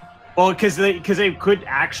 Like, Well, because they could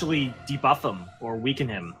actually debuff him or weaken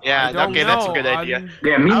him. Yeah, I don't okay, that's a know. good idea.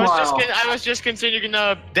 Yeah. I Meanwhile, was just considering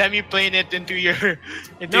gonna demi-plane it into your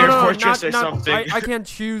no, fortress or not, something. I can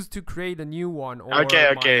choose to create a new one. Or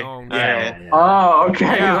Okay. My own. Yeah. oh, okay.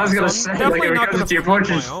 Yeah, I was gonna so I'm say, like, definitely if it not comes gonna to your flip my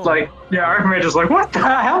fortress, own. like, yeah, Archmage is like, what the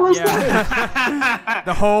hell is this? Yeah.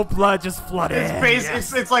 The whole blood just flooded.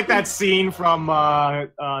 It's like that scene from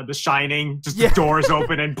The Shining. Just Yeah. the doors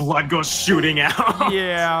open and blood goes shooting out.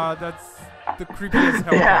 Yeah, that's the creepiest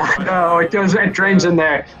hell. Yeah, no, it drains in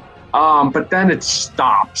there. But then it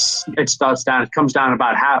stops. It starts down. It comes down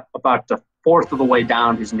about the fourth of the way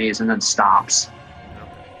down his knees, and then stops.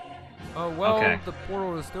 Well, Okay. the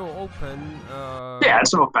portal is still open. Yeah,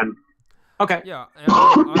 it's open. Okay. Yeah, and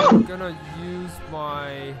I'm gonna use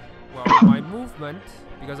my movement,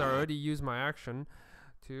 because I already used my action,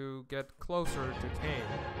 to get closer to Kane.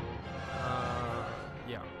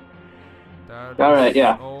 Yeah. All right,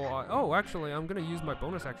 yeah. Oh, actually, I'm gonna use my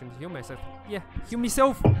bonus action to heal myself. Yeah, heal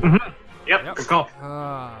myself. Yep. Good call.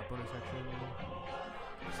 Bonus action.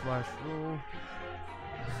 Slash roll.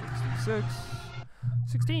 66.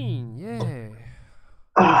 16. Yay.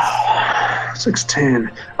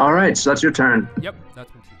 16. All right, so that's your turn. Yep,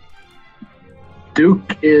 that's my two.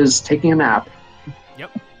 Duke is taking a nap.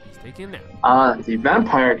 Yep, he's taking a nap. The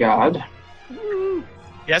vampire god.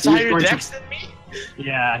 He has He's higher going to- dex than me?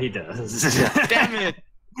 Yeah, he does. Damn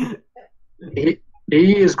it.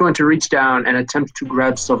 He is going to reach down and attempt to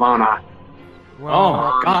grab Silvanna. Well, Oh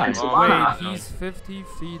my God. and Silvanna- Wait, he's 50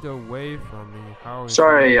 feet away from me. How is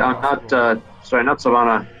Sorry, that not possible? not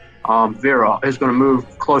Silvanna. Vierl is going to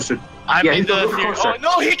move closer. I'm Yeah, in he's a the little ethereal. closer. Oh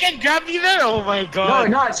no, he can grab me there! Oh my No, god.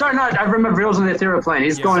 not. I remember Vierl's in the ethereal plane.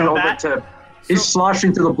 He's Yeah, going so over that- to. He's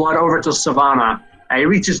sloshing through the blood over to Silvanna, and he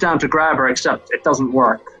reaches down to grab her, except it doesn't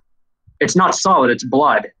work. It's not solid. It's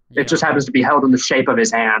blood. Yeah. It just happens to be held in the shape of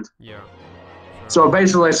his hand. Yeah. So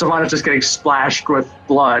basically, Silvanna's just getting splashed with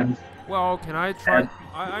blood. Well, can I try?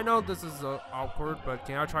 I know this is awkward, but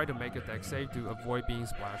can I try to make a dex save to avoid being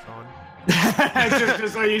splashed on?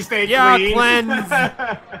 just so you stay Yeah, clean. cleanse.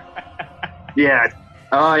 Yeah.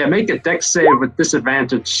 Yeah. Make a dex save with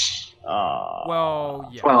disadvantage. Well,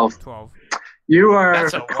 yeah. 12. 12. You are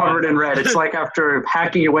That's a covered one. in red. It's like after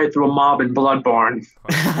hacking your way through a mob in Bloodborne.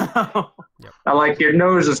 Like your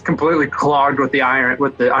nose is completely clogged with the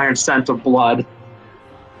iron scent of blood.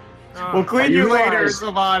 We'll clean You you later, realize-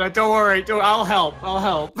 Silvanna. Don't worry. I'll help.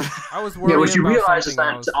 I was worried Yeah, what you about realize is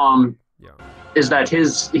something that else. Yeah. is that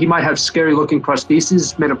he might have scary looking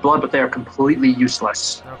prostheses made of blood, but they are completely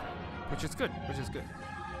useless. Okay. Which is good. Which is good.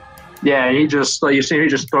 Yeah, he just like you see, he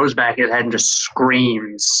just throws back his head and just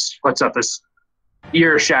screams. What's up? This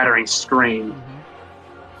ear-shattering scream.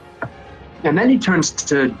 And then he turns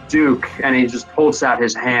to Duke and he just holds out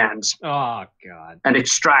his hand Oh God. and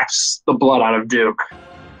extracts the blood out of Duke.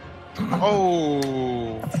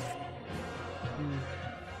 Oh.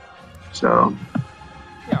 So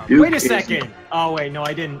Yeah. Duke Wait a is- second. Oh wait, no,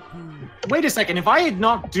 I didn't. Wait a second. If I had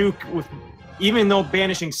knocked Duke with, even though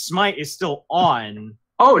banishing smite is still on,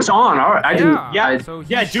 Oh, it's on. All right, I didn't. Yeah, So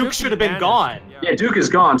he yeah, Duke should have been banished. gone. Yeah, Duke is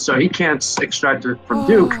gone, so he can't extract it from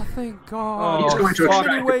Duke. Oh, thank God. He's going to So many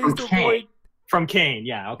extract it ways from to Kane. avoid- from Kane.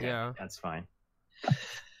 Yeah. Okay. Yeah. That's fine.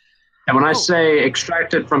 And when I Oh. say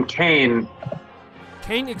extracted from Kane,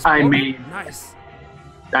 Kane exploded? mean- Nice.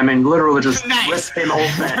 I mean literally just Nice. rip him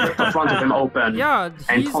open, rip the front of him open, Yeah,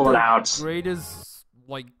 and he's pull the it out. greatest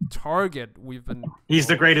target we've been. He's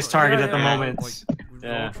the greatest target at the yeah, moment. Like, we've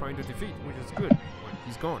Yeah. all trying to defeat, which is good. Like,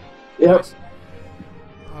 he's gone. Yep. Nice.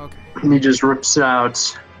 Okay. And he just rips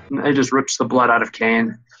out. He just rips the blood out of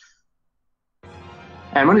Kane.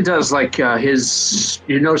 And when he does, like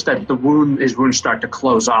you notice that his wounds start to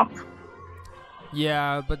close up.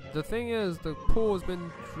 Yeah, but the thing is, the pool has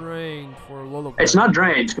been drained for a little bit. It's not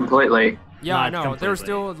drained completely. Yeah, I not know. There's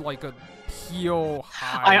completely. still like a heal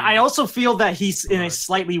high. I also feel that he's in a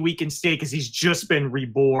slightly weakened state because he's just been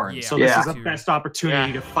reborn. Yeah. So this Yeah. is the best opportunity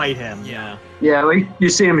Yeah. to fight him. Yeah. Yeah, like you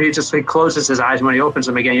see him. He closes his eyes. When he opens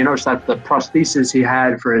them again, you notice that the prosthesis he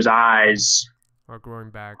had for his eyes are growing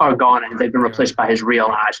back. are gone, and they've been replaced by his real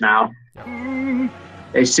eyes now. Yep.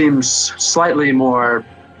 He seems slightly more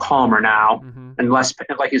calmer now, Mm-hmm. and less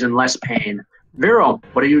like he's in less pain. Vierl,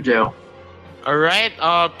 what do you do? Alright,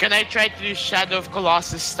 can I try to do Shadow of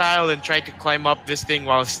Colossus style and try to climb up this thing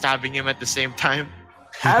while stabbing him at the same time?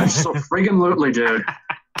 Absolutely, dude.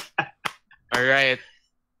 Alright.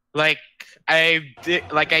 Like I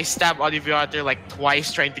stab Oliviater like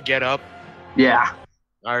twice trying to get up. Yeah.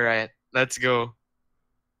 Alright, let's go.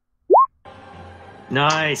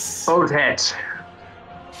 Nice. Both hits.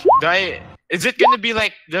 Is it gonna be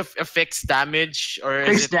like a fixed damage or is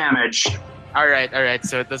Fixed it damage. alright,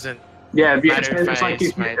 so it doesn't Yeah, matter if it's I like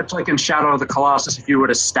smite. it's like in Shadow of the Colossus if you were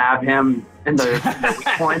to stab him in the weak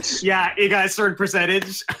points, Yeah, you got a certain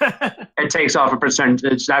percentage. it takes off a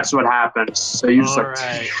percentage. That's what happens. So you just All like,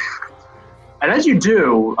 right. and as you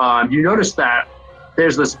do, you notice that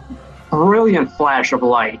there's this brilliant flash of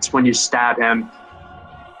light when you stab him.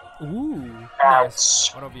 Ooh.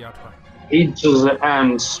 That's What of the outline?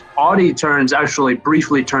 and Audie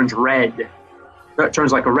briefly turns red. It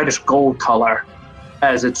turns like a reddish gold color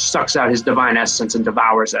as it sucks out his divine essence and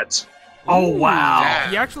devours it. Oh, wow. Yeah.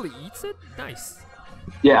 He actually eats it? Nice.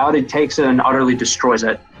 Yeah, Audie takes it and utterly destroys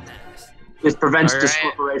it. Nice. It prevents All right.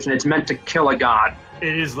 discorporation. It's meant to kill a god.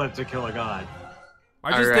 It is left to kill a god.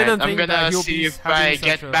 I just Alright, didn't I'm think gonna that he'll see be if having I such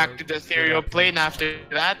get a back to the good ethereal outcome. plane after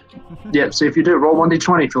that. Yeah, so if you do, roll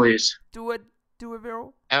 1d20, please. Do it,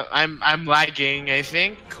 Vero. I'm lagging, I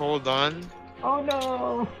think. Hold on. Oh,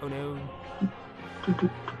 no. Oh no.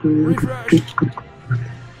 Refresh.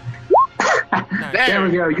 Nice. There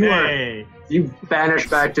we go. Hey. You vanish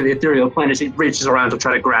back to the ethereal plane as he reaches around to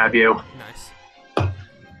try to grab you. Nice.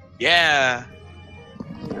 Yeah.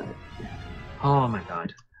 Oh, my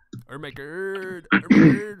God. Oh my god. Oh my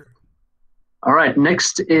god. All right,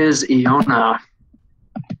 next is Iona,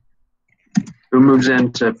 who moves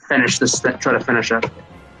in to finish this. Try to finish it.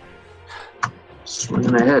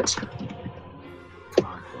 Swinging a hit.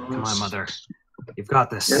 Come on, mother. You've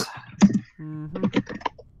got this. Yep. Mm-hmm.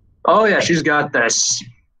 Oh yeah, she's got this.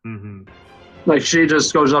 Mm-hmm. Like she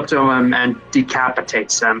just goes up to him and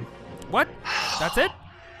decapitates him. What? That's it?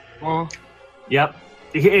 Well, Yep.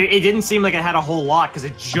 It didn't seem like it had a whole lot because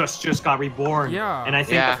it just got reborn. Yeah. And I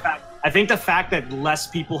think the fact that less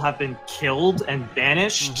people have been killed and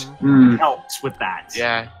banished Mhm. helps with that.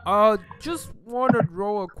 yeah. Just want to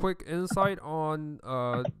roll a quick insight on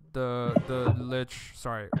the lich.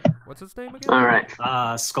 Sorry, what's his name again? All right.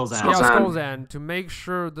 Skull's Yeah, Skullzan. Skullzan, to make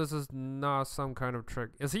sure this is not some kind of trick.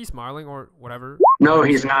 Is he smiling or whatever? No,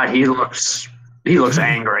 he's not. He looks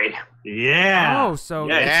angry. Yeah. Oh, so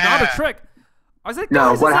Yeah. it's not a trick. I was like, No,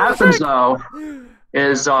 guys, what it's not a happens trick. though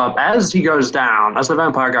is as he goes down, as the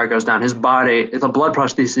vampire guy goes down, his body, the blood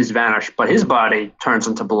prostheses vanish, but his body turns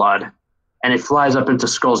into blood, and it flies up into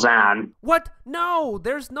Skullzan. What? No,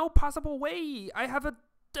 there's no possible way. I have a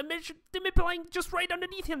dimension plane just right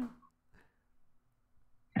underneath him.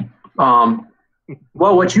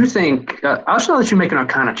 Well, what you think? I'll just let you make an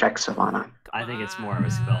Arcana check, Silvanna. I think it's more of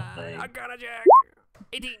a spell thing. I got a jack.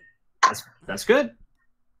 18. That's good.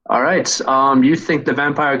 All right. You think the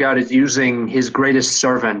vampire god is using his greatest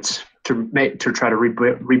servant to try to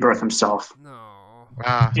rebirth himself? No.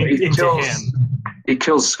 Ah. He Into kills- him. He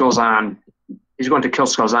kills Skullzan. He's going to kill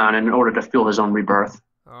Skullzan in order to fuel his own rebirth.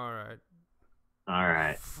 All right. All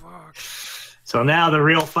right. Fuck. So now the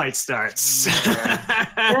real fight starts.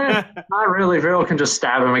 Not really. Vierl can just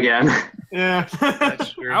stab him again. Yeah.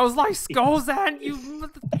 That's true. I was like, Skullzan, you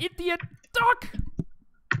idiot duck.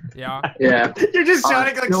 Yeah. Yeah. You're just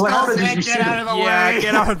shouting like, what Skull's happens is head, you get see out of the Yeah, way.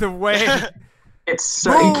 get out of the way. He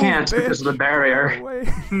Move, can't because of the bitch. barrier. Way.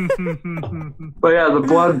 But yeah, the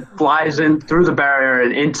blood flies in through the barrier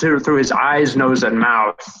and through his eyes, nose, and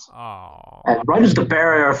mouth. Oh. And right as the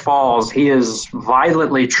barrier falls, he is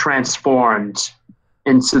violently transformed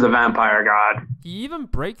into the vampire god. He even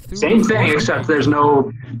break through. Same the thing, force except field.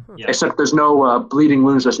 there's no bleeding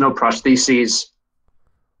wounds, there's no prostheses.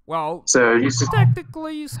 Well, So you just,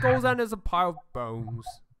 technically, Skullzan is a pile of bones.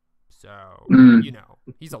 So, Mm. you know,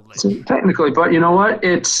 he's a lich. so technically, but you know what?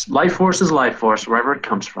 It's life force is life force wherever it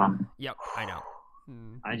comes from. Yep, I know.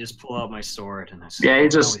 Mm. I just pull out my sword and I say, Yeah,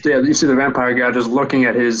 you see the vampire guy just looking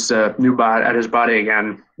at his new body, at his body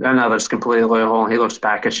again. And now that's completely whole. He looks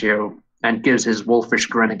back at you and gives his wolfish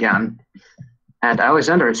grin again. And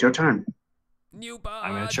Alexander, it's your turn. New bud.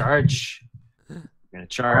 I'm gonna charge.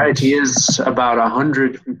 All right, he is about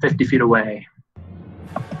 150 feet away.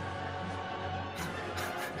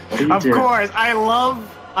 What do you Of do? course, I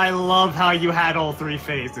love how you had all three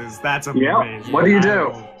phases. That's Yeah. amazing. What do you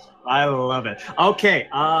do? I love it. Okay,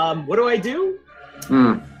 what do I do?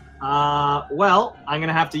 Hmm. Well, I'm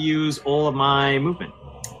gonna have to use all of my movement.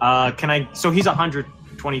 Can I? So he's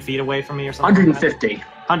 120 feet away from me, or something. 150.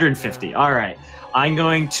 150. All right. I'm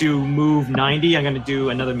going to move 90. I'm going to do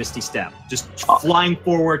another Misty Step. Just flying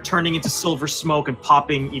forward, turning into silver smoke, and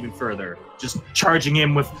popping even further. Just charging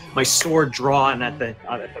him with my sword drawn at the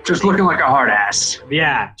just looking like a hard ass.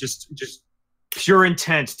 Yeah, just pure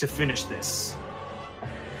intent to finish this.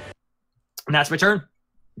 And that's my turn.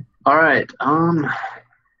 All right.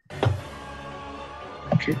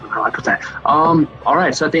 Okay, how do I put that? All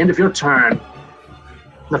right. So at the end of your turn,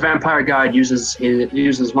 the vampire guide uses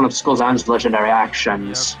one of Skolzan's legendary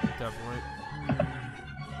actions. Yep, definitely.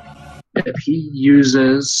 If he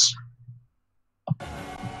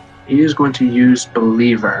is going to use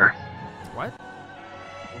Believer. What?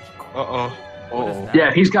 Uh-oh. What is that?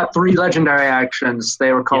 Yeah, he's got 3 legendary actions.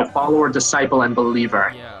 They were called Follower, Disciple, and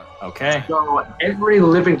Believer. Yeah. Okay. So every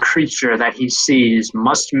living creature that he sees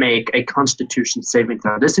must make a Constitution saving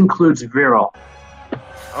throw. This includes Vierl.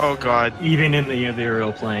 Oh god. Even in the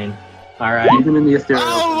ethereal plane. All right. Even in the ethereal.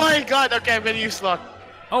 Oh my god. Okay, I'm gonna use luck.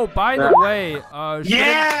 Oh, by the way,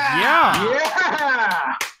 Yeah!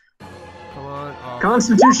 Come on.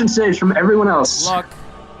 Constitution saves from everyone else. Luck.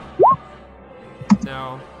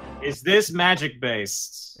 No, Is this magic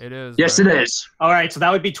based? it is. Yes, it is. All right, so that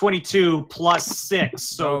would be 22 plus 6,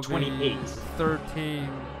 so That'll be 28. 13.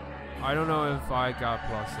 I don't know if I got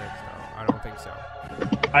 +6 though. I don't think so.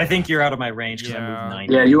 I think you're out of my range because I Yeah. moved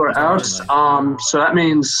 90. Yeah, you are out. So that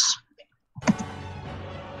means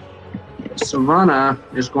Silvanna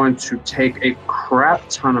is going to take a crap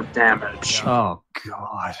ton of damage. Oh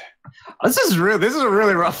god, this is a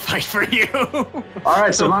really rough fight for you. All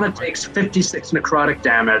right, Silvanna takes 56 necrotic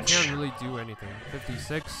damage. Can't really do anything.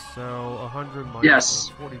 56, so 100 minus Yes.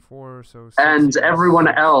 44, so. And 60. everyone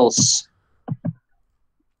else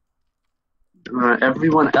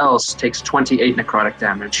takes 28 necrotic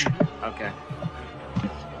damage. Okay.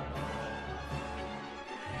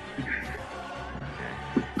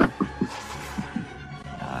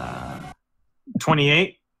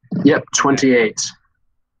 28. Yep, 28.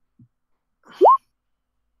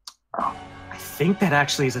 I think that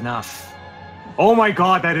actually is enough. Oh my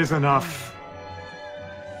god, that is enough.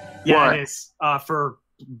 Yeah, What? it is. For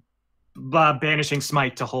banishing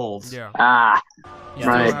smite to hold. Yeah. Ah, You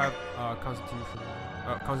right. still have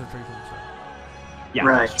concentration. Sorry. Yeah.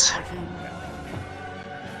 right.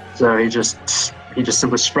 So he just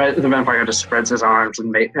simply the vampire guy just spreads his arms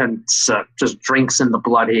and just drinks in the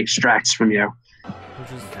blood he extracts from you.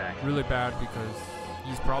 Which is really bad because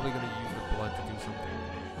he's probably going to use the blood to do something.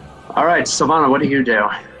 All right, Silvanna, what do you do?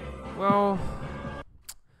 Well,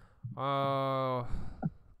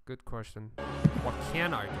 good question. What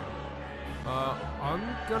can I do? I'm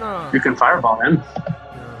gonna. You can fireball him.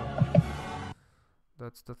 Yeah,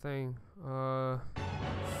 that's the thing.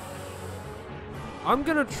 I'm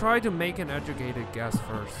gonna try to make an educated guess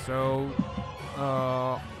first. So,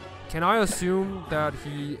 can I assume that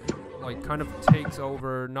he kind of takes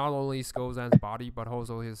over not only Skolzan's body but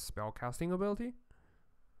also his spellcasting ability?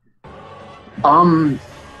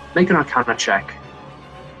 Make an Arcana check.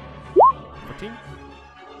 14?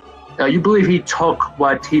 You believe he took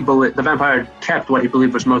what he believed. The vampire kept what he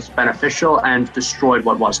believed was most beneficial and destroyed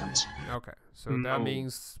what wasn't. Okay, so that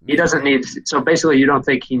means He doesn't need. So basically, you don't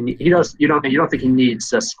think he does. You don't think he needs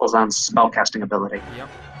Skolzan's spellcasting ability. Yep,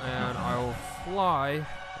 and I'll fly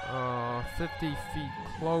 50 feet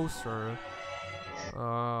closer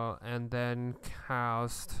and then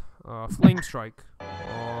cast Flame Strike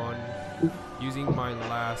on using my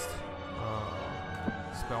last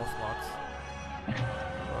spell slots.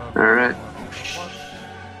 Alright.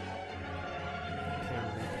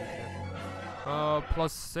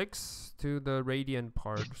 +6 to the radiant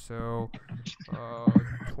part, so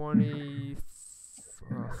 20,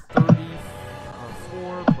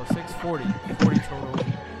 34 plus 6, 40 total.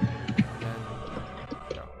 And then,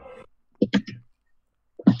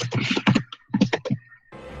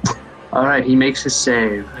 All right, he makes his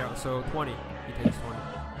save. yeah, so 20. He takes 20.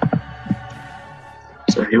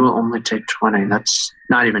 So he will only take 20. That's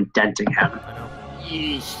not even denting him. I know.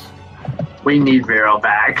 We need Vierl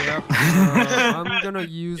back. Yep. I'm gonna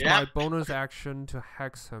use my Yep. bonus action to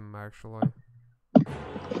hex him, actually.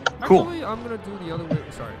 Cool. Actually, I'm gonna do the other way.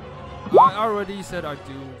 Sorry. I already said I'd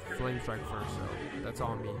do Flame Strike first, so that's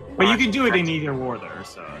on me. But you can do it in either order,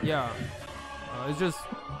 so. Yeah. It's just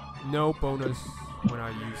no bonus when I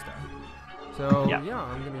use that. So, Yeah. yeah,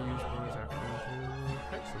 I'm gonna use bonus action to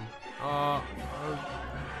hex him.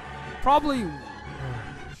 Probably...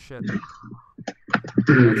 shit.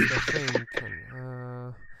 That's the thing.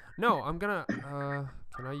 No, I'm gonna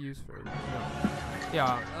Can I use fairy? No.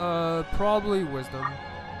 Yeah. Probably wisdom.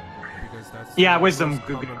 Because that's Yeah, the wisdom, most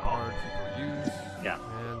good common call. card people use. Yeah.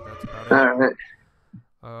 And that's about it.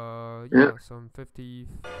 Alright. Yeah. So I'm 50.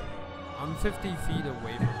 I'm 50 feet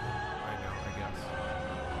away from him right now, I guess.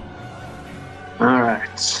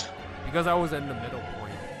 Alright. Because I was in the middle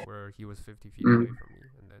point where he was 50 feet away from me,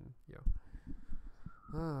 and then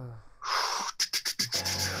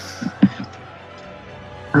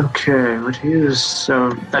Okay, what he is. So,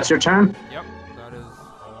 that's your turn? Yep, that is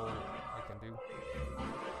all I can do.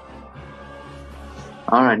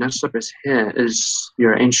 Alright, next up is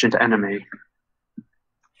your ancient enemy.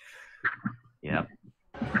 Yep.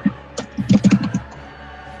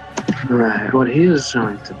 Alright, what he is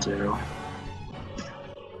going to do.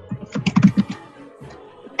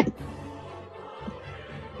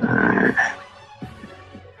 Alright.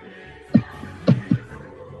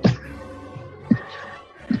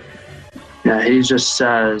 Yeah, he just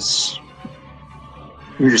says,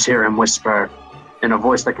 you just hear him whisper in a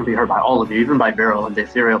voice that can be heard by all of you, even by Vierl in the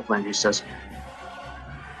ethereal plane. He says,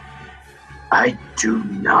 I do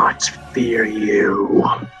not fear you.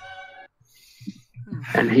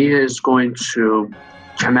 And he is going to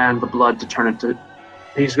command the blood to turn into...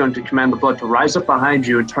 He's going to command the blood to rise up behind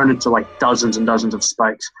you and turn into like dozens and dozens of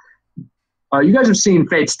spikes. You guys have seen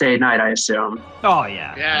Fate's Day Night, I assume. Oh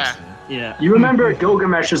yeah. Yeah. Yeah. You remember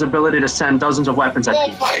Gilgamesh's ability to send dozens of weapons at Oh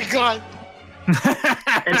people. my god!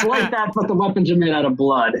 It's like that, but the weapons are made out of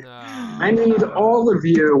blood. Nah. I need all of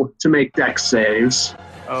you to make dex saves.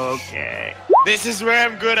 Okay. This is where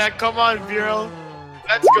I'm good at. Come on, Vierl.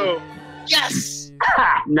 Let's go. Yes!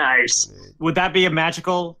 Ha! Nice. Would that be a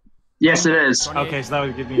magical? Yes, it is. Okay, so that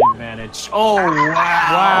would give me an advantage. Oh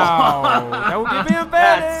wow! Wow, that would give me an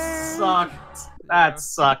That advantage. sucked. That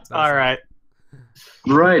sucked. All right.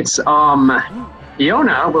 Right.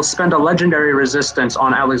 Iona will spend a legendary resistance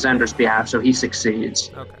on Alexander's behalf, so he succeeds.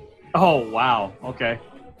 Okay. Oh wow. Okay.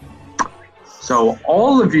 So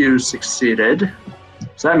all of you succeeded.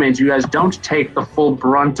 So that means you guys don't take the full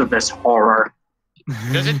brunt of this horror.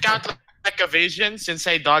 Does it count like evasion? Since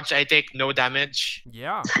I dodge, I take no damage.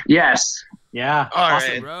 Yeah. Yes. Yeah.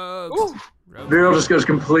 Alright. Rubs. Ooh. Vierl just goes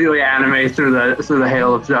completely anime through the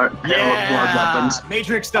hail of blood weapons.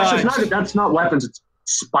 Matrix dodge. That's not weapons. It's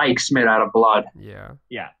spikes made out of blood. Yeah.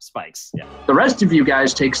 Yeah. Spikes. Yeah. The rest of you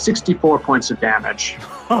guys take 64 points of damage.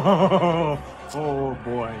 Oh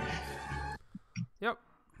boy. Yep.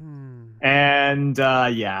 And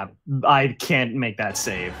yeah, I can't make that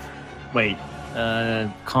save. Wait.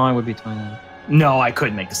 Con would be 29. No, I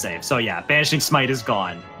couldn't make the save. So yeah, Banishing Smite is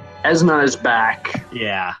gone. Esna is back.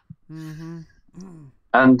 Yeah.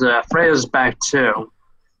 And Freya's back too.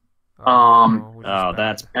 Oh,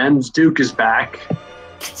 that's And Duke is back.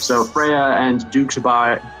 So Freya and Duke's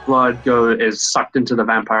blood is sucked into the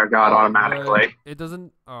vampire god automatically. It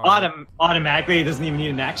doesn't. automatically. It doesn't even need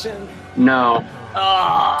an action. No.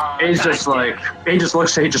 Oh, He's just like, he just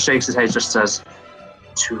looks, he just shakes his head, just says,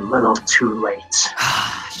 too little, too late.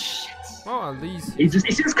 Well, at least. He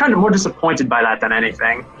seems kind of more disappointed by that than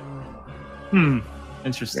anything.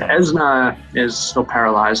 Interesting. Esna is still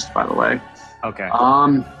paralyzed, by the way. Okay.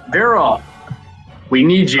 Vierl, we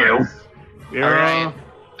need you. Alright.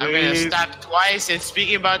 I'm gonna stab twice, and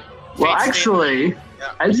speaking about Well, Fate's Day- actually,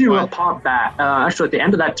 Yeah, as you go ahead. pop back, actually at the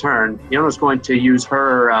end of that turn, Iona's going to use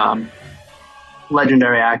her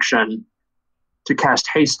legendary action to cast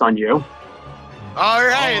haste on you.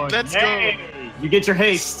 Alright, let's go. You get your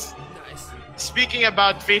haste. Nice. Speaking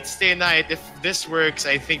about Fate's Day Night, if this works,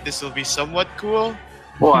 I think this will be somewhat cool.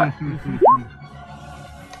 What?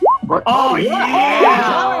 What? Oh, yeah! yeah!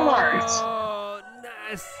 That worked! Oh,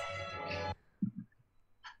 nice.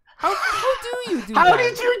 How do you do How that?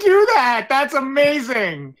 did you do that? That's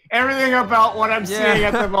amazing. Everything about what I'm Yeah. seeing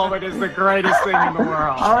at the moment is the greatest thing in the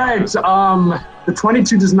world. All right, the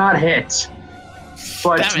 22 does not hit,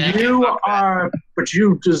 but Damn it, I can't fuck that. but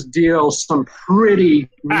you just deal some pretty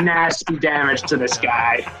nasty damage to this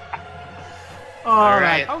guy. All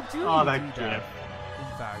right. How do you Oh, do that that? gif.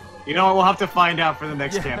 In fact. You know what? We'll have to find out for the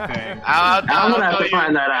next campaign. I'll I'm gonna have tell to you.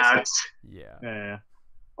 find that out. Yeah. Yeah.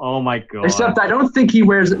 Oh my god. Except I don't think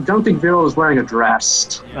Vierl is wearing a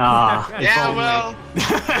dress. Ah. if Yeah, only. well.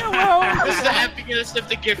 Just the happiness of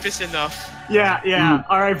the gift is enough. Yeah.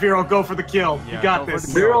 All right, Vierl, go for the kill. Yeah, you got go for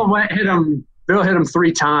this. the kill. Vierl hit him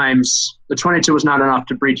 3 times. The 22 was not enough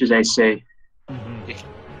to breach his AC.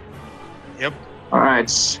 Yep. All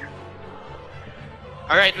right.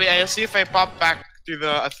 Alright, wait, I'll see if I pop back to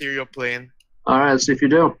the ethereal plane. All right, let's see if you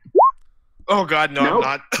do. Oh god, no, Nope.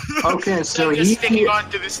 I'm not. Okay, so I'm just he- sticking on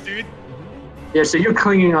to this dude. Yeah, so you're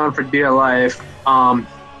clinging on for dear life. Do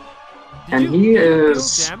And Did he you deal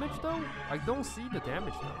is. damage though? I don't see the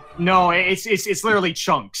damage though. No, it's literally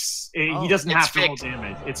chunks. He doesn't It's have to roll fixed.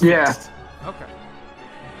 damage. It's Yeah. fixed. Okay.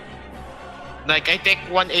 Like I take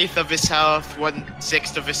 1/8 of his health,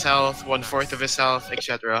 1/6 of his health, 1/4 of his health,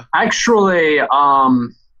 etc. Actually,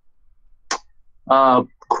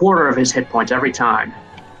 quarter of his hit points every time.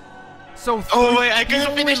 So Oh wait, I he's could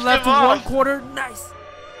only finish left them one off. quarter. Nice.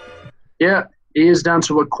 Yeah, he is down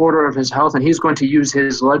to a quarter of his health, and he's going to use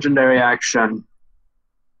his legendary action.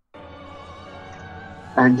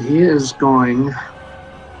 And he is going.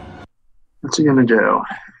 What's he going to do?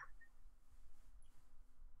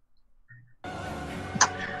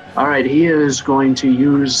 All right, he is going to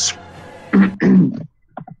use.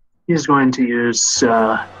 He's going to use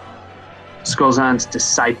Skolzan's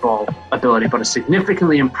Disciple ability, but a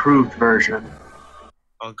significantly improved version.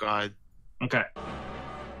 Oh god. Okay.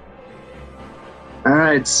 All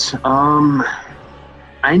right.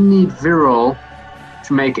 I need Vierl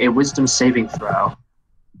to make a Wisdom saving throw.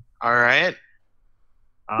 All right.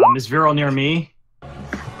 Is Vierl near me?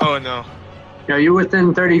 Oh no. Are you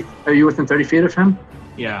within 30? Are you within 30 feet of him?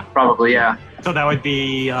 Yeah. Probably, yeah. So that would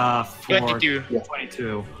be 22.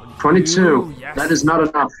 22. 22. Ooh, yes. That is not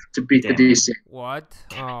enough to beat Damn. the DC. What?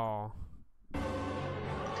 Oh.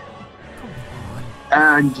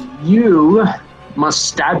 And you must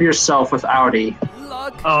stab yourself with Audi.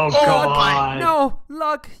 Luck. Oh, Oh, God. No,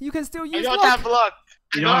 luck. You can still I use don't luck. have luck.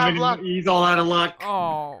 I You don't have any- luck. He's all out of luck.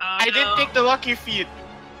 Oh. I didn't take the lucky feat.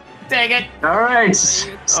 Dang it. All right.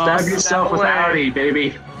 Stab yourself with away. Audi,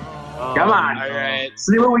 baby. Oh, Come on. no. All right.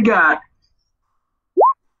 See what we got.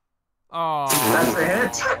 Oh. That's a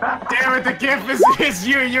hit. Damn it, the GIF is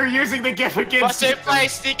you. You're using the GIF against Must apply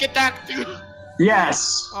sneak attack too.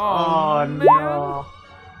 Yes. Oh, man. no.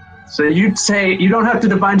 So you don't have to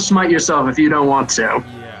divine smite yourself if you don't want to.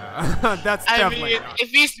 Yeah. That's I definitely mean, not. if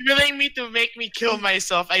he's willing me to make me kill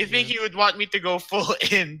myself, I think he would want me to go full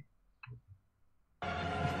in.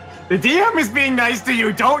 The DM is being nice to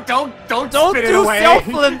you. Don't Don't spit it do away.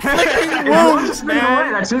 self-inflicting wounds,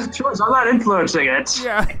 man. That's his choice. I'm not influencing it.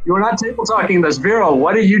 Yeah. You're not table talking this. Vierl,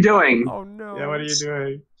 what are you doing? Oh no. Yeah, what are you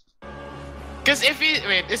doing? Because if he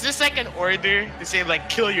wait, is this like an order to say like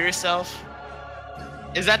kill yourself?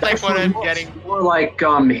 Is that like what I'm getting? More like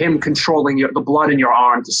him controlling the blood in your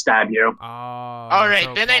arm to stab you. Oh. All right,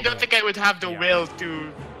 so then I don't probably- think I would have the Yeah. will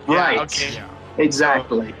to. Right. Yeah, okay. Yeah.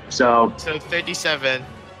 Exactly. So, So 37.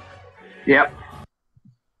 yep.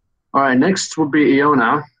 All right, next will be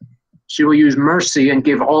Iona. She will use Mercy and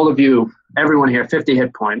give everyone here, 50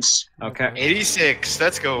 hit points. Okay. 86.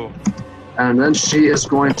 Let's go. And then she is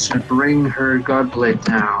going to bring her Godblade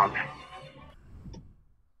down.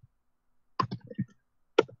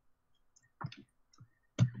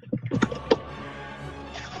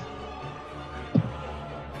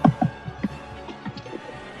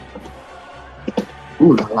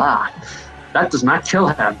 Ooh la la. That does not kill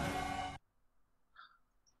him.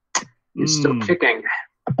 He's still kicking.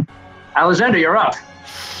 Alexander, you're up.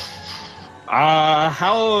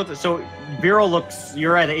 So Vierl looks,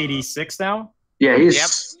 you're at 86 now? Yeah,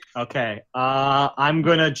 he's... Okay. I'm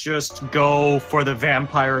gonna just go for the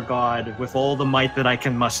vampire god with all the might that I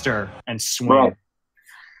can muster and swing. Well,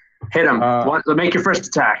 hit him. Make your first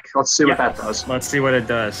attack. Let's see what Yeah. that does. Let's see what it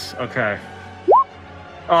does. Okay.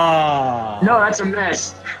 Oh. No, that's a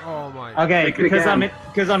miss. Oh my. Okay, Make it because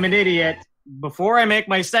again. I'm an idiot. Before I make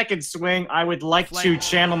my second swing, I would like to Flank.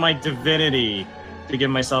 channel my divinity to give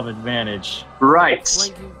myself advantage. Right.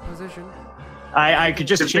 Flanking position. I could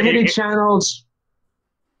just Divinity channels.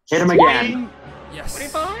 Hit him again. Yes.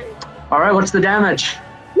 25? All right, what's the damage?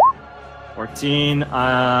 14.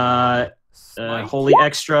 Smite? Holy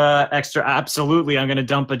extra. Absolutely, I'm gonna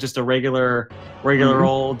dump just a regular Mhm.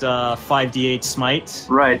 old 5d8 smite.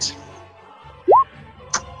 Right.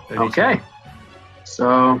 32. Okay.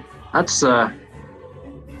 So that's all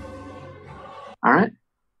right.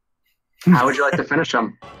 How would you like to finish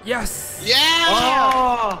him? Yes. Yeah.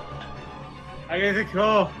 Oh! I get to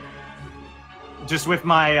go. Just with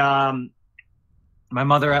my my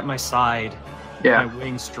mother at my side, Yeah. my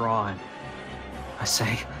wings drawn. I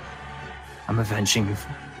say, I'm avenging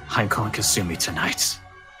Heinkel and Kasumi tonight.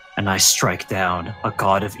 And I strike down a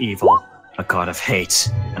god of evil, a god of hate,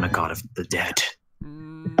 and a god of the dead.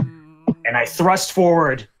 And I thrust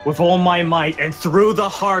forward with all my might, and through the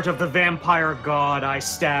heart of the vampire god, I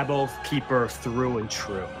stab Oathkeeper through and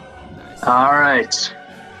true. Nice. All right.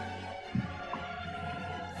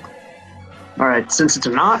 All right. Since it's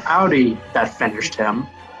not Audi that finished him,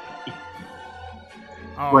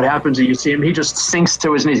 Oh. what happens is you see him. He just sinks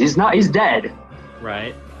to his knees. He's dead.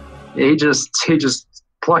 Right? He just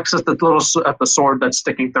plucks at the sword that's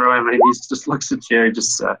sticking through him, and he just looks at you.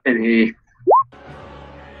 And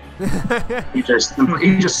he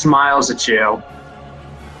just smiles at you.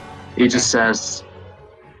 He just says,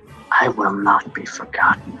 "I will not be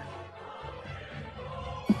forgotten."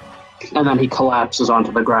 And then he collapses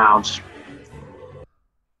onto the ground.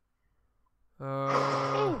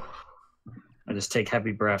 I just take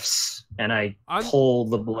heavy breaths and I pull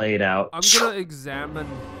the blade out. I'm gonna examine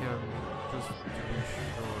him just to be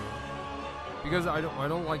sure, because I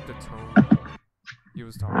don't like the tone he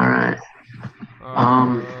was talking. All right.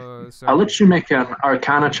 So, I'll let you make an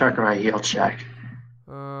Arcana check or a heal check.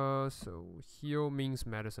 So heal means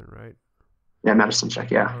medicine, right? Yeah, medicine check.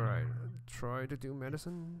 Yeah. All right. Try to do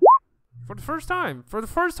medicine for the first time. For the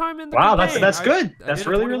first time in the Wow, campaign. that's good. I That's did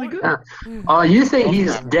a really, really 21. good. You think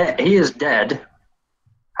he's dead? He is dead.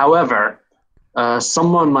 However,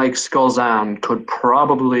 someone like Skullzan could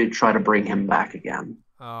probably try to bring him back again.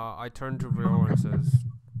 I turn to Vierl and says,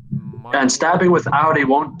 And stabbing with Audi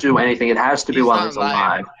won't do anything. It has to be He's while not he's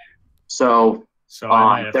alive. So I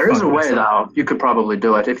might have there is a fucked way, this up. though. You could probably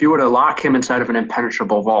do it. If you were to lock him inside of an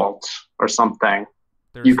impenetrable vault or something,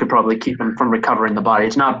 you could probably keep him from recovering the body.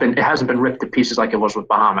 It hasn't been ripped to pieces like it was with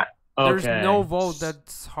Bahamut. There's Okay. no vault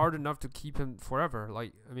that's hard enough to keep him forever.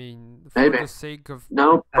 Like, I mean, for Maybe. the sake of...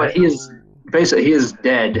 No, but he is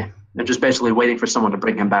dead. And just basically waiting for someone to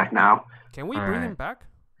bring him back now. Can we bring him back?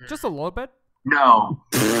 Just a little bit? No.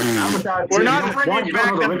 We're not bringing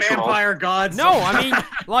back the vampire gods. No, I mean,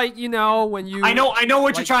 like, you know, when you... I know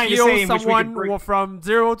what you're trying to say. Heal someone from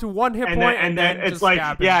 0 to 1 hit point, and then it's just like,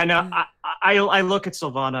 stab him. yeah, no. I look at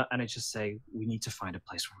Silvanna and I just say, we need to find a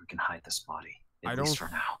place where we can hide this body. At least for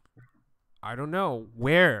now. I don't know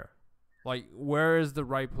where. Like, where is the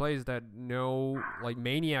right place that no, like,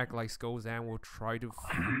 maniac like Skullzan will try to,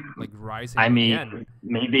 like, rise him again?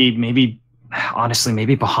 Maybe, honestly,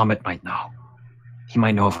 maybe Bahamut might know. He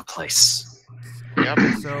might know of a place. Yep.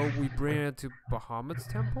 So we bring it to Bahamut's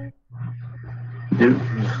temple?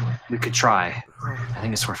 We could try. I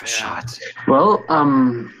think it's worth a shot. Well,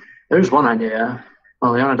 there's one idea.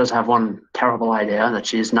 Well, Leona does have one terrible idea that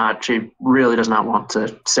she really does not want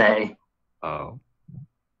to say. Oh.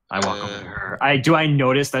 I walk over to her. Do I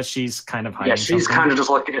notice that she's kind of hiding? Yeah, she's kind of just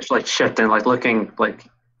looking, it's like shifting, like looking like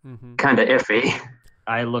kind of iffy.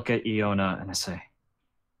 I look at Iona and I say,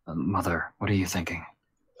 Mother, what are you thinking?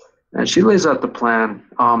 And she lays out the plan.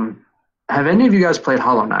 Have any of you guys played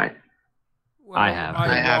Hollow Knight? Well, I have.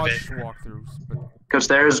 I watched walkthroughs, but... Because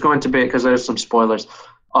there's some spoilers.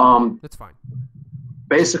 That's fine.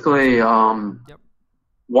 Basically, one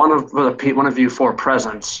of you four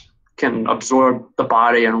presents can absorb the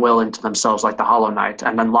body and will into themselves like the Hollow Knight,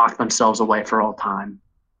 and then lock themselves away for all time.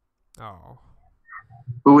 Oh.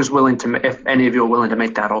 Who is willing to? If any of you are willing to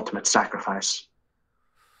make that ultimate sacrifice.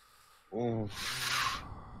 Ooh.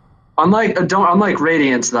 Unlike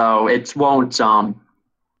Radiance, though, it won't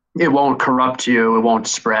corrupt you. It won't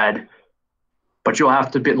spread. But you'll have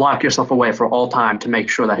to lock yourself away for all time to make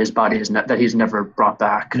sure that his body is that he's never brought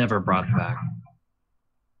back. Never brought back.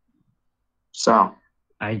 So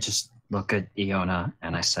I just look at Iona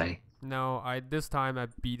and I say, No, this time I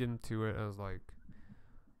beat him to it. I was like,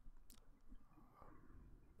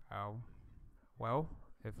 oh, well,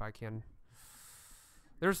 if I can.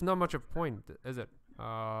 There's not much of a point, is it?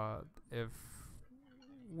 If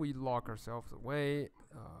we lock ourselves away,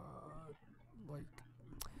 like.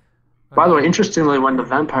 By the way, interestingly, when the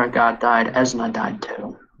vampire god died, Esna died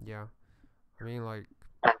too. Yeah, I mean, like.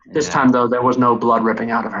 This time though, there was no blood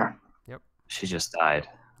ripping out of her. Yep. She just died.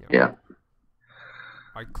 Yeah.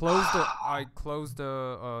 I closed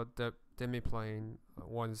the demi-plane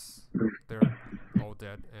once they're all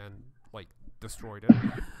dead and like destroyed it,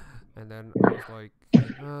 and then I was like,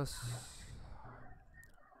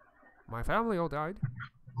 my family all died,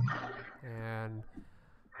 and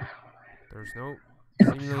there's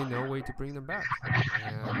seemingly no way to bring them back,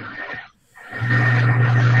 and I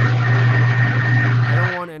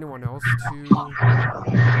don't want anyone else to do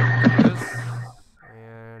this,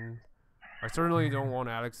 and I certainly don't want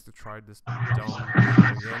Alex to try this dumb shit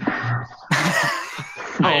again.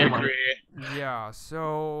 I agree. Yeah,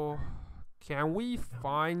 so can we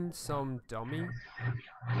find some dummy?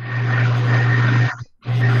 Can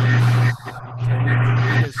we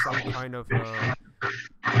create some kind of a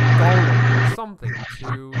golem or something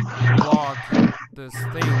to lock this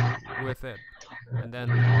thing with it and then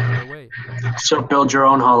on the way? So build your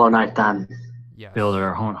own Hollow Knight then. Yes. Build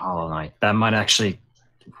our own Hollow Knight. That might actually.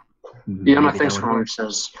 Iona thinks for her,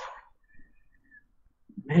 says,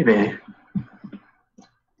 maybe.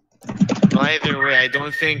 Well, either way, I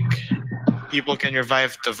don't think people can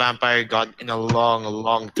revive the vampire god in a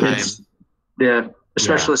long time. Yeah,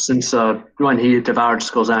 especially since when he devoured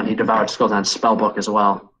Skullzan, he devoured Skullzan's spellbook as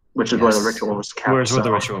well, which is where the ritual was kept. Where's where the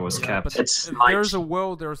so- ritual was kept. But It's if like- there's a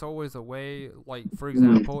will, there's always a way. Like for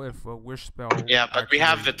example, if a wish spell. Yeah, but we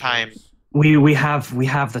have actually the time. works. We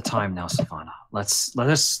have the time now, Silvanna. Let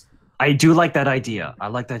us. I do like that idea. I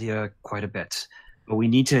like that idea quite a bit. But we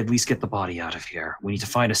need to at least get the body out of here. We need to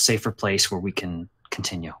find a safer place where we can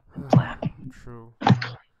continue and plan. True.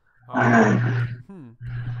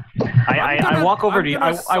 I walk over to you.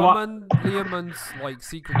 I walk. summon Liamon's like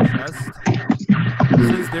secret chest.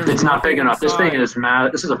 Since there's It's not nothing big enough. This thing inside. is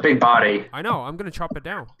mad. This is a big body. I know. I'm gonna chop it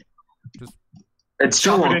down. Just It's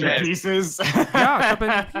still Chop it won't into fit. pieces. yeah, chop it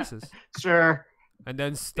into pieces, Sure. and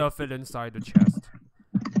then stuff it inside the chest.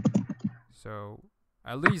 So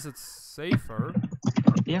at least it's safer.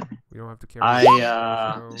 Yeah. We don't have to carry.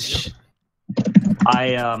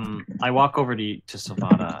 I walk over to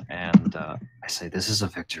Silvanna and I say, "This is a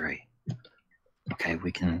victory. Okay,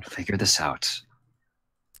 we can figure this out."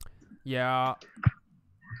 Yeah.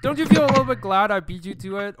 Don't you feel a little bit glad I beat you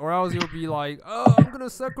to it, or else you'll be like, "Oh, I'm gonna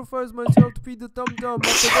sacrifice myself to be the dum dum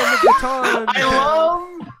at the end of the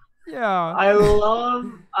time." Yeah.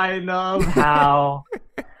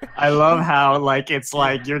 I love how like it's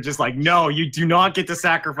like you're just like, no, you do not get to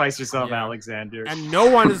sacrifice yourself, Yeah. Alexander. And no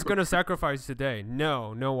one is gonna sacrifice today.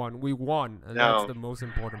 No one. We won, and No. that's the most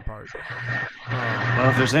important part. Well,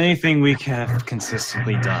 if there's anything we have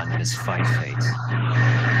consistently done, it is fight fate.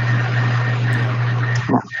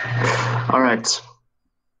 All right.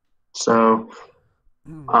 So,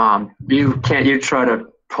 Mm. you try to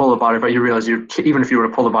pull the body apart. You realize even if you were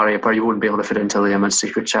to pull the body apart, you wouldn't be able to fit it into Liamon's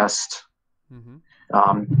secret chest. Mhm.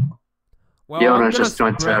 Yona's Well, I'm gonna just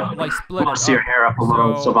going to split Muss it your up. hair up a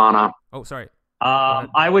little, So- Silvanna. Oh, sorry.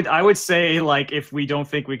 I would say like if we don't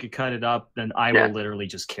think we could cut it up, then I Yeah. will literally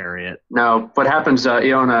just carry it. No, what happens?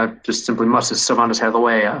 Iona just simply musses Silvanna's hair the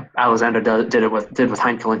way Alexander did with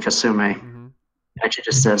Heinkel and Kasumi, Mhm. and she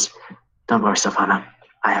just says, "Don't worry, Silvanna.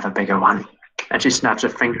 I have a bigger one." And she snaps her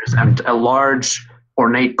fingers, and a large,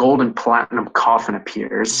 ornate gold and platinum coffin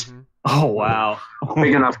appears, Mhm. Oh wow.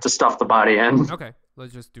 big enough to stuff the body in. Okay,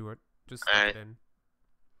 let's just do it. Just stick Alright. it in.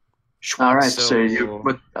 All right, so you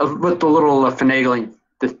with the little finagling,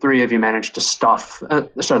 the three of you managed to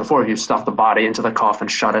the four of you stuff the body into the coffin,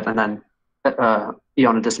 shut it, and then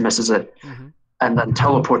Iona dismisses it, Mhm. and then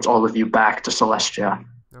teleports all of you back to Celestia,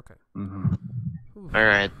 Okay. Mhm. All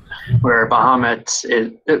right. where Bahamut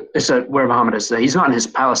where Bahamut is. He's not in his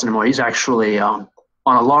palace anymore. He's actually on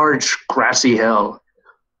a large grassy hill.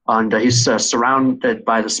 And he's surrounded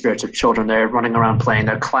by the spirits of children. They're running around playing.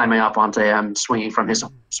 They're climbing up onto him, swinging from his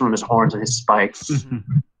horns and his spikes,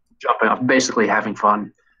 jumping up, basically having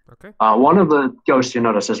fun. Okay. One of the ghosts you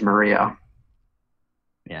notice is Maria,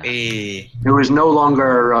 Yeah. Hey. who is no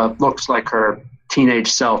longer looks like her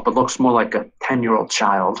teenage self, but looks more like a 10-year-old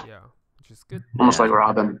child, Yeah. Which is good. almost Yeah. like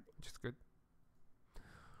Robin. Which is good.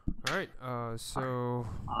 All right. So.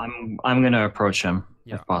 I'm gonna approach him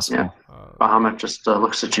Yeah. if possible. Bahamut just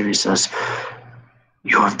looks at you. He says,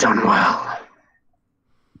 "You have done well."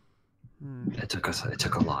 It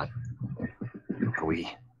took a lot.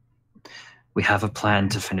 We have a plan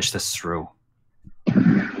to finish this through.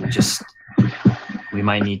 We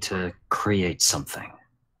might need to create something.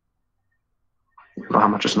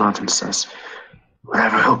 Bahamut just nods and says,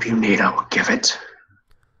 "Whatever help you need, I will give it."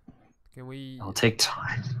 Can we? It'll take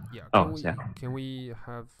time. Yeah. Oh, yeah. Can we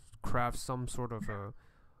have craft some sort of a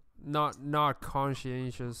not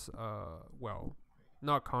conscientious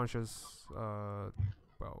not conscious A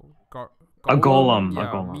golem, yeah,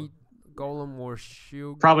 a golem. meat golem or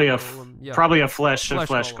shield Probably a golem. Yeah. probably a flesh Flesh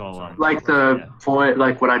golem. golem, sorry. Like the void,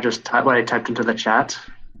 like what I typed into the chat.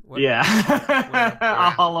 What? Yeah. Where? A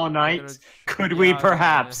hollow We're knight. gonna- Could we yeah,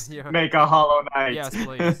 perhaps yeah. make a hollow knight? Yes,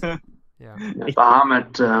 please. Yeah.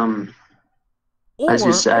 Bahamut, Or, as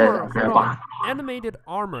you said, hold on. Animated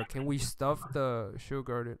armor. Can we stuff the shield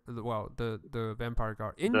guard? The vampire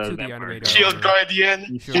guard into the vampire animated guard. Shield armor?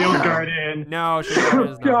 Guardian. Shield guardian. No, shield guard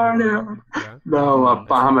is not. Guardian. Yeah. No,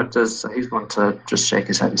 Bahamut he's going to just shake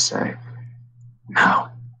his head and say, "No,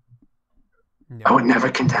 No. I would never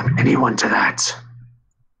condemn anyone to that.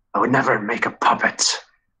 I would never make a puppet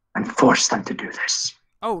and force them to do this."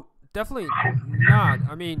 Oh, definitely not.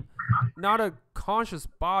 I mean, not a conscious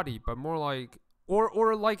body, but more like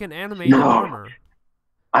or like an animated No. armor.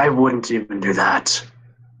 I wouldn't even do that.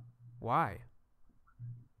 Why?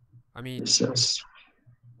 I mean, He says,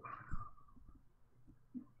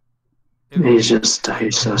 if-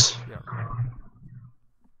 he says, Yeah.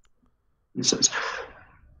 he says,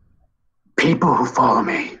 "People who follow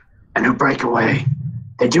me and who break away,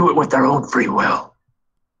 they do it with their own free will.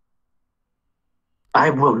 I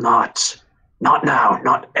will not now,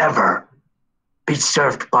 not ever, be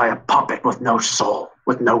served by a puppet with no soul,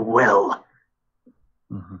 with no will.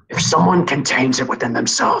 Mm-hmm. If someone contains it within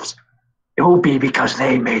themselves, it will be because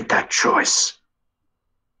they made that choice.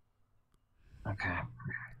 Okay.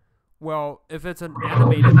 Well, if it's an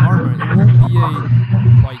animated armor, it won't be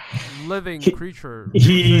a living creature.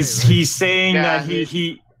 He's saying Yeah, that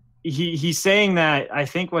he's saying that I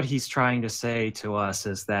think what he's trying to say to us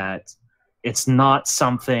is that it's not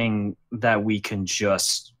something that we can't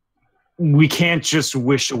just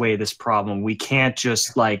wish away this problem. We can't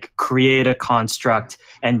just like create a construct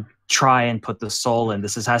and try and put the soul in.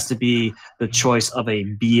 This has to be the choice of a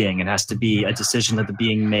being. It has to be a decision that the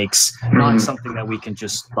being makes, not something that we can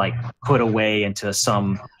just like put away into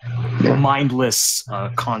some mindless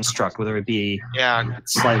construct, whether it be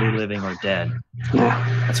slightly living or dead.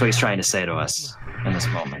 That's what he's trying to say to us in this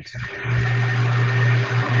moment.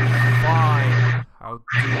 Fine. I'll do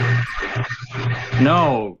it.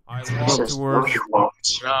 No. I walk towards...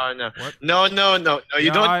 No. What? No.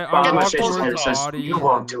 You don't. I walk towards the body. You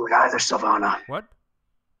won't do it either, Silvanna. What?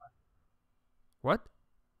 What?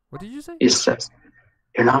 What did you say? He says,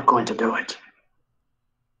 you're not going to do it.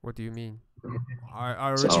 What do you mean? I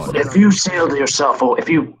already So said if you sealed yourself, or if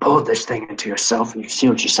you pulled this thing into yourself and you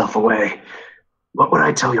sealed yourself away, what would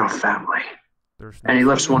I tell your family? And he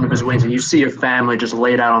lifts one of his wings, and you see your family just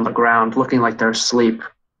laid out on the ground, looking like they're asleep.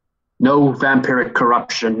 No vampiric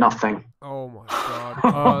corruption, nothing. Oh my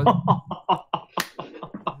god.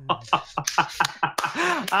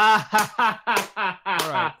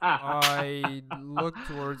 Alright. I look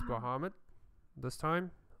towards Bahamut this time.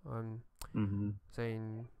 I'm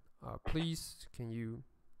saying, please, can you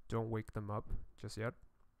don't wake them up just yet?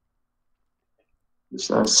 He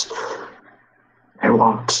says, I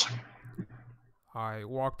won't. I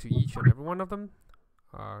walk to each and every one of them,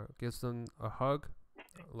 gives them a hug,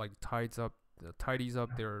 like tidies up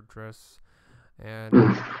their dress, and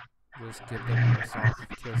just give them a soft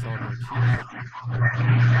kiss on their cheeks. And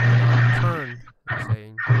I turn and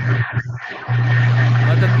saying,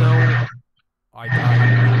 let them know I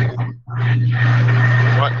died.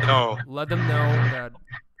 What? No. Let them know that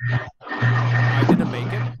I didn't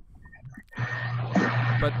make it,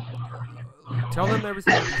 but tell them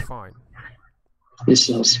everything will be fine. He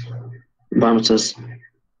says, Bahamut says,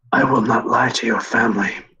 I will not lie to your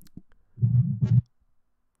family.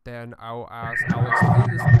 Then I'll ask Alex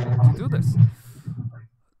to do this.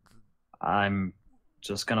 I'm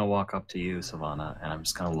just gonna walk up to you, Silvanna, and I'm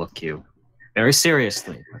just gonna look you very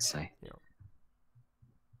seriously. Let's say, Yeah.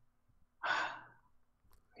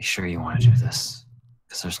 You sure you want to do this?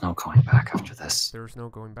 Because there's no going back after this. There's no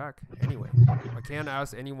going back. Anyway, I can't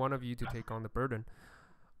ask any one of you to take on the burden.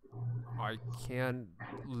 I can't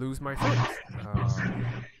lose my friends. It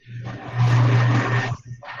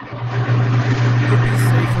would be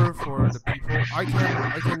safer for the people. I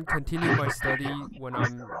can continue my study when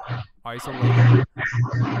I'm isolated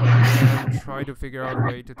and try to figure out a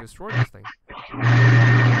way to destroy this thing.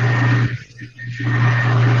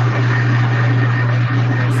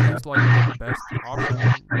 That seems like the best option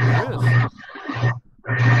there is.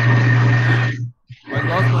 I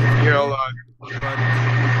love my family, but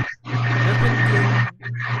they've been doing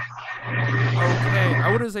okay. I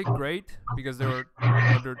wouldn't say great because they were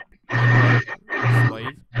under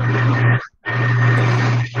slave, but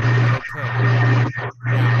okay.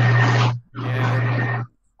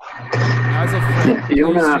 And as a friend,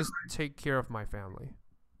 please just take care of my family.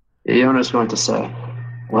 Iona's going to say,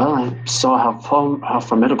 well, I saw how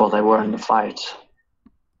formidable they were in the fight.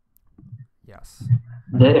 Yes.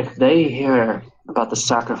 If they hear about the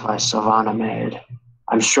sacrifice Silvanna made,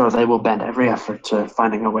 I'm sure they will bend every effort to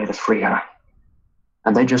finding a way to free her.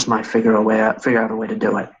 And they just might figure out a way to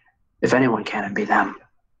do it. If anyone can, it'd be them.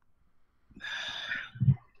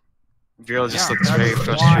 Vierl just looks very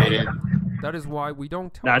frustrated. That is why we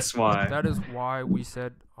don't tell. That's why. That is why we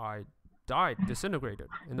said I died, disintegrated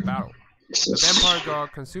in the battle. The vampire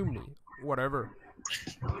god consumed me. Whatever.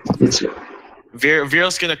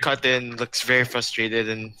 Vierl's gonna cut in, looks very frustrated,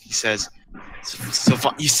 and he says,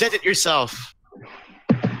 you said it yourself.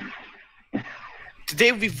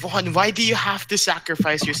 Today we've won. Why do you have to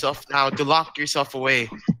sacrifice yourself now to lock yourself away?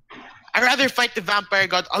 I'd rather fight the vampire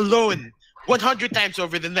god alone 100 times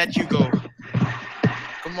over than let you go.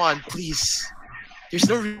 Come on, please. There's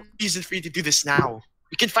no reason for you to do this now.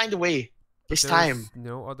 We can find a way. There's time.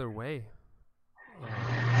 No other way.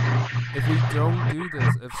 If we don't do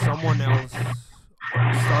this, if someone else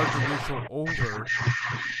start the ritual over,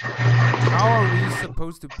 how are we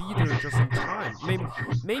supposed to be there just in time?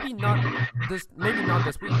 Maybe not this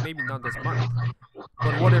week, maybe not this month.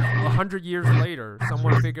 But what if 100 years later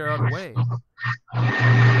someone figure out a way?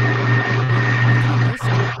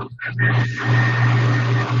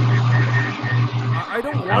 I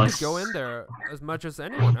don't want to go in there as much as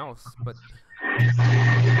anyone else, but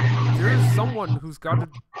there is someone who's got to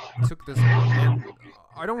took this on, and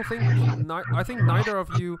I don't think I think neither of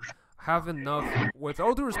you have enough, with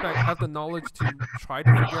all due respect, have the knowledge to try to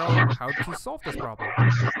figure out how to solve this problem.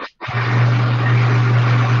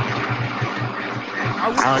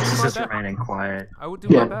 Alex is just remaining quiet. I would do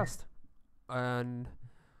my best. And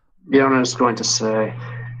Fiona is going to say,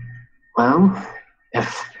 well,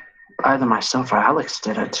 if either myself or Alex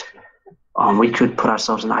did it, we could put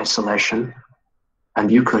ourselves in isolation, and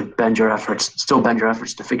you could still bend your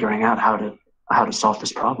efforts to figuring out how to solve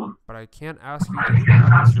this problem. But I can't ask you to do that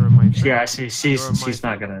because you're my friend. Yeah, she's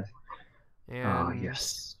not gonna. And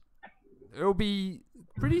yes. It'll be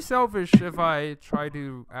pretty selfish if I try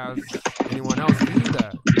to ask anyone else to do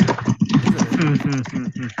that.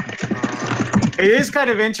 It is kind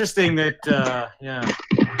of interesting that,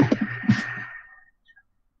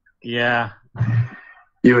 yeah.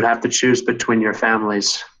 You would have to choose between your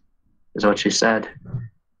families, is what she said.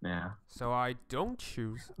 Yeah. So I don't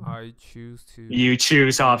choose. I choose to. You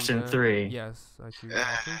choose option 3. Yes, I choose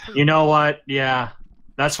option 3. You know what? Yeah.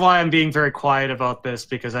 That's why I'm being very quiet about this,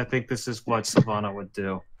 because I think this is what Silvanna would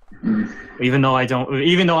do. Even though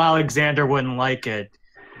Alexander wouldn't like it,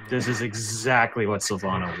 this is exactly what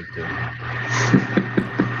Silvanna would do.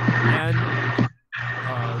 And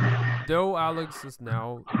though Alex is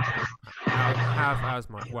now half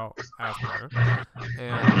asthma,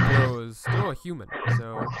 and Vierl is still a human,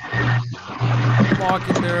 so walk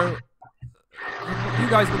in there. You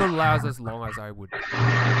guys wouldn't last as long as I would.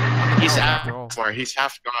 He's half god.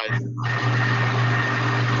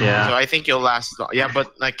 Yeah. So I think you'll last. Yeah,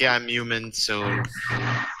 but I'm human, so.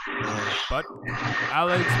 But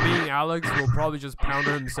Alex, being Alex, will probably just pound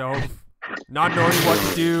himself, not knowing what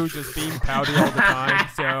to do, just being pouty all the time.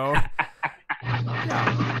 So.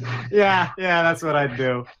 Yeah, that's what I'd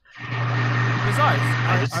do. Besides,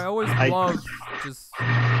 I always love just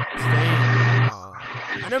staying.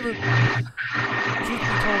 Truth be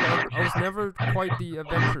told, I was never quite the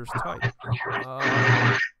adventurous type.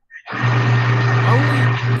 I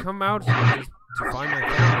only come out here just to find my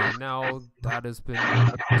family. Now that has been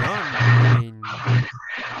done, I mean, I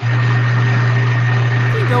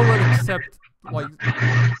think I would accept,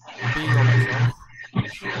 being on myself.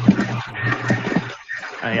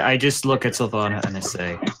 I just look at Silvanna and I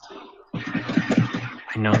say,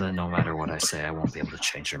 I know that no matter what I say, I won't be able to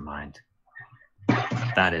change your mind.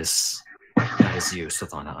 That is you,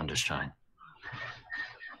 Silvanna Undershine.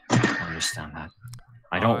 I understand that.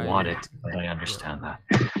 I don't want it, but I understand that.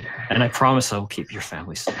 And I promise I will keep your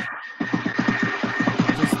family safe.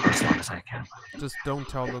 Just as long as I can. Just don't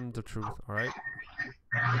tell them the truth, alright?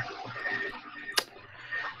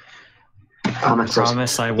 I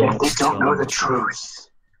promise I won't. If they don't know the truth,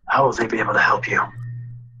 how will they be able to help you?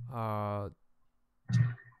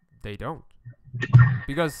 They don't.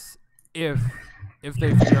 Because if they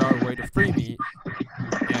figure out a way to free me,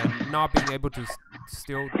 and not being able to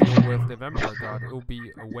still deal with the vampire god, it will be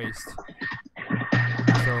a waste.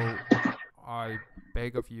 So, I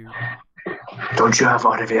beg of you. Don't you have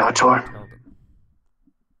Artiviator? Tell them.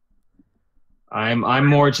 I'm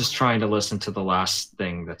more just trying to listen to the last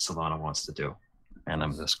thing that Silvanna wants to do, and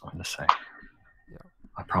I'm just going to say,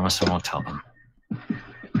 I promise I won't tell them.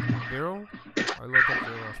 Vierl? I look at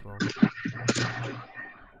Vierl as well.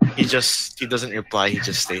 He doesn't reply, he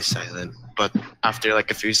just stays silent. But after a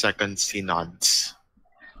few seconds, he nods.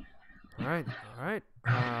 Alright.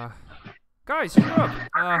 Guys, shut up.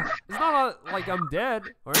 It's not like I'm dead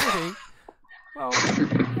or anything. Well,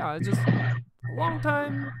 yeah, it's just a long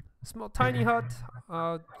time, small, tiny hut,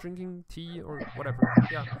 drinking tea or whatever.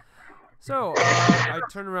 Yeah. So, I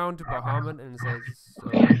turn around to Bahamut and says, so,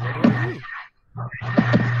 what do I do?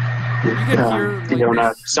 You can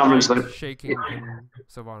hear summons the shaking in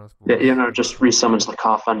Silvanna's voice. Just resummons the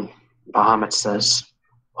coffin. Bahamut says,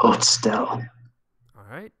 "Hold still." All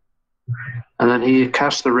right. And then he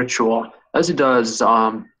casts the ritual. As he does,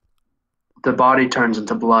 the body turns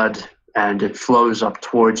into blood, and it flows up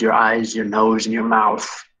towards your eyes, your nose, and your mouth.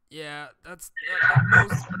 Yeah, that's the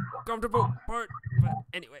most comfortable part. But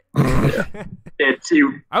anyway.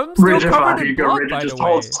 I'm still covered in blood, by the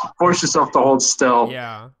way. Force yourself to hold still.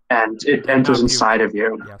 Yeah. And it enters inside of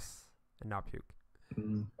you. Yes, and not puke.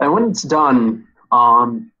 And when it's done,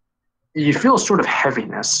 you feel sort of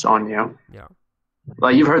heaviness on you. Yeah.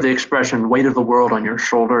 Like you've heard the expression "weight of the world on your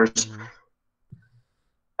shoulders,"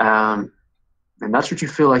 and that's what you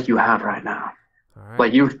feel like you have right now. All right.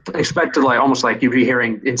 Like you expect to almost like you'd be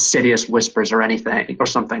hearing insidious whispers or anything or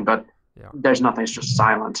something, but Yeah. there's nothing. It's just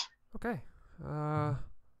silent. Okay.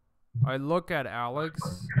 I look at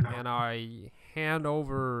Alex and I hand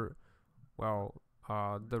over,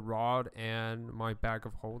 the rod and my bag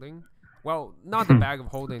of holding. Well, not the bag of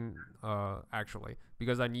holding, actually,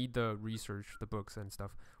 because I need to research the books and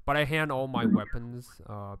stuff. But I hand all my weapons,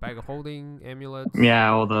 bag of holding, amulets.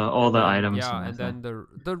 Yeah, all the items. Yeah, and then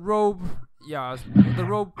the robe. Yeah, the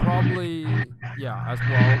robe probably. Yeah, as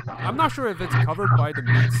well. I'm not sure if it's covered by the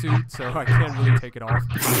meat suit, so I can't really take it off.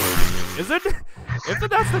 Is it? If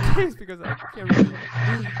that's the case, because I can't really.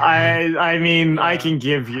 I mean, Yeah. I can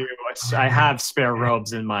give you. I have spare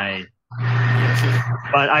robes in my.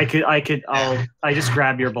 But I just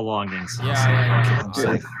grab your belongings. Yeah. I'm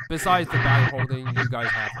safe. Besides the bag holding, you guys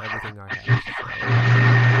have everything I have.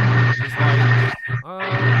 So it's like,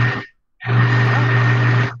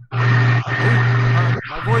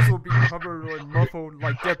 my voice will be covered or muffled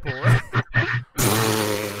like Deadpool.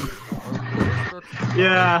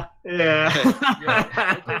 Yeah. Yeah, I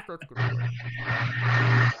guess that's good.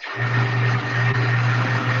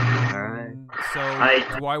 Alright. So,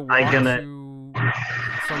 do I walk gonna- to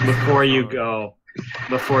some Before sort you of,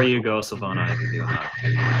 go, Silvanna, I can do that.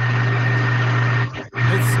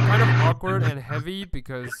 It's kind of awkward and heavy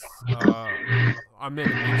because I'm in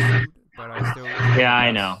a meat suit, but I still. Yeah,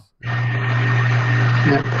 I know.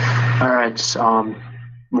 Yeah. All right.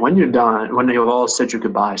 When you're done, when you've all said your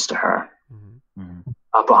goodbyes to her,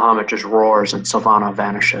 Bahamut just roars and Silvanna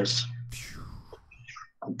vanishes.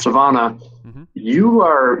 Silvanna,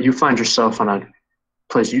 you find yourself in a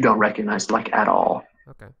place you don't recognize at all.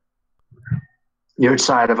 Okay. You're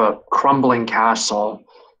inside of a crumbling castle,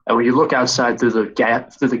 and when you look outside through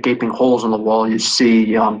the gaping holes in the wall, you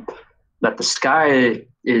see that the sky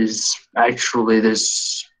is actually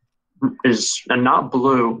not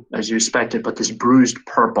blue as you expected, but this bruised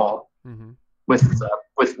purple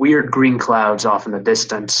with weird green clouds off in the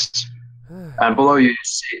distance. And below you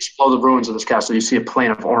below the ruins of this castle, you see a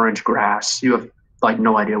plain of orange grass. You have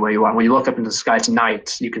no idea where you are. When you look up into the sky, it's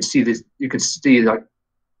night. You can see the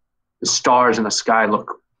stars in the sky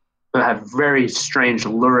have very strange,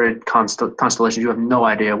 lurid constellations. You have no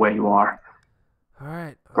idea where you are. All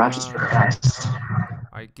right. Perhaps it's for the best.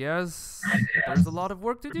 I guess there's a lot of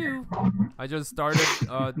work to do. I just started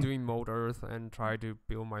doing mold earth and try to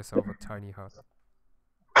build myself a tiny hut.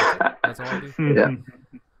 That's all I do. Yeah.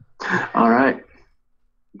 All right.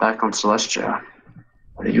 Back on Celestia.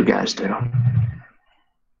 What do you guys do?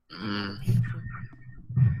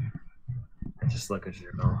 I just look at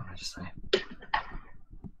Vierl and I just say,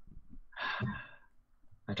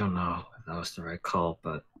 I don't know if that was the right call,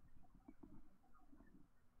 but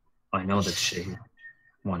I know that she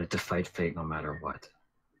wanted to fight fate no matter what.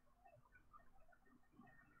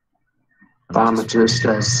 Bahamut just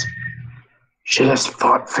says, she has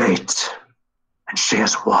fought fate, and she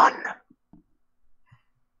has won.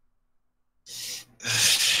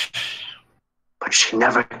 But she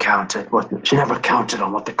never counted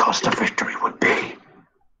on what the cost of victory would be.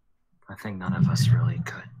 I think none of us really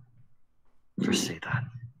could foresee that.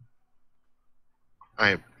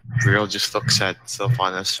 Vierl just looks at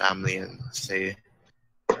Silvanna's family and say,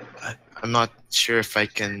 I'm not sure if I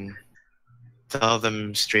can tell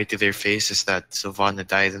them straight to their faces that Silvanna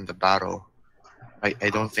died in the battle. I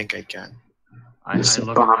don't think I can. Oh,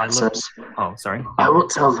 sorry. I will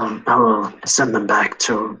tell them. I will send them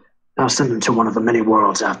I'll send them to one of the many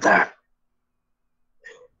worlds out there.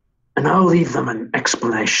 And I'll leave them an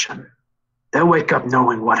explanation. They'll wake up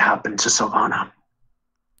knowing what happened to Silvanna.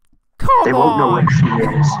 They won't know where she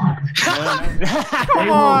is. They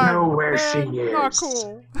won't know where she is. Not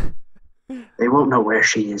cool. They won't know where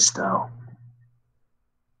she is, though.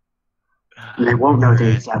 And they won't know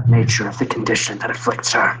the exact nature of the condition that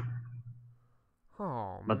afflicts her.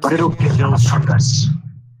 Oh, But it'll give them a purpose.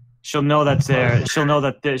 She'll know that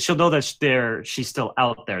she's still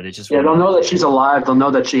out there. They just they'll know that she's alive. They'll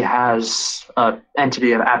know that she has an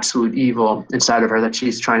entity of absolute evil inside of her that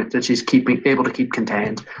she's able to keep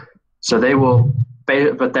contained. So they will,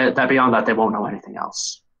 but that beyond that, they won't know anything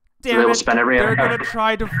else. Damn so they will it, spend every they're other. gonna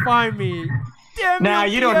try to find me. Damn Now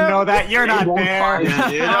you don't know that. You're not there. You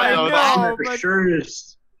don't know that. but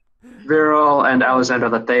Assures Vierl and Alexander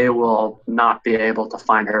that they will not be able to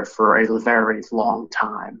find her for a very long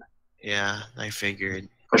time. Yeah, I figured.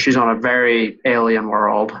 but she's on a very alien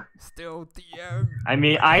world. Still DM. I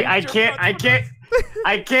mean, I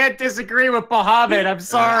can't disagree with Bahamut. I'm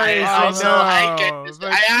sorry.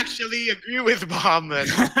 I actually agree with Bahamut.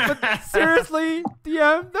 But seriously,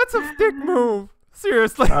 DM, that's a dick move.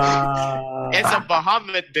 Seriously. It's a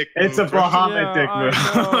Bahamut dick move. It's a Bahamut dick move.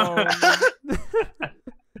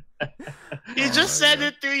 He just said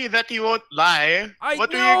it to you that he won't lie.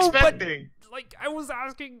 What were you expecting? But, like, I was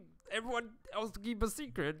asking everyone else to keep a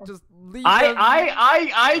secret. Just leave.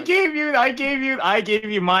 I gave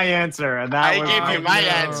you my answer, and that I gave you my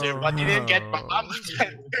answer, but you didn't get Bahamut's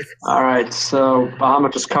answer. All right, so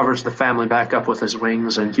Bahamut just covers the family back up with his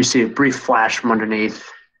wings, and you see a brief flash from underneath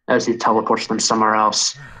as he teleports them somewhere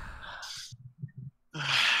else.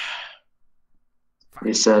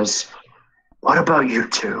 He says, "What about you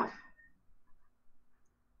two?"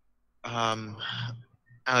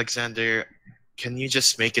 Alexander, can you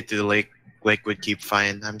just make it to the lake? Lake would keep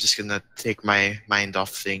fine. I'm just gonna take my mind off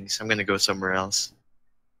things. I'm gonna go somewhere else.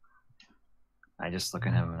 I just look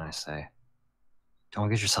at him and I say, "Don't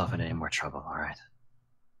get yourself in any more trouble, all right?"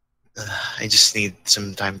 I just need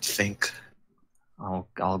some time to think.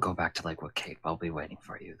 I'll go back to Lakewood Cape. I'll be waiting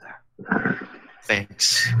for you there.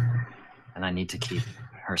 Thanks. And I need to keep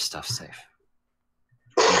her stuff safe.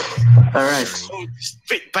 All right. Oh,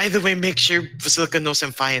 wait, by the way, make sure Basilica knows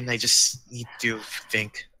I'm fine. I just need to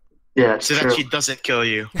think. Yeah, it's so true. that she doesn't kill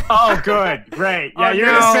you. Oh, good. Great. Yeah, you're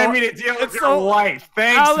going to send me to deal with your wife.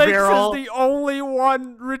 Thanks, Vierl. Alex is the only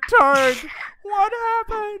one returned. What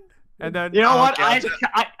happened? And then you know what?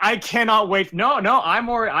 I cannot wait. No,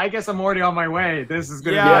 I guess I'm already on my way. This is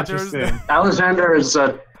going to be interesting. Alexander is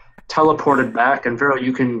teleported back, and Vierl,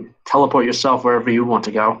 you can teleport yourself wherever you want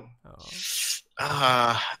to go.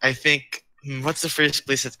 I think what's the first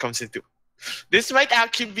place that comes into? This might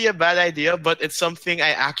actually be a bad idea, but it's something I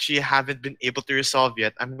actually haven't been able to resolve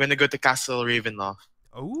yet. I'm gonna go to Castle Ravenloft.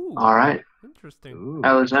 Oh, all right. Interesting. Ooh,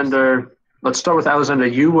 Alexander, let's start with Alexander.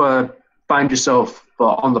 You find yourself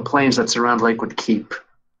on the plains that surround Lakewood Keep.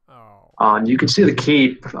 Oh. You can see the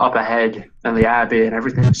keep up ahead and the abbey and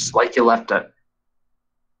everything's like you left it.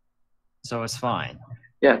 So it's fine.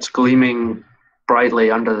 Yeah, it's gleaming brightly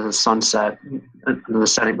under the sunset, under the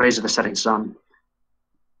setting rays of the setting sun.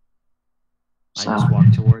 I just walk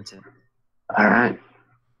towards it. All right.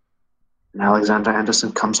 And Alexander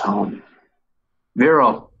Anderson comes home.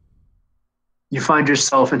 Vierl, you find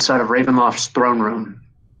yourself inside of Ravenloft's throne room.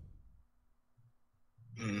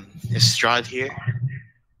 Is Strahd here?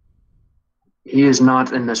 He is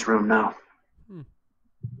not in this room now.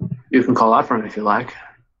 You can call out for him if you like.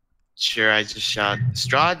 Sure, I just shout,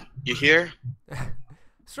 Strahd, you here?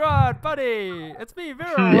 Strahd, buddy, it's me,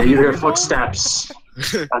 Vierl. Yeah, you hear footsteps,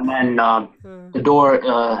 and then the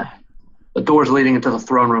doors leading into the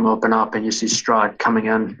throne room open up, and you see Strahd coming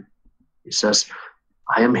in. He says,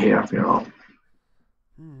 "I am here, Vierl.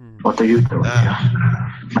 What are you doing here?"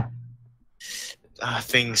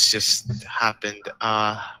 Things just happened.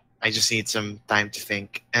 I just need some time to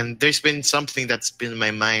think. And there's been something that's been in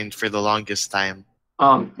my mind for the longest time.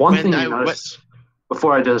 One thing you notice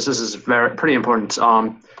before I do this is pretty important.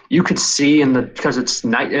 You could see because it's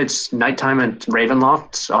nighttime at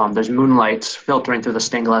Ravenloft. There's moonlight filtering through the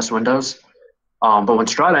stained glass windows. But when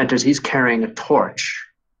Strahd enters, he's carrying a torch,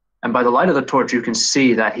 and by the light of the torch, you can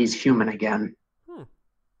see that he's human again.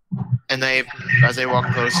 And as I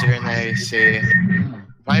walk closer, and I say,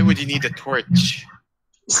 "Why would you need a torch?"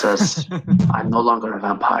 He says, "I'm no longer a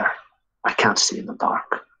vampire. I can't see in the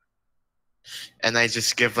dark." And I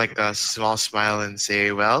just give like a small smile and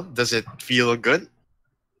say, "Well, does it feel good?"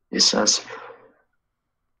 He says,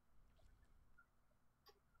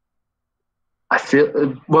 "I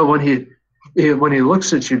feel well." When he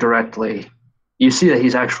looks at you directly, you see that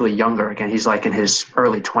he's actually younger again. He's like in his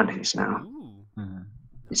early 20s now.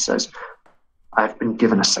 He says, "I've been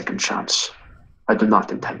given a second chance. I do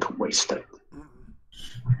not intend to waste it."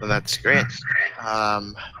 Well, that's great.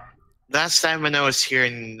 Last time when I was here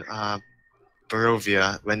in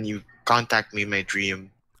Barovia, when you contacted me in my dream,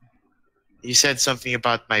 you said something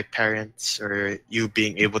about my parents or you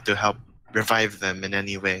being able to help revive them in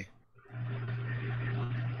any way.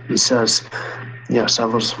 He says, "Yes, I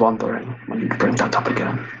was wondering when you'd bring that up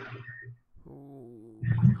again."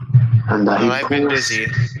 And I've been busy.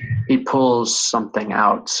 He pulls something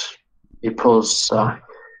out. He pulls a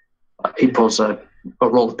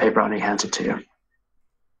roll of paper and he hands it to you.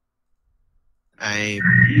 I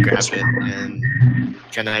grab it and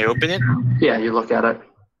can I open it? Yeah, you look at it.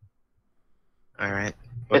 All right.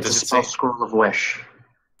 What does It's it a spell say? scroll of wish.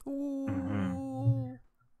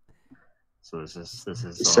 So this is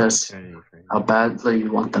It says, "How badly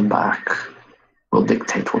you want them back. will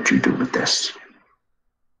dictate what you do with this.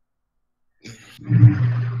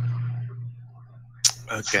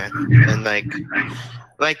 Okay, and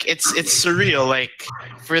like it's surreal. Like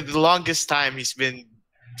for the longest time, he's been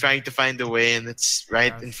trying to find a way, and it's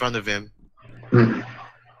right in front of him. Hmm.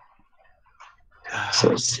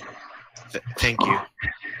 So Thank you.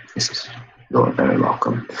 you're very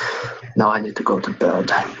welcome. Now I need to go to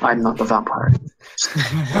bed. I'm not a vampire.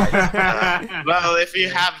 Well, if you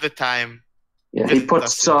have the time, Yeah, he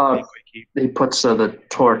puts the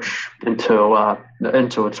torch into a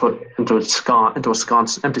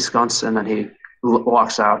sconce, empty sconce, and then he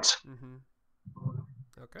walks out.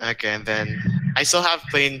 Okay, and then I still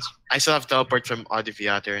have teleport from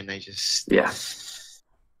Audiviator, and I just Yeah.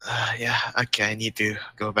 Okay, I need to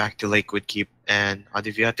go back to Lakewood Keep, and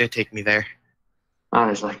Audiviator, take me there. I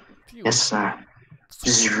was like, yes, sir.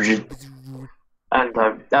 And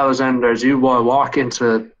Alexander, as you walk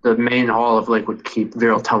into the main hall of Lakewood Keep,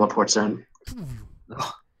 Vierl teleports in.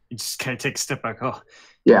 You just kind of take a step back. Oh,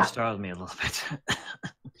 Yeah. Startled me a little bit.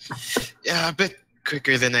 Yeah, a bit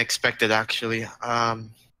quicker than I expected, actually.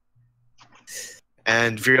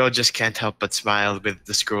 And Vierl just can't help but smile with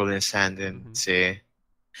the scroll in his hand and say,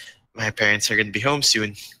 "My parents are gonna be home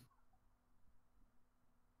soon."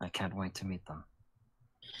 I can't wait to meet them.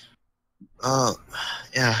 Oh,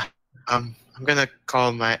 yeah. I'm gonna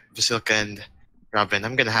call my Vasilka and Robin.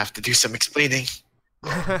 I'm gonna have to do some explaining.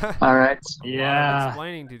 All right. Yeah.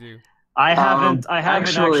 Explaining to do. I haven't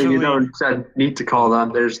actually. You don't need to call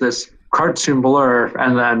them. There's this cartoon blur,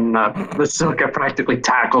 and then Vasilka practically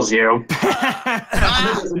tackles you.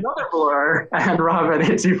 There's another blur, and Robin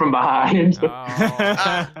hits you from behind.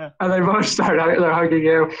 And they both they're hugging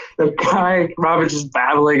you. The guy, Robin's just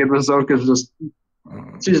babbling, and Vasilka's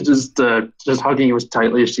she's just hugging you as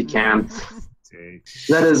tightly as she can.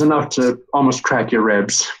 That is enough to almost crack your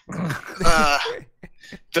ribs.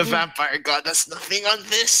 The vampire god has nothing on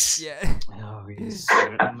this. Yeah. No, he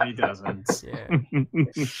certainly doesn't. Yeah.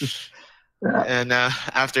 And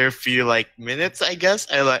after a few minutes, I guess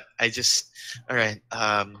all right.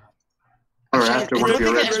 Or Actually, after I one don't of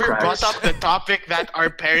your think I ribs ever cracks. brought up the topic that our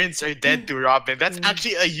parents are dead to Robin. That's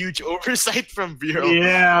actually a huge oversight from Vierl.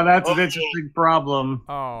 Yeah, that's an interesting problem.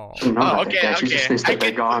 Oh. She knows Oh, that okay, She just okay. needs to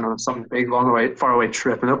be gone on some big, far away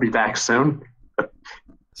trip, and they'll be back soon.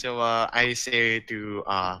 So I say to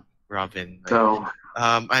Robin, So,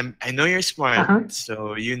 I know you're smart, Uh-huh.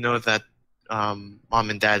 so you know that mom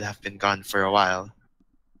and dad have been gone for a while.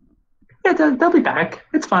 yeah, they'll be back.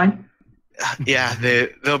 It's fine. Yeah,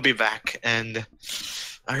 they'll be back. And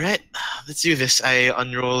all right, let's do this. I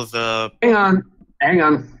unroll the. Hang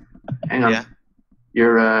on. Yeah.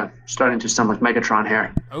 You're starting to sound like Megatron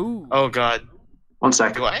here. Oh. Oh God. 1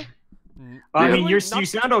 sec. Do I? I Yeah. mean, you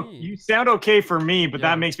sound okay for me, but Yeah.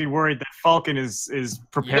 that makes me worried that Fhalkyn is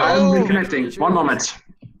prepared. Yeah. I'm Oh. reconnecting. 1 moment.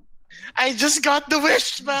 I just got the wish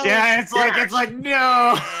spell. Yeah, it's like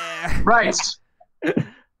no. Right.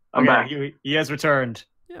 I'm back. He has returned.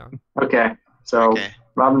 Yeah. Okay. So Okay.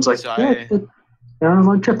 Robin's like, So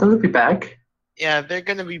long trip. They'll be back. Yeah, they're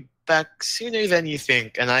gonna be back sooner than you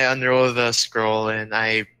think. And I unroll the scroll and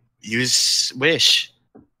I use wish.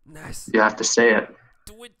 Nice. You have to say it.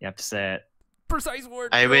 Do it. You have to say it. Precise word.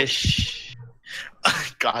 I bro. wish.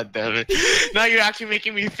 God damn it! Now you're actually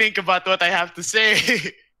making me think about what I have to say.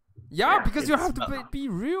 Yeah, Yeah, because you have to be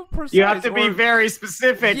real precise. You have to be or- very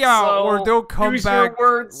specific. Yeah, so or they'll come choose back. your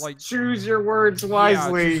words. like Choose your words Yeah,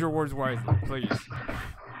 wisely. choose your words wisely, please.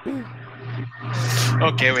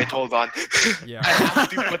 Okay, wait, hold on. Yeah. I have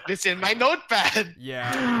to put this in my notepad.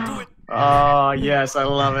 Yeah. Do it. Oh yes, I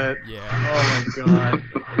love it. Yeah. Oh my god.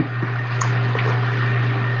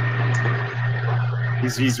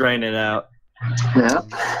 He's writing it out. Yeah.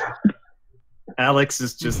 Alex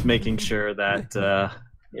is just making sure that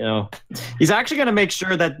he's actually going to make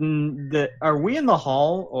sure that are we in the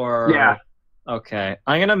hall or Yeah. Okay,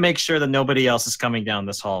 I'm going to make sure that nobody else is coming down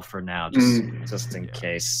this hall for now, just in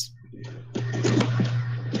case.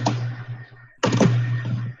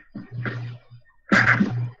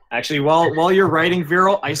 Actually, while you're writing,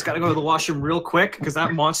 Vierl, I just got to go to the washroom real quick because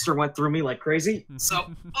that monster went through me like crazy. So I'll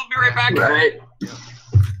be right back. Right.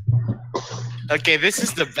 Okay, this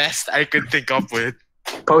is the best I could think up with.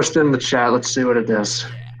 Post it in the chat. Let's see what it is.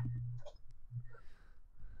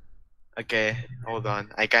 Okay, hold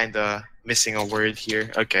on. I kinda missing a word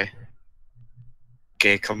here. Okay.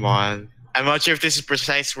 Okay, come on. I'm not sure if this is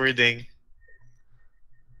precise wording.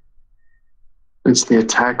 It's the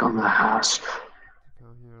attack on the house. Go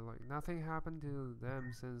here, like nothing happened to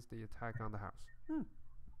them since the attack on the house.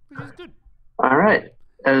 Which is good. All right.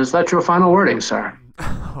 Is that your final wording, sir?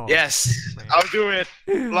 Oh, Yes, man. I'll do it.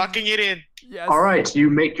 Locking it in. Yes. All right, you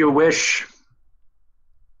make your wish,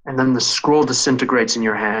 and then the scroll disintegrates in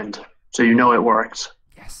your hand, so you know it worked.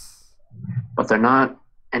 Yes. But they're not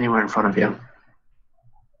anywhere in front of you.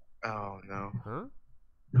 Oh no.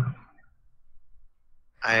 Huh?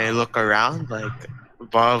 I look around, like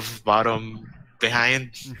above, bottom,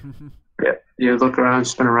 behind. Yeah. You look around,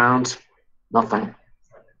 spin around, nothing.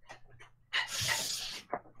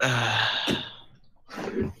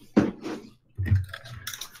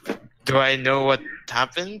 Do I know what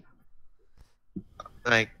happened?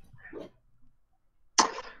 Like,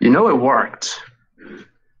 You know it worked.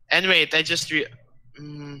 and wait, I just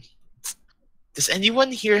does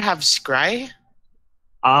anyone here have scry?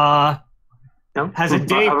 No? Has a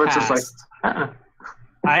day I was passed? just like, uh-uh.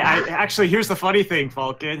 I actually, here's the funny thing,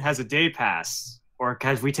 Fhalkyn. Has a day passed? Or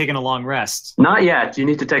have we taken a long rest? Not yet. You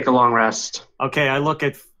need to take a long rest. Okay, I look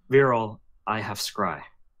at Vierl. I have scry.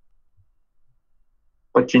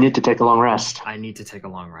 But you need to take a long rest. I need to take a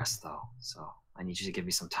long rest, though, so I need you to give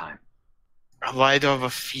me some time. Well, I do have a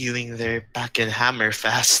feeling they're back in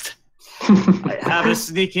Hammerfest. I have a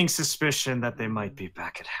sneaking suspicion that they might be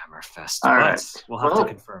back at Hammerfest. All but right. we'll have Well, to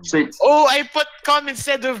confirm see- that. Oh, I put com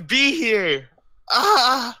instead of B here.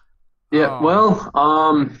 Ah. Yeah, Oh. well,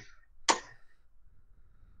 all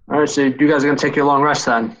right, so you guys are going to take your long rest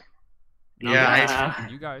then? Yeah,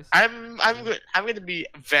 You guys. I'm going to be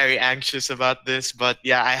very anxious about this, but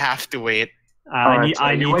yeah, I have to wait. Alright, so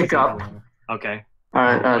I you need wake to take up. a long- Okay. All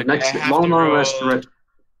right, Okay, next I have long to rest. roll.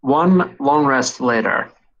 One long rest later,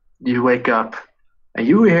 you wake up, and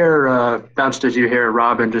you hear downstairs. You hear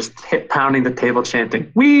Robin just pounding the table, chanting,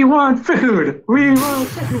 "We want food! We want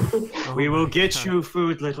food!" Oh We will my get God. you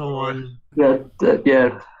food, little one.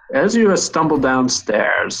 Yeah. As you stumble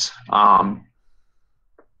downstairs, as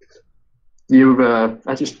you go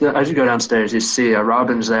downstairs, you see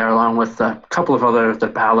Robin's there along with a couple of the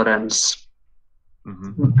paladins.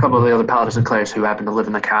 Mm-hmm. A couple of the other paladins and clerics who happen to live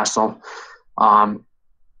in the castle.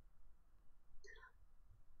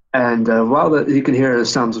 And while you can hear the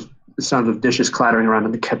sounds of dishes clattering around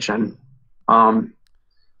in the kitchen, and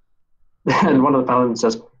one of the paladins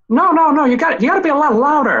says, "No, you got to be a lot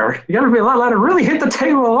louder. You got to be a lot louder. Really hit the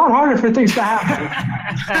table a lot harder for things to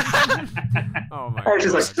happen." Oh my And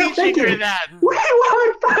she's God. like, "No, thank Teaching her you. that. We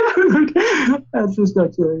want food." That's just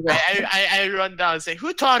not doing that. I run down and say,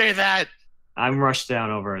 who taught her that? I'm rushed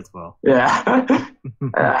down over as well. Yeah. I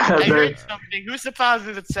There- heard something. Who's the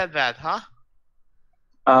paladin that said that, huh?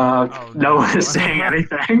 Oh, no one is saying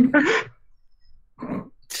anything.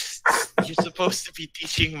 You're supposed to be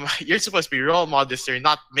teaching. You're supposed to be role model, sir,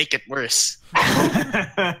 not make it worse.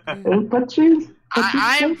 But she's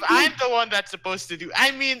I'm the one that's supposed to do.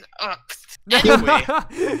 I mean, anyway.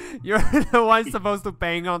 You're the one supposed to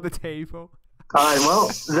bang on the table. all right.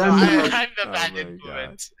 Well, then. I'm the Oh bad my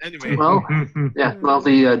influence. Anyway. Well, yeah. Well,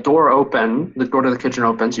 the door to the kitchen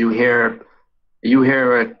opens. You hear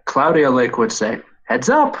Claudia Lakewood say, "Heads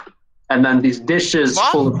up!" And then these dishes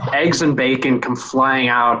What? full of eggs and bacon come flying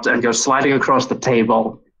out and go sliding across the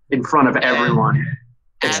table in front of everyone.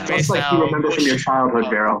 It's And just like you myself, remember from your childhood,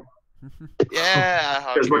 Vierl. Yeah.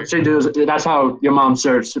 Because what she does, that's how your mom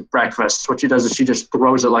serves breakfast. What she does is she just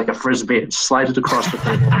throws it like a frisbee and slides it across the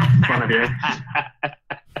table in front of you.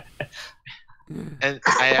 And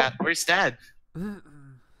where's Dad?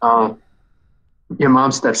 Your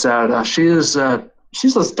mom steps out. She's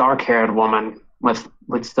this dark-haired woman with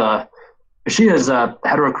she has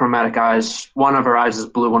heterochromatic eyes. One of her eyes is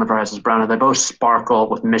blue, one of her eyes is brown, and they both sparkle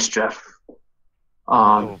with mischief.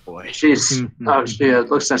 Oh boy. She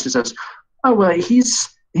looks at. She says, "Oh well, he's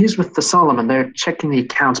with the Solomon. They're checking the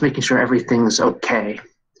accounts, making sure everything's okay.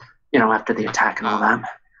 After the attack and all that."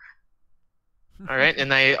 All right,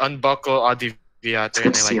 and I unbuckle Audiviator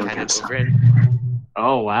and I hand it over. And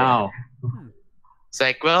Oh, wow. it's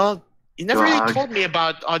like, well, you never really Dog. told me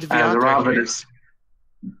about And Audiviator. Robin is.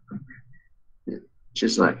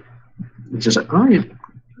 She's like, "Oh, you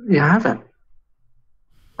haven't.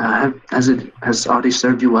 Has Audie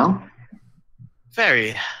served you well?"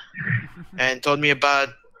 Very. And told me about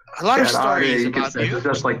a lot of stories you can about say, you.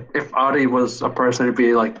 just like if Audie was a person, it'd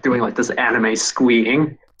be like doing like this anime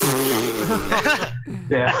squeeing.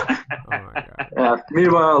 Yeah. Oh my God.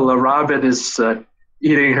 Meanwhile, Robin is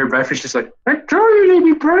eating her breakfast. She's like, "I told you to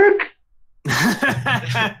be break."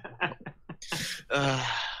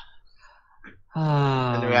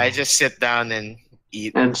 Anyway, I just sit down and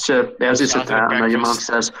eat. And so, as you sit Sounds like down, your mom breakfast.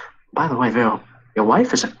 says, "By the way, Vierl, your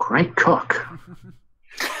wife is a great cook."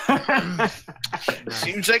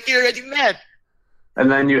 Seems like you already met. And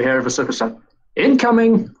then you hear Vasilis say,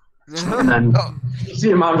 "Incoming." And then you see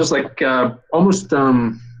your mom just like almost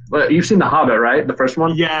you've seen The Hobbit, right? The first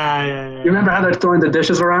one? Yeah. You remember how they're throwing the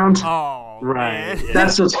dishes around? Oh, Right. man.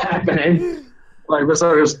 That's what's happening. Like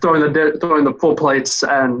Vasari was throwing the full plates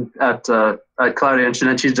and at Claudia, and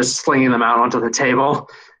then she's just slinging them out onto the table.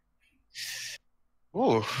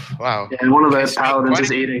 Ooh, wow. Yeah, and one of the Yes, paladins what?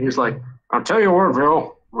 is eating. He's like, "I'll tell you what,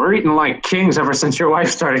 Vierl, we're eating like kings ever since your wife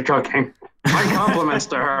started cooking. My compliments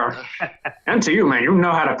to her and to you, man. You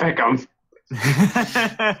know how to pick them."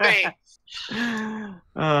 Hey,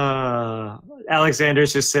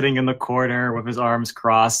 Alexander's just sitting in the corner with his arms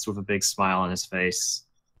crossed with a big smile on his face.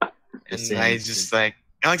 and I just like,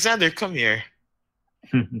 Alexander, come here.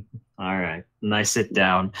 All right. And I sit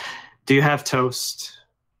down. Do you have toast?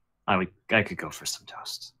 I could go for some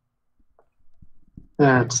toast.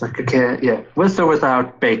 It's like with or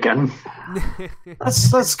without bacon.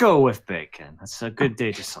 Let's go with bacon. That's a good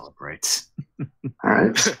day to celebrate. All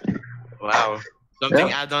right. Wow. Something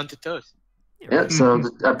Yeah. add on to toast. Yeah. So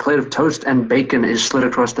a plate of toast and bacon is slid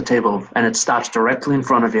across the table, and it stops directly in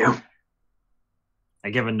front of you. I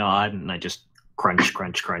give a nod and I just crunch,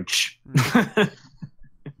 crunch, crunch.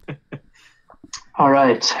 All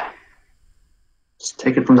right. Just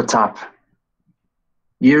take it from the top.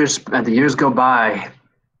 The years go by.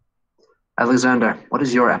 Alexander, what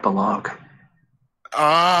is your epilogue?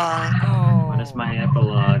 What is my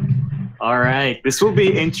epilogue? All right, this will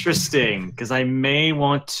be interesting because I may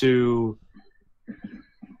want to.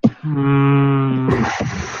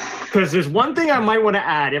 Because there's one thing I might want to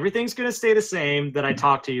add. Everything's going to stay the same that I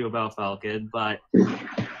talked to you about, Fhalkyn, but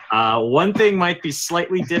one thing might be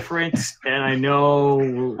slightly different, and I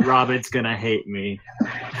know Robin's going to hate me.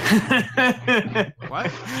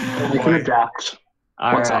 What? You can adapt.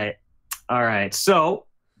 All What's up? right. All right. So,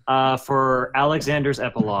 for Alexander's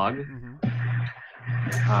epilogue,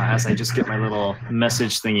 as I just get my little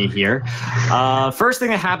message thingy here, first thing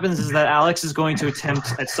that happens is that Alex is going to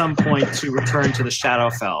attempt at some point to return to the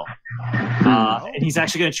Shadowfell. And he's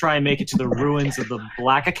actually going to try and make it to the ruins of the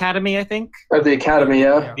Black Academy, I think. Of the academy,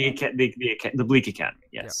 yeah. The Bleak Academy,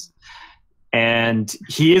 yes. And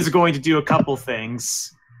he is going to do a couple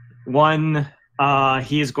things. One,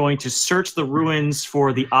 he is going to search the ruins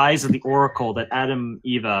for the eyes of the oracle that Adam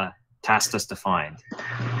Eva tasked us to find.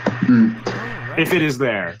 Right. If it is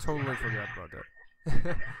there. Totally forgot about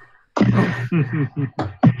that.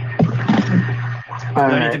 All Do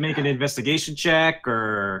I need right. to make an investigation check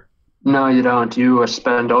or? No, you don't. You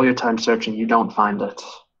spend all your time searching. You don't find it.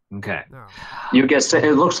 Okay. No. You get.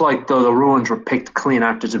 It looks like the ruins were picked clean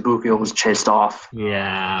after Zabukio was chased off.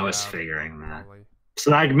 Yeah, I was figuring that. Probably. So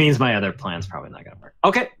that means my other plan's probably not going to work.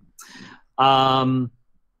 Okay.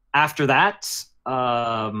 After that,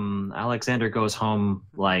 Alexander goes home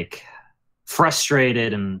like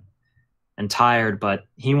frustrated and tired, but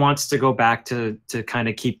he wants to go back to kind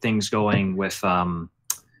of keep things going with the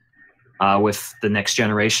next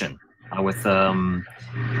generation.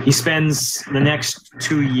 He spends the next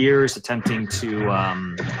 2 years attempting to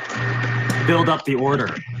build up the order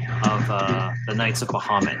of the Knights of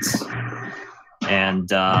Bahamut. And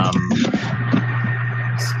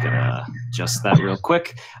just gonna adjust that real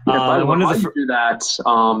quick. While you do that,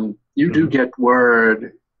 you do get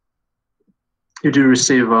word. You do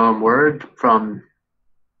receive word from.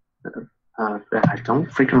 I don't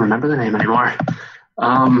freaking remember the name anymore.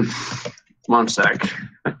 One sec.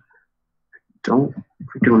 Don't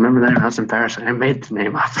freaking remember that. That's embarrassing. I made the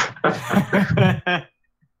name up.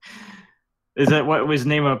 Is that what was the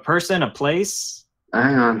name of a person, a place?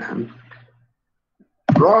 Hang on.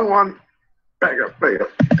 Wrong one. Back up. There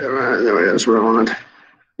it is. We're on it.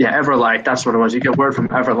 Yeah, Everlight. That's what it was. You get word from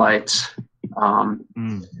Everlight.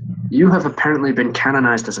 You have apparently been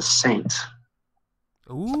canonized as a saint.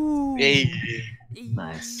 Ooh. Hey,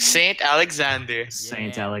 Nice. Saint Alexander.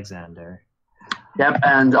 Saint Alexander. Yep,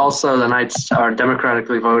 and also the Knights are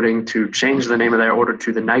democratically voting to change the name of their order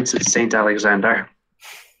to the Knights of Saint Alexander.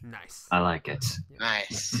 Nice. I like it.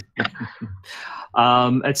 Nice.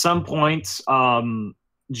 At some point,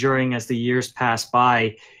 during as the years pass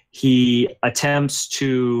by, he attempts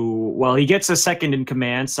to. Well, he gets a second in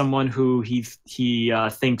command, someone who he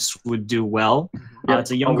thinks would do well.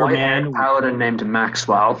 It's a younger man, paladin named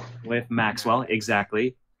Maxwell. with Maxwell,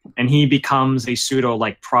 exactly, and he becomes a pseudo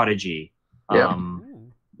prodigy.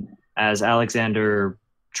 Ooh. As Alexander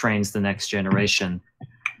trains the next generation.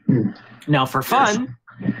 Now, for fun,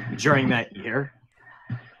 during that year,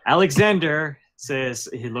 Alexander says,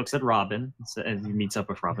 he looks at Robin and he meets up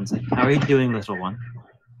with Robin and says, "How are you doing, little one?"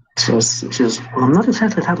 She's well, I'm not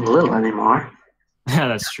exactly that little anymore. Yeah,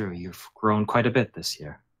 that's true. You've grown quite a bit this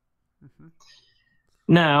year. Mhm.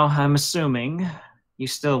 Now, I'm assuming you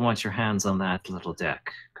still want your hands on that little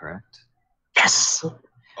deck, correct? Yes.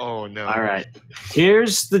 Oh no. All right.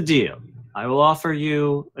 Here's the deal. I will offer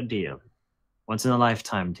you a deal. Once in a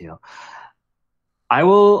lifetime deal. I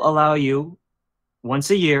will allow you once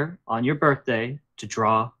a year on your birthday to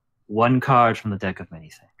draw one card from the deck of many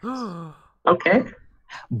things. Okay.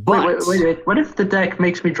 But Wait. What if the deck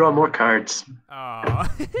makes me draw more cards? Aw.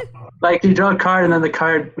 Like you draw a card and then the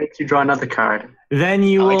card makes you draw another card. then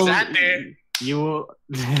you will. Alexander. You will.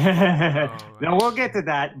 my No, we'll get to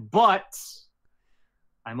that. But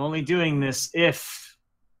I'm only doing this if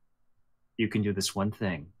you can do this one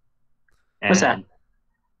thing. What's that? And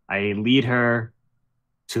I lead her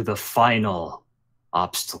to the final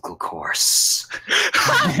obstacle course.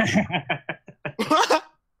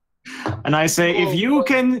 And I say, if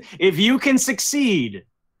you can succeed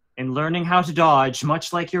in learning how to dodge,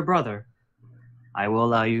 much like your brother, I will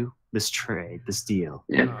allow you this trade, this deal.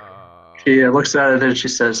 Yeah. She looks at it and she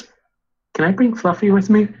says, "Can I bring Fluffy with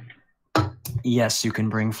me?" Yes, you can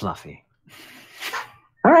bring Fluffy.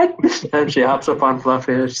 All right. And she hops up on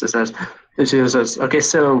Fluffy and she says, "Okay,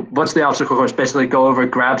 so what's the obstacle course? Basically go over,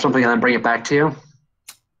 grab something, and then bring it back to you?"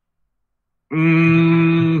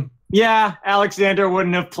 Yeah, Alexander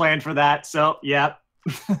wouldn't have planned for that, so yeah.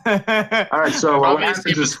 All right, so what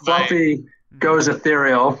happens is Fluffy goes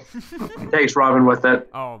ethereal, takes Robin with it,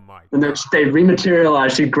 Oh my. and then they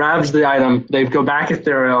rematerialize. She grabs the item, they go back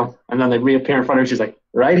ethereal, and then they reappear in front of her. She's like,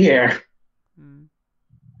 "Right here." Mm.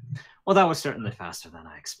 Well, that was certainly faster than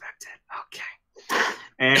I expected. Okay.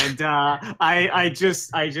 And I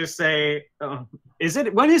just say,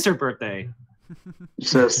 when is her birthday? She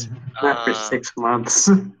says, "Not for 6 months."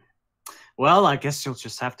 Well, I guess you'll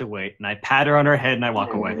just have to wait. And I pat her on her head and I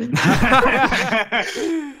walk away.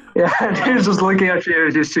 Yeah, and she's just looking at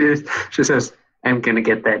you. She says, "I'm gonna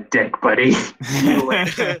get that dick, buddy."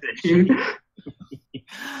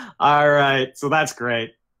 All right, so that's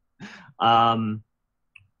great.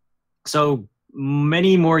 So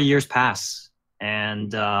many more years pass,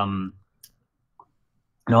 and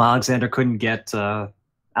Alexander couldn't get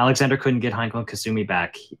Heinkel and Kasumi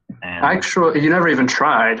back. And Actually, you never even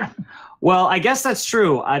tried. well, I guess that's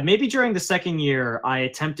true. Maybe during the second year, I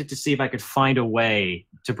attempted to see if I could find a way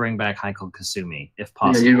to bring back Heinkel and Kasumi, if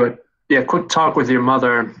possible. Quick talk with your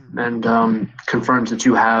mother and confirms that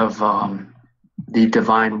you have the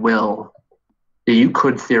divine will. You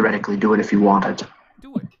could theoretically do it if you wanted.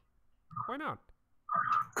 Do it. Why not?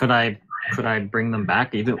 Could I bring them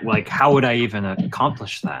back? Even like, how would I even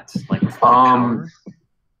accomplish that? Like, with power?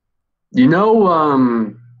 You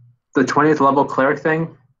know the 20th level cleric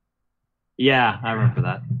thing? Yeah, I remember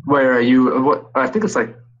that. Where I think it's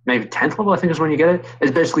like maybe 10th level, I think is when you get it.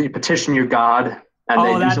 It's basically you petition your god and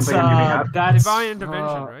they do something on your behalf. That's Divine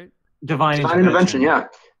intervention, right? Divine intervention, yeah.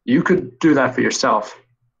 You could do that for yourself.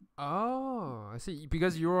 Oh, I see.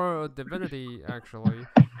 Because you're a divinity, actually,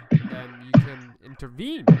 then you can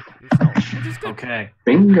intervene yourself, which is good. Okay.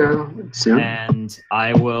 Bingo. Soon. And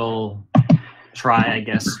I will try, I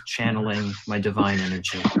guess, channeling my divine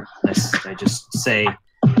energy. I just say,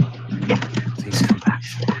 please come back.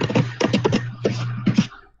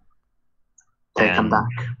 They come back.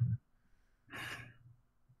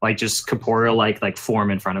 Like just corporeal, like form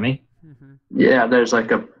in front of me. Mm-hmm. Yeah, there's like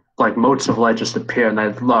motes of light just appear and they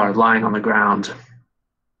are lying on the ground,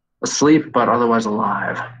 asleep but otherwise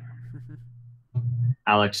alive.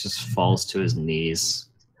 Alex just falls to his knees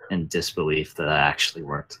in disbelief that actually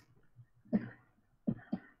worked.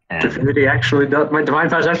 And Divinity actually does. My divine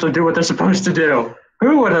powers actually do what they're supposed to do.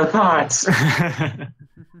 Who would have thought?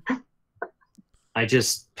 I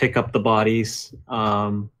just pick up the bodies.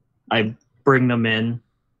 I bring them in.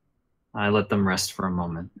 I let them rest for a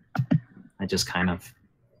moment. I just kind of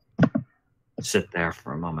sit there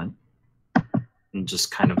for a moment. And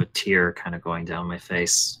just kind of a tear kind of going down my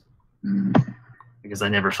face. Because I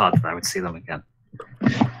never thought that I would see them again.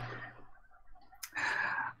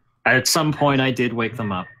 At some point, I did wake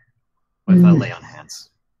them up with a lay on hands.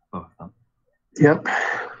 Both of them. Yep.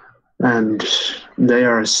 And they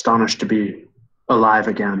are astonished to be alive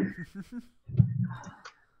again.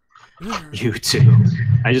 You too.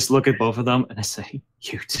 I just look at both of them and I say,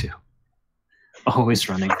 you too. Always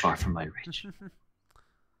running far from my reach.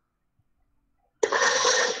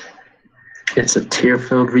 It's a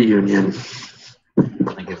tear-filled reunion.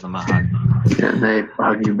 I give them a hug. And they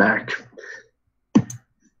hug you back.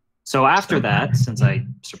 So after that, since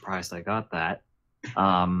I'm surprised I got that,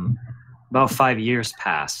 about 5 years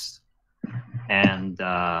passed. And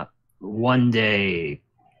one day,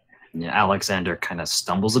 Alexander kind of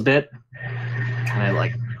stumbles a bit. Kind of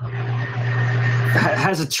like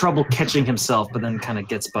has a trouble catching himself, but then kind of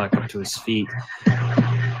gets back up to his feet.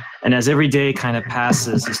 And as every day kind of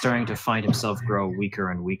passes, he's starting to find himself grow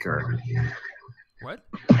weaker and weaker. What?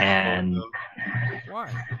 And Why?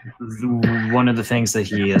 one of the things that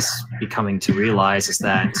he is becoming to realize is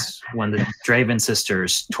that when the Draven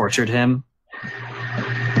sisters tortured him,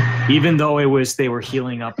 even though they were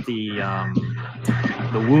healing up the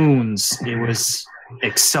wounds, it was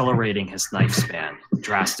accelerating his lifespan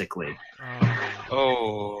drastically.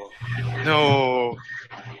 Oh no.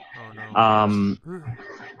 Oh no.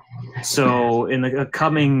 So in the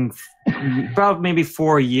coming about maybe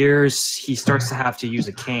 4 years, he starts to have to use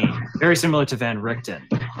a cane, very similar to Van Richten,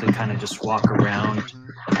 to kind of just walk around.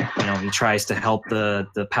 You know, he tries to help the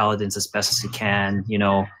paladins as best as he can. You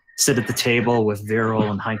know, sit at the table with Vierl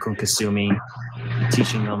and Hainkun Kasumi,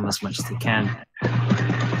 teaching them as much as he can.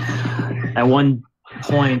 At one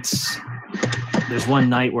point, there's one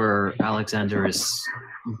night where Alexander is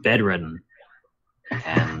bedridden,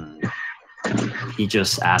 and he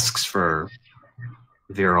just asks for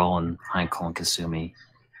Vierl and Hainkun Kasumi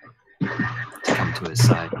to come to his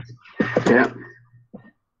side. Yeah.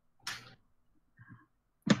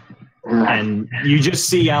 And you just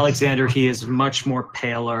see Alexander, he is much more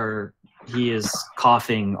paler. He is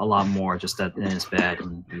coughing a lot more just in his bed,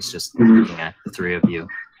 and he's just looking at the three of you.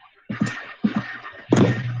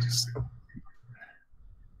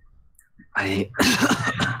 I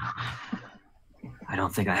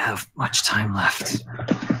don't think I have much time left,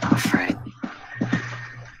 I'm afraid.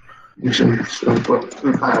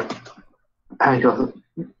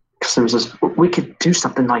 Kasumi says, we could do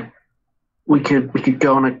something like, we could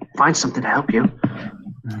go and find something to help you.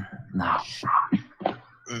 No.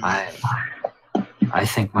 I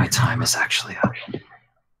think my time is actually up.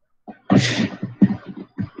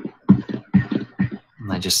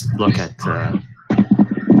 And I just look at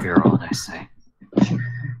Vierl and I say,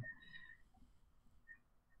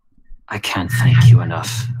 I can't thank you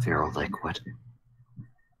enough, Vierl Lakewood,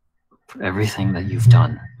 for everything that you've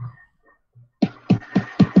done.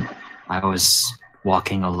 I was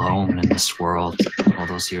walking alone in this world all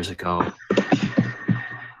those years ago,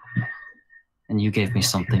 and you gave me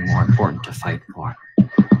something more important to fight for.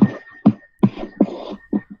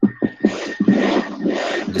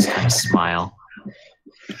 I just kind of smile.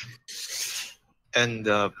 And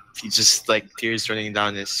he just like tears running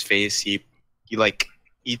down his face.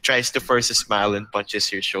 He tries to force a smile and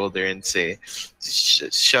punches your shoulder and say,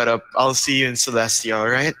 "Shut up! I'll see you in Celestia, all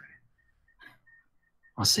right?"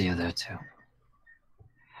 I'll see you there too.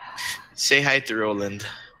 Say hi to Roland.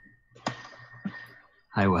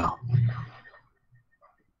 I will.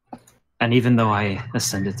 And even though I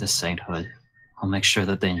ascended to sainthood, I'll make sure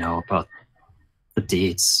that they know about the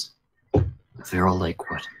deeds of Vierl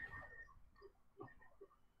Lakewood.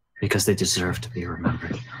 Because they deserve to be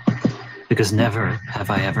remembered. Because never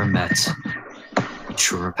have I ever met a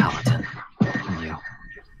truer paladin than you.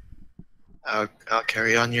 I'll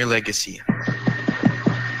carry on your legacy.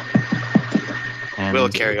 And We'll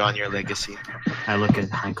carry on your legacy. I look at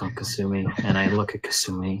Hainkun Kasumi, and I look at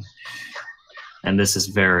Kasumi, and this is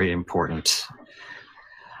very important.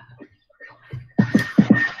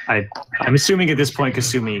 I'm assuming at this point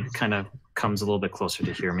Kasumi kind of comes a little bit closer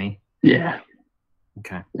to hear me. Yeah.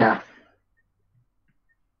 Okay. Yeah.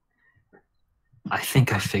 I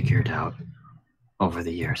think I figured out over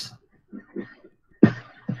the years.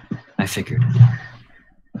 I figured it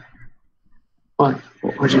out. What?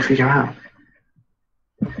 What did you figure out?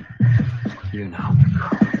 You know.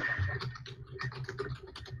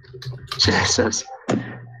 She says,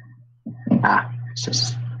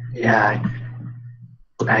 yeah,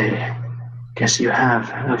 I guess you have,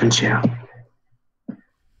 haven't you?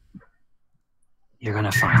 You're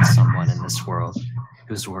gonna find someone in this world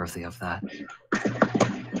who's worthy of that.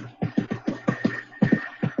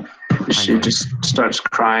 She just starts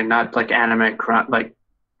crying, not like anime, like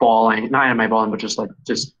bawling, not anime bawling, but just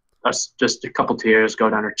a couple tears go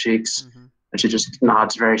down her cheeks, and she just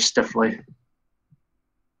nods very stiffly.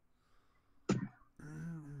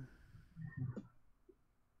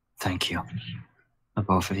 Thank you, the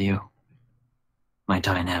both of you, my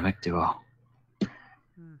dynamic duo.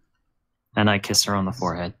 And I kiss her on the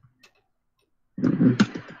forehead.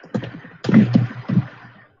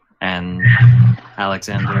 And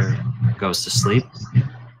Alexander goes to sleep.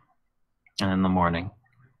 And in the morning,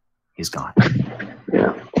 he's gone.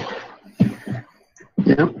 Yeah.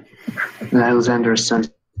 Yep. And Alexander is sent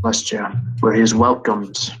to Celestia, where he is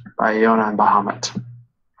welcomed by Iona and Bahamut.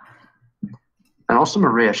 And also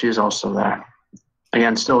Maria, she's also there.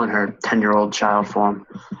 Again, still in her 10-year-old child form.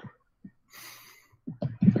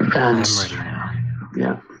 And I'm ready now.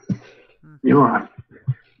 yeah, you are.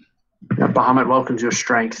 Yeah, Bahamut welcomes your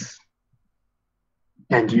strength.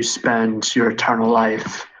 and you spend your eternal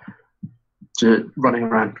life running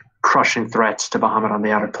around crushing threats to Bahamut on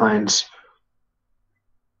the outer planes.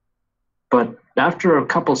 But after a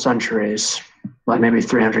couple centuries, like maybe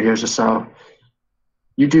 300 years or so,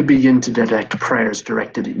 you do begin to detect prayers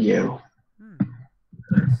directed at you.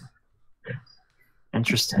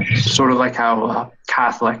 Interesting. Sort of like how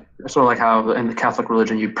in the Catholic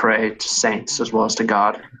religion you pray to saints as well as to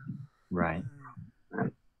God. Right.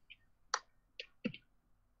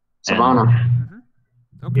 Silvanna,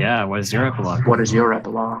 Okay. Yeah, what is your epilogue? what is your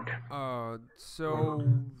epilogue? So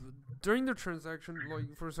during the transaction,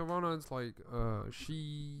 like for Silvanna, it's like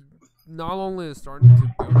she not only is starting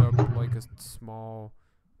to build up like a small,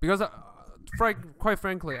 because quite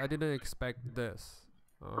frankly, I didn't expect this.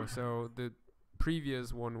 So the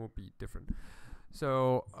previous one will be different.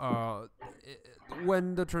 So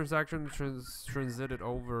when the transaction transited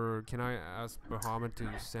over, can I ask Bahamut to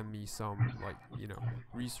send me some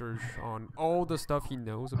research on all the stuff he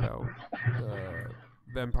knows about the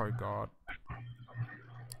vampire god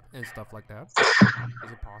and stuff like that?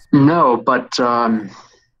 Is it possible? No, but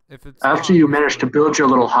If it's after not, you it's manage to fine. build your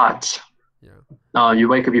little hut, Yeah. you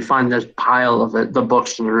wake up, you find this pile of the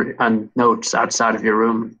books and notes outside of your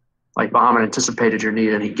room. Like Bahamut anticipated your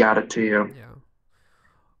need and he got it to you. Yeah.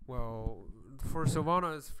 Well, for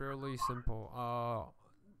Silvanna, it's fairly simple.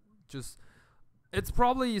 It's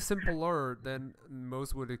probably simpler than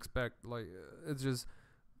most would expect. Like, it's just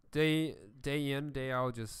day in, day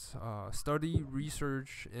out, just study,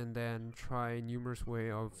 research, and then try numerous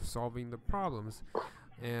way of solving the problems.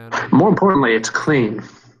 And More importantly, it's clean.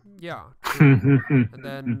 yeah, true. And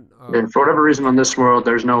then And for whatever reason on this world,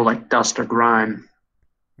 there's no like dust or grime.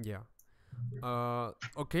 yeah.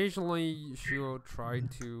 Occasionally she'll try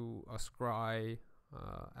to scry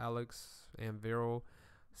Alex and Vierl,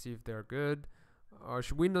 see if they're good.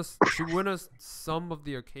 She witnessed some of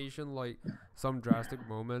the occasion, like some drastic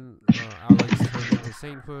moment. Alex turned into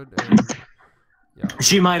sainthood, and yeah.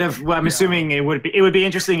 She might have. Well, I'm assuming it would be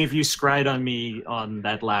interesting if you scried on me on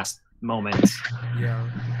that last moment. Yeah.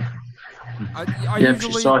 I Yeah, if you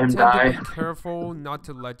usually saw him tend die. to be careful not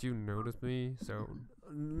to let you notice me, so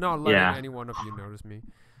not letting Yeah. any one of you notice me.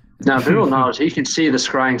 Now, Vierl knows he can see the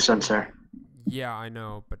scrying sensor. Yeah, I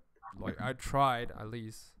know, but like I tried at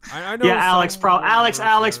least. I know. Yeah, Alex some probably would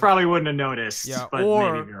notice it. probably wouldn't have noticed. Yeah, but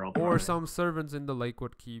or maybe Vierl or probably. some servants in the lake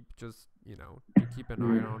would keep just to keep an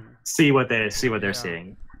eye on. see what they're Yeah.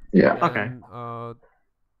 seeing. Yeah. Okay. And,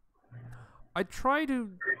 I try to.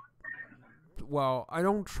 Well, I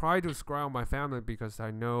don't try to scry on my family because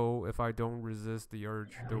I know if I don't resist the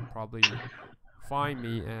urge, they'll probably find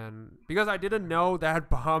me, and because I didn't know that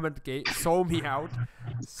Bahamut sold me out,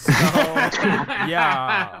 so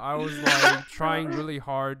yeah, I was like trying really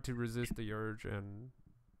hard to resist the urge and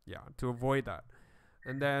to avoid that,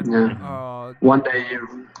 and then One day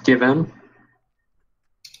you give in.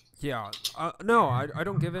 no, I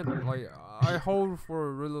don't give in. Like I hold for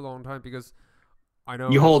a really long time because I know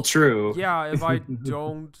You hold true. Yeah, if I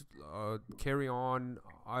don't carry on,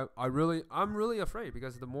 I'm really afraid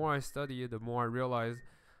because the more I study, the more I realize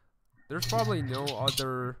there's probably no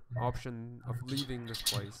other option of leaving this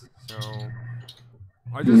place. So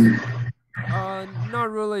I just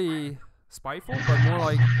not really spiteful, but more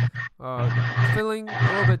like feeling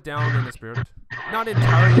a little bit down in the spirit. Not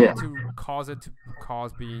entirely to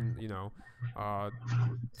cause being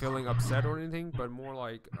feeling upset or anything, but more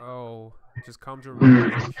like just come to a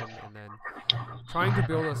realization and then trying to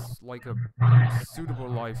build a suitable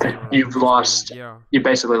life. You've lost. You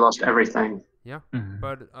basically lost everything. Yeah,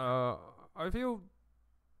 but I feel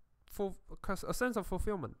a sense of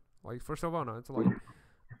fulfillment. Like for Silvanna, it's like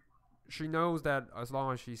she knows that as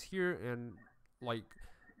long as she's here and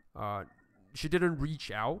she didn't reach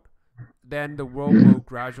out, then the world will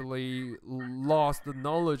gradually lost the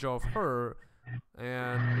knowledge of her,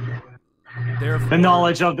 and therefore The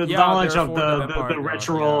knowledge of the vampire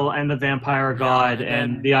ritual god, and the vampire god,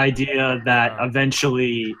 and the idea that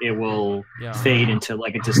eventually it will fade into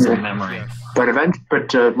like a distant memory. Yes.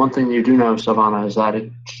 But one thing you do know, Silvanna, is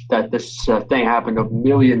that this thing happened of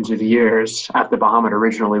millions of years after Bahamut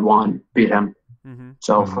originally beat him. Mm-hmm.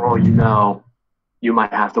 So for all you know, you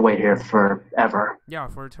might have to wait here forever. Yeah,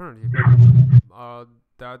 for eternity. But,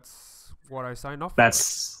 that's what I signed off.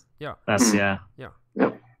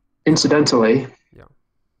 Incidentally,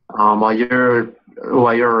 while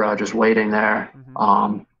you're just waiting there,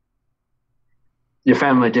 your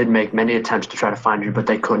family did make many attempts to try to find you, but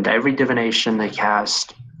they couldn't. Every divination they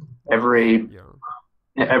cast, every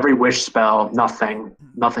wish spell, nothing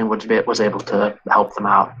was able to help them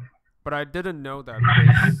out. but I didn't know that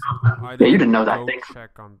because I Yeah, you didn't know that. go They-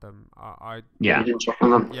 check on them. You didn't check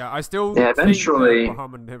on them. Yeah, I still Yeah, think eventually- that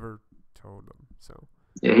Bahamut never told them. So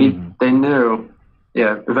Yeah, they knew.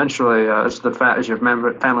 Yeah, eventually, as your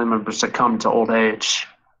family members succumb to old age,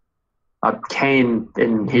 Cain,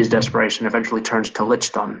 in his desperation, eventually turns to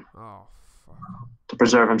Lichdom oh fuck. to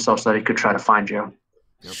preserve himself so that he could try to find you.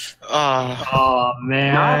 Oh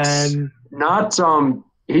man.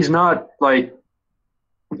 He's not like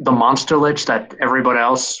the monster lich that everybody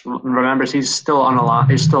else remembers. He's still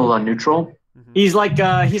He's still neutral. He's like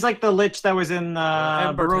the lich that was in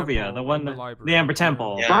Amber Barovia, Temple the one in the that, library. the Amber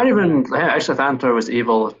Temple. Yeah. Not even Exothantor was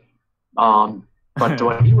evil, but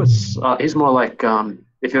when he was, he's more like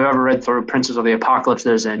if you've ever read through Princes of the Apocalypse,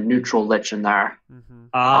 there's a neutral lich in there.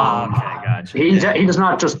 Oh, okay, gotcha. He does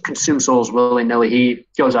not just consume souls willy-nilly. He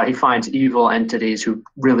goes out, he finds evil entities who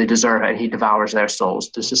really deserve it, and he devours their souls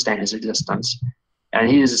to sustain his existence. And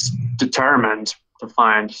he is determined to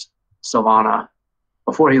find Silvanna.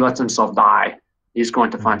 Before he lets himself die, he's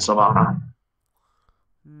going to find Silvanna.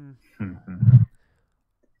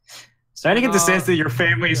 Starting to get the sense that your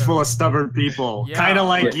family is full of stubborn people. Yeah. Kind of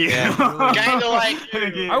like you. Yeah. Kinda like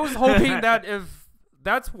you. I was hoping that if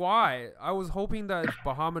that's why I was hoping that if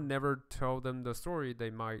Bahamut never told them the story, they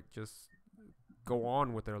might just go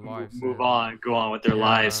on with their lives. Go on with their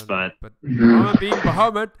lives, but Bahamut being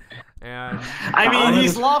Bahamut, and I mean,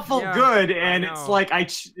 he's lawful Yeah, good, I and know. it's like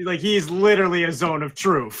he's literally a zone of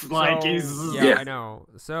truth. Like so, he's yeah, I know.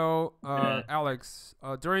 So, Alex,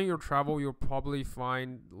 during your travel, you'll probably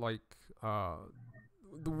find like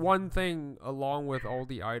the one thing along with all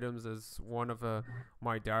the items is one of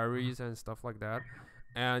my diaries and stuff like that.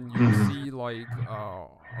 And you see, like, I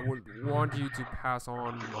would want you to pass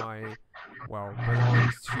on my,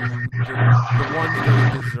 belongings to the ones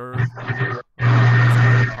that deserve these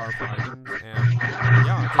kind of powerful items.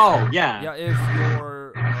 And yeah, if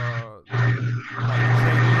your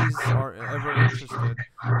trainees are ever interested,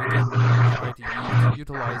 they can try to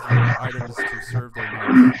utilize their items to serve their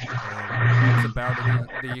needs. And that's about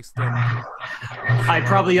the extent. I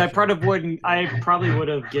probably would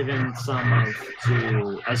have given some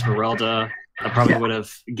to Esmeralda. I probably would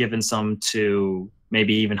have given some to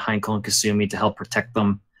maybe even Heinkel and Kasumi to help protect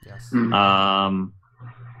them. Yes.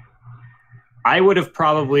 I would have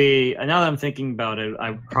probably, now that I'm thinking about it,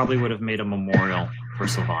 I probably would have made a memorial for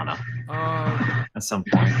Silvanna at some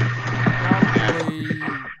point.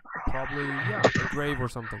 Probably, yeah, a grave or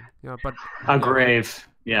something. Yeah, but A grave,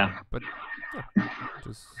 yeah. But yeah,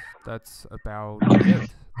 just that's about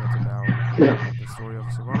it. That's about the story of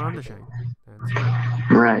Silvanna Undershane.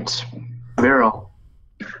 Right. Vierl,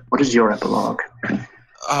 what is your epilogue?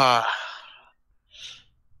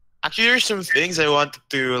 Actually, there's some things I wanted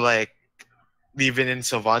to like leave in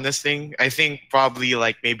Silvanna's thing. I think probably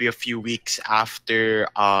like maybe a few weeks after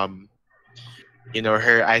her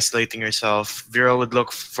isolating herself, Vierl would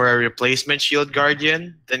look for a replacement shield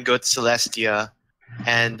guardian, then go to Celestia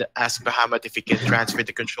and ask Bahamut if he can transfer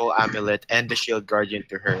the control amulet and the shield guardian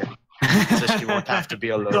to her, so she won't have to be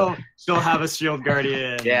alone. So she'll have a shield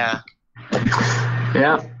guardian. Yeah.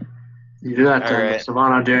 Yeah. You do that, Alright.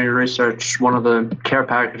 Silvanna, during your research, one of the care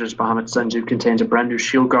packages Bahamut sends you contains a brand new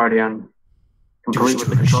shield guardian, complete with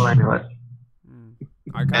the control amulet.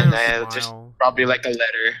 I kind And I'll of just smile. probably like a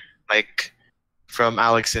letter, like from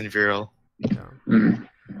Alex and Vierl. Yeah. Mm.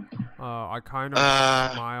 I kind of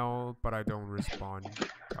smile, but I don't respond.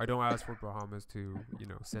 I don't ask for Bahamut to,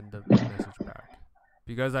 send the message back,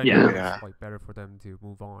 because I know Yeah. it's like better for them to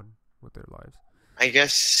move on with their lives. I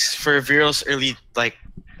guess for Vierl's early, like,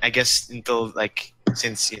 I guess until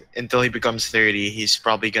he becomes 30, he's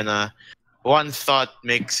probably gonna. One thought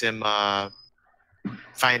makes him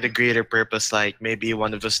find a greater purpose. Like maybe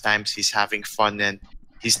one of those times he's having fun and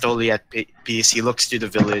he's totally at peace. He looks to the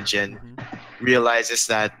village and realizes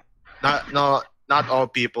that not all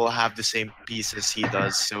people have the same peace as he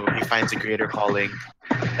does. So he finds a greater calling,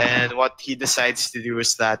 and what he decides to do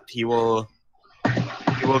is that he will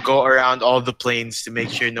go around all the planes to make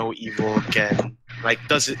sure no evil can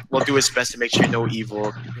will do his best to make sure no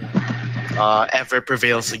evil ever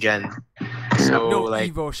prevails again. So No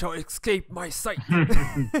evil shall escape my sight.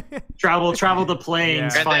 Travel the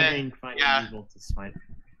plains, Yeah. finding yeah. evil to fight.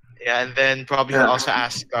 yeah, and then probably he'll also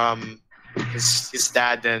ask his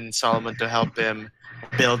dad and Solomon to help him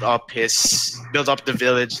build up the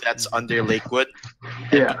village that's under Lakewood,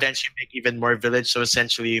 and Yeah. potentially make even more village. So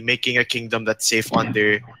essentially, making a kingdom that's safe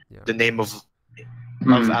under the name of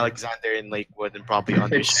Alexander in Lakewood, and probably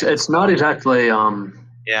under. It's not exactly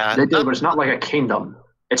yeah, they do, but it's not like a kingdom.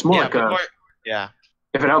 It's more like a. yeah,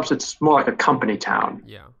 If it helps, it's more like a company town.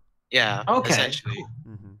 Yeah. yeah. Okay. Essentially,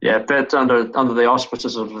 Yeah, but under the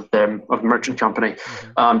auspices of the merchant company.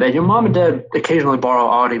 And your mom and dad occasionally borrow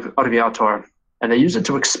Audiviator, and they use it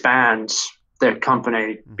to expand their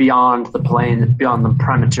company beyond the plane, beyond the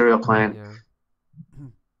prime material plane. Yeah.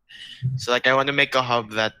 So like I want to make a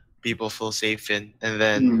hub that people feel safe in, and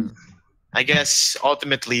then I guess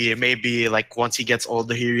ultimately maybe like once he gets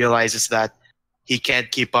older, he realizes that he can't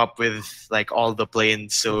keep up with like all the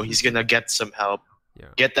planes, so he's gonna get some help. Yeah.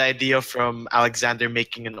 Get the idea from Alexander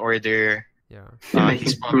making an order. Yeah.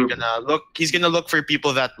 He's probably gonna look. He's gonna look for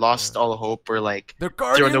people that lost all hope or like The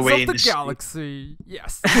Guardians away of the in the street. Galaxy.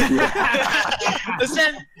 Yes.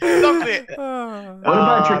 Something. What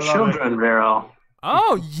about your children, Vierl?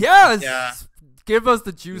 Oh yes. Yeah. Give us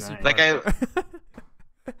the juicy Nice. part.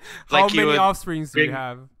 Like How he many would offsprings do you bring-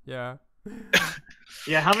 have? Yeah.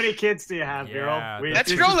 Yeah, how many kids do you have, Yeah, Vierl? Let's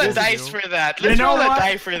This roll is a this dice is- for that. You Let's know roll a what?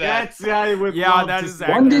 die for that. That's I would Yeah, love that to is see.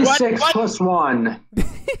 accurate. 1d6 What? plus 1.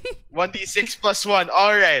 1d6 plus 1.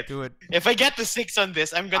 All right. Do it. If I get the 6 on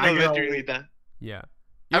this, I'm gonna I know. literally die. Yeah.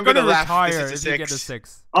 I'm You're gonna laugh. retire This is if a you get a 6.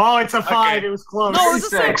 6. Oh, it's a 5. Okay. It was close. No, it's a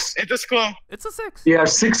 6. It was close. It's a 6. You have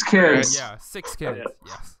 6 kids. Yeah, 6 kids.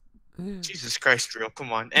 Yes. Jesus Christ, real.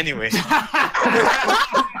 Come on. Anyway. Oh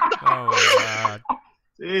my god.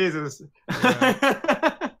 Jesus.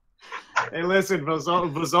 Yeah. Hey, listen,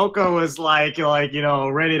 Bazooka was like you know,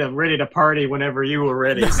 ready to party whenever you were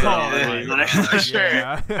ready. So Sure.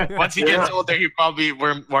 Yeah. Once he gets older, he probably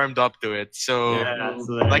warmed up to it. So, yeah,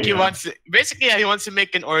 so like, he yeah. wants to, basically, yeah, he wants to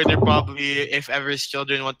make an order. Probably, if ever his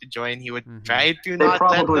children want to join, he would try to They not let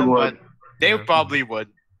probably them, would. but they Yeah. probably would.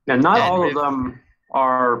 And not And all with- of them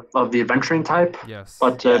are of the adventuring type, Yes.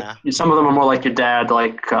 but Yeah. some of them are more like your dad,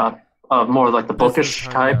 like more like the bookish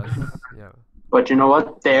type. Yes. Yeah. But you know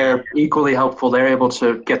what? They're equally helpful. They're able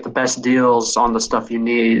to get the best deals on the stuff you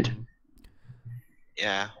need.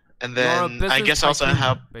 Yeah. And You're a then I business guess also tycoon,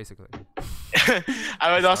 help. basically.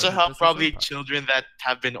 I would also Started help business probably empire. children that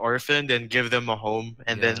have been orphaned and give them a home,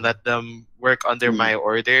 and then Yeah. let them work under my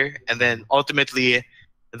order. And then ultimately,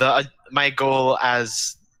 my goal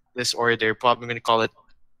as this order, probably going to call it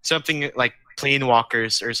something like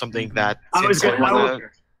planewalkers or something that. I was since gonna, I wanna would-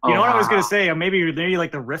 you know what I was gonna wow. say? Maybe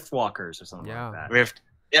like the Rift Walkers or something Yeah. like that. Rift,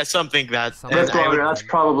 yeah, something that. Something and Rift I would- Walker, that's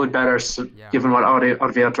probably better, Yeah. given what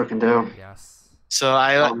Audiviator can do. Yes. So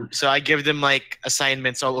I give them like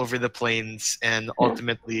assignments all over the planes, and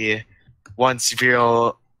ultimately, once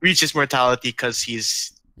Vierl reaches mortality because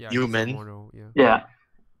he's Yeah. Human. he's immortal, yeah. Yeah.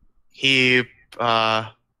 he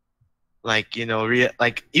like, you know,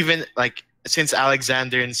 like even like since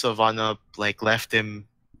Alexander and Silvanna like left him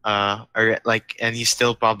or like, and he's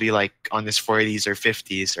still probably like on his 40s or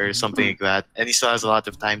 50s or something like that, and he still has a lot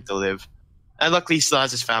of time to live, and luckily he still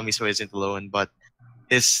has his family, so he isn't alone. But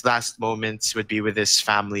his last moments would be with his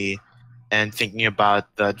family and thinking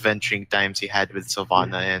about the adventuring times he had with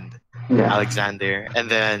Silvanna and Yeah. Alexander, and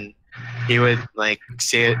then he would like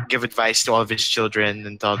give advice to all of his children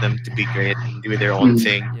and tell them to be great and do their own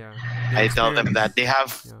thing. Yeah. I tell them that they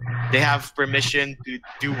have permission to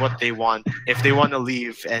do what they want. If they want to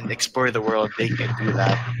leave and explore the world, they can do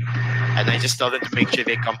that. And I just tell them to make sure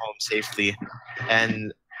they come home safely.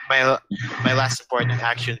 And my last important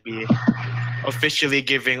action would be officially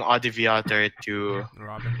giving Audiviator to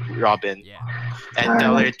Robin Yeah. and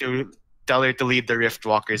tell her to lead the Rift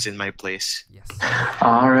Walkers in my place. Yes.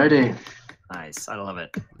 Alrighty. Nice, I love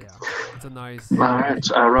it. Yeah. It's a nice. All right.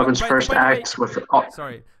 Robin's By- first by the way- act with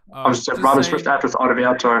Sorry. Robin's just first saying- act with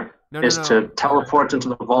Audiviator No, is to teleport into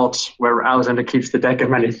the vault where Alexander keeps the deck of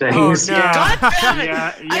many Oh, things. no. God damn it!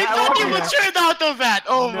 Yeah, I thought he would yeah. turn out of that.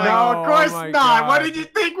 Oh No. my! No, of course Oh my not. What God. did you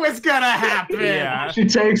think was gonna happen? Yeah. She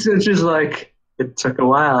takes it. She's like, "It took a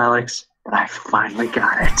while, Alex, but I finally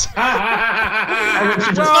got it." And then she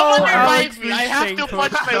just Well, Someone Alex revive me! I have to Shanko,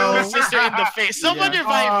 punch my no. little sister in the face. Someone Yeah.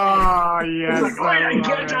 revive Oh She's yes, like, "Oh, I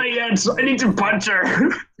can't die yet, so I need to punch her."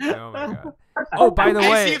 Oh my god. Oh, by the me!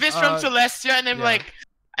 way. I see this from Celestia, and I'm yeah. like,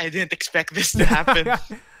 I didn't expect this to happen.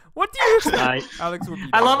 What do you expect? I, Alex would be.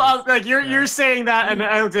 I love like Yeah. you're saying that, and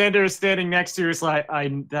Alexander is standing next to you. It's like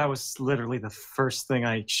that was literally the first thing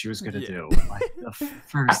she was gonna Yeah. do. Like the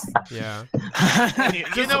first. Yeah. And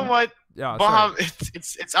you know what? Yeah. Sorry. Baham,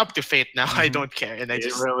 it's up to fate now. I don't care, and I It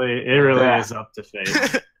just really Yeah. is up to fate.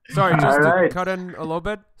 Sorry, just Alright. to cut in a little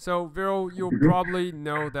bit. So, Vierl, you'll probably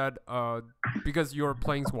know that because you're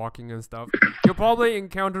planeswalking and stuff, you'll probably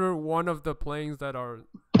encounter one of the planes that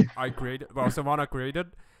Silvanna created,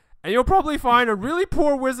 and you'll probably find a really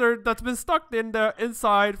poor wizard that's been stuck in the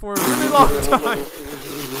inside for a really long time.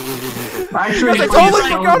 Actually, I it's totally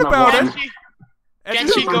the forgot skeleton about of it. one. Actually, Can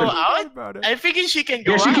she go out? About it. I figured she can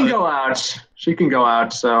go Yeah, out. she can go out. She can go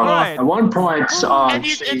out. So Alright. at one point, And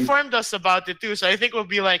you she, informed us about it too, so I think we'll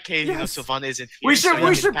be like, hey, you know, Yes. Silvanna isn't here. We so should you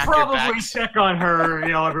we can should pack your probably bags. check on her,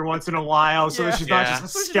 every once in a while, so that she's not Yeah. just a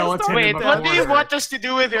So she just skeleton. started in Wait, the what do you corner. want us to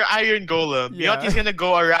do with your iron golem? Yeah. Yachty's gonna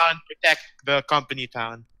go around protect the company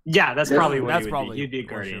town. Yeah, that's Yeah. probably what That's you would probably do. You'd be a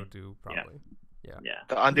what she'll guardian. do, probably. Yeah.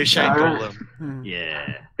 The undershine Alright. golem.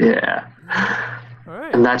 Yeah. yeah, All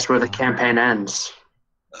right. and that's where the campaign ends.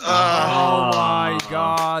 Oh my Oh.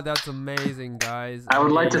 god, that's amazing, guys. I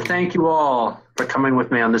would like to mean, thank you all for coming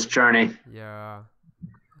with me on this journey. Yeah.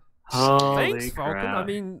 Holy Thanks, Falcon. I crap.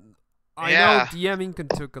 mean, I Yeah. know DMing can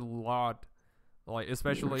took a lot, like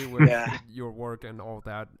especially with Yeah. your work and all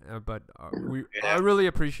that. But I Yeah. really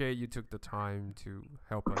appreciate you took the time to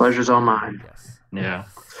help us. Pleasure's all mine. Yes. Yeah.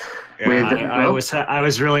 With- I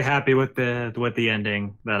was really happy with the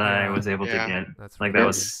ending that I Yeah. was able Yeah. to get. That's Like really that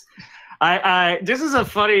was. I this is a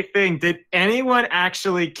funny thing. Did anyone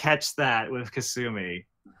actually catch that with Kasumi?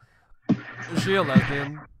 good. Is she a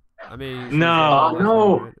lesbian? I mean, she's No. a lesbian,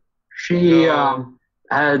 No. right? She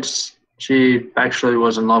No. she actually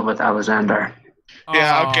was in love with Alexander.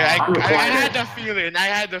 Yeah, okay. I I'm had requited. a feeling. I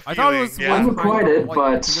had a feeling. I thought it was yeah. I'm with Frank, requited, like,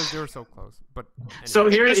 but- because they were so close. But So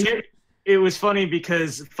anyway. here it was funny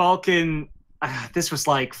because Fhalkyn. This was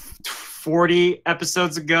like 40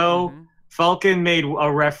 episodes ago. Mhm. Fhalkyn made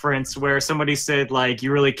a reference where somebody said, like,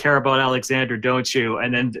 you really care about Alexander, don't you?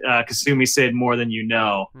 And then Kasumi said, more than you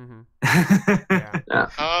know. Mhm. it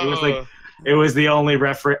Yeah. was like- was the only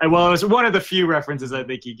reference. Well, it was one of the few references I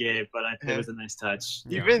think he gave, but I think it was a nice touch.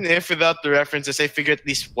 Yeah. Even if without the references, I figure at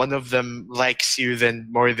least one of them likes you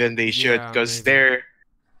more than they should, Yeah, because maybe.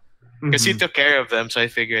 because you Mhm. took care of them. So I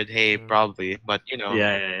figured, hey, Yeah. probably. But you know,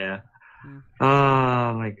 Yeah. Mm.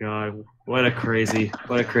 Oh my god. What a crazy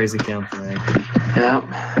campaign. Yeah.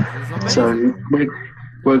 This is So amazing.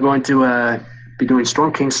 we're going to be doing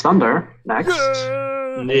Storm King's Thunder next.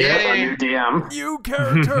 Yeah. Yeah, our Yay. new DM. New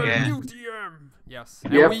character, Yeah. new DM. Yes,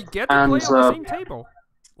 and Yep, we get to and, play on the same table,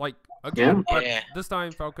 like again, but Yeah. this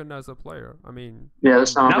time Falcon as a player. I mean, Yeah,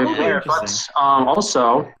 that's not That a will big be player. But interesting.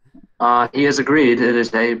 also, he has agreed.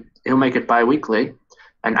 He'll make it bi-weekly,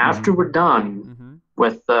 and after we're done hmm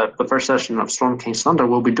with the first session of Storm King's Thunder,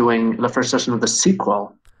 we'll be doing the first session of the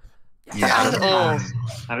sequel, Yeah. Oh,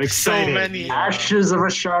 I'm excited. so many. Ashes of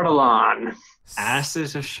Ashardalon.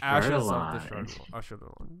 Ashes of Ashes of the Shardalon.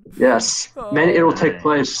 Ashardalon. Yes, it will take Nice.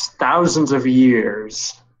 place thousands of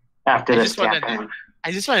years after I this just wanna- campaign.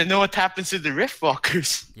 I just want to know what happens to the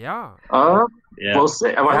Riftwalkers. Yeah. Yeah. We'll see.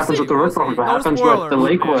 What We'll happens see, with the we'll Riftwalkers? see. What No happens with spoilers, the man.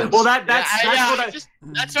 Lakewoods? Well, that's what I.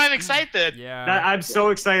 That's why I'm excited. Yeah. I'm so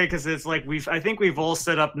excited because it's like I think we've all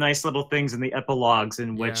set up nice little things in the epilogues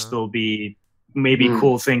in which Yeah. there'll be maybe Mm.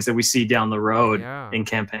 cool things that we see down the road Yeah. in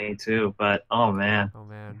campaign too. But oh man, Oh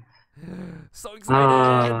man. So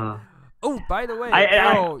excited. uh, Oh, by the way,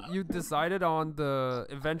 you decided on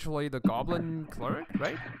eventually the Goblin Cleric,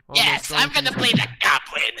 right? On the Yes, Storm I'm gonna King's play the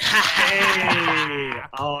Goblin. hey,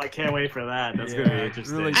 oh I can't wait for that. That's gonna be Yeah,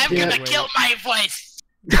 interesting. really I'm can't gonna wait. kill my voice.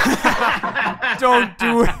 Don't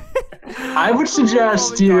do it. I would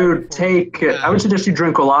suggest Oh, you God, take. I would suggest you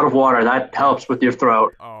drink a lot of water. That helps with your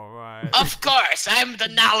throat. All right. Of course, I'm the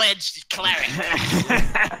knowledge cleric.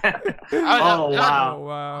 Oh Oh wow.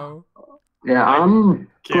 wow. Yeah, I'm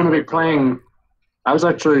Can't going to be wait for playing. I was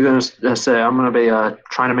actually going to say I'm going to be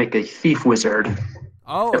trying to make a thief wizard.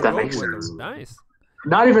 Oh, If that rogue makes wizard. sense. Nice.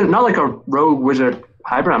 Not like a rogue wizard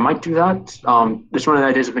hybrid. I might do that. It's one of the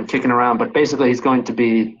ideas I've been kicking around. But basically, he's going to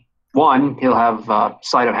be he'll have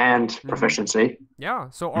sleight of hand proficiency. Yeah.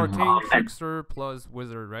 So arcane trickster plus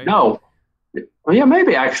wizard, right? No, well, yeah,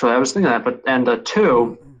 maybe actually. I was thinking that. But and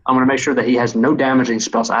two, I'm going to make sure that he has no damaging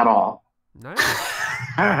spells at all. Nice.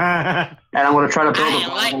 And I'm going to try to build I a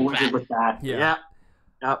like viable wizard that. with that. Yeah.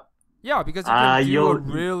 Yeah. Yeah, because you can do a you'll-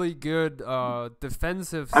 really good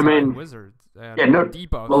defensive I mean, wizard. And yeah, no-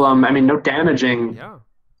 debuff. Well, I mean, no damaging yeah.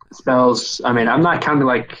 spells. I mean, I'm not counting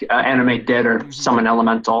like animate dead or summon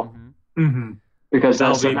elemental Mhm. Mhm. because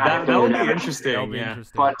That'll that's be not that'll be damage. interesting. That'll be Yeah.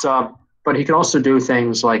 interesting. But he can also do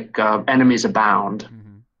things like enemies abound.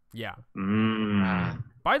 Mhm. Yeah. Mm.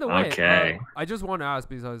 By the way, Okay. I just want to ask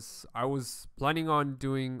because I was planning on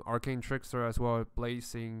doing Arcane Trickster as well as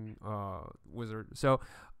Blazing Wizard. So,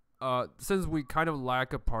 since we kind of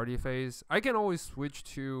lack a party phase, I can always switch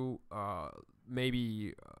to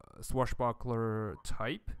maybe Swashbuckler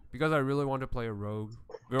type because I really want to play a rogue.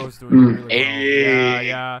 Vierl's doing really well. Hey.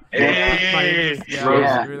 Yeah. Hey. My interest, yeah,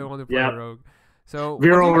 Yeah. I really want to play Yeah. a rogue. So, what do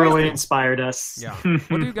Viral you guys really think? inspired us. Yeah.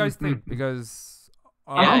 What do you guys think? Because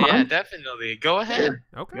Yeah, don't yeah, mind. definitely. Go ahead.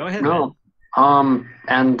 okay. Go ahead. No.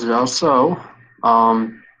 And also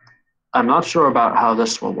I'm not sure about how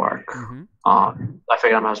this will work. Mm-hmm. I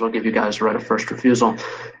figured I might as well give you guys a right of first refusal.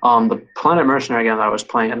 The Planet Mercenary game that I was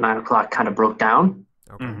playing at 9 o'clock kind of broke down.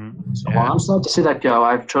 Okay. So while I'm sad to see that go,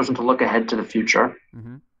 I've chosen to look ahead to the future.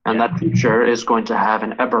 Mm-hmm. And that future is going to have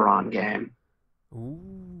an Eberron game. Ooh.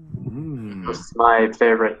 It's my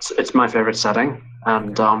favorite setting.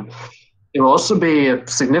 And it will also be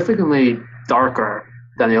significantly darker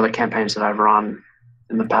than the other campaigns that I've run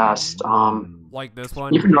in the past. Like this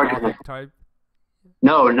one, You can argue Gothic that. type.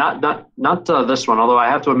 No, not this one. Although I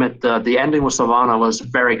have to admit, the ending with Silvanna was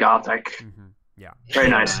very gothic, Mm-hmm. Yeah. very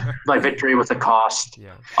nice, like victory with a cost.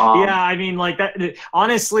 Yeah. Yeah, I mean, like that.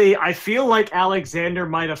 Honestly, I feel like Alexander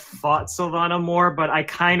might have fought Silvanna more, but I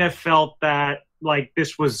kind of felt that like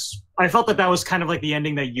this was. I felt that was kind of like the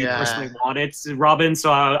ending that you personally wanted, Robin.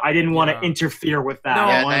 So I didn't want to interfere with that. No, I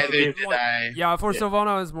Yeah, wanted neither to give- did I. Yeah, for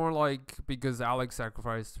Silvanna, it's more like because Alex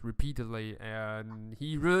sacrificed repeatedly, and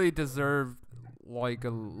he really deserved like a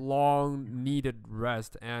long needed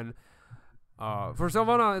rest. And for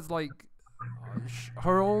Silvanna, it's like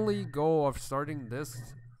her only goal of starting this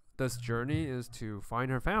journey is to find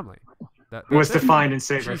her family. was That's to it. find and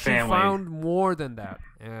save her She family. found more than that,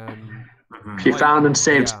 and She found and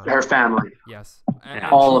saved her family, yes,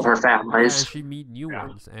 all of her and families. she meet new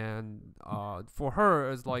ones, and for her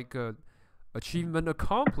it's like a achievement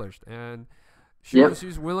accomplished, and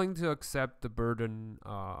she's willing to accept the burden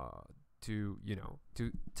to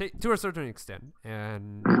take to a certain extent,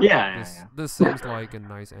 and this seems like a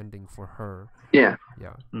nice ending for her. Yeah.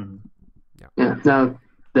 Now,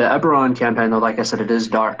 the Eberron campaign, though, like I said, it is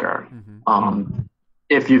darker.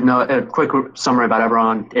 If you've a quick summary about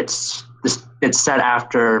Eberron, it's set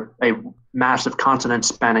after a massive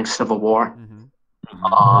continent-spanning civil war.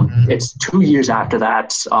 It's 2 years after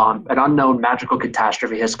that. An unknown magical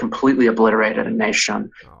catastrophe has completely obliterated a nation,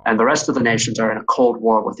 and the rest of the nations are in a cold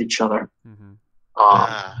war with each other.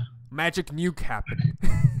 Magic nuke happened.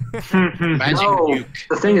 Magic No, nuke.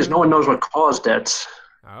 the thing is, no one knows what caused it.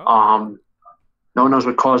 No one knows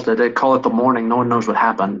what caused it. They call it the morning. No one knows what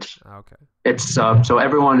happened. Okay. It's so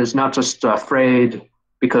everyone is not just afraid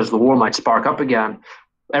because the war might spark up again.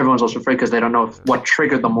 Everyone's also afraid because they don't know what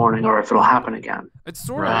triggered the morning or if it'll happen again. It's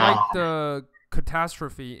sort of like the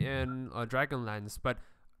catastrophe in Dragonlance, but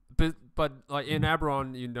like in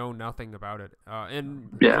Eberron, you know nothing about it. In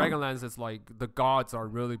Dragonlance, it's like the gods are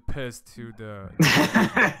really pissed to the.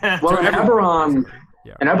 Well, in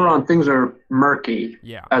Eberron, things are murky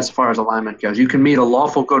as far as alignment goes. You can meet a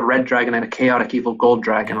lawful good red dragon and a chaotic evil gold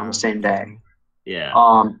dragon on the same day.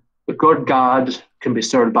 The good god can be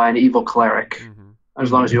served by an evil cleric,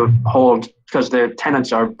 as long as you hold, because their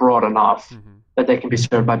tenets are broad enough that they can be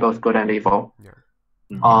served by both good and evil.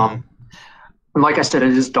 And like I said,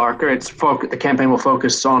 it is darker. The campaign will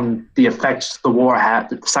focus on the effects the war had,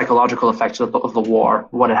 the psychological effects of the war,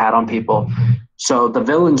 what it had on people. So the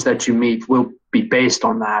villains that you meet will be based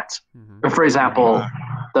on that. For example,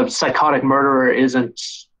 the psychotic murderer isn't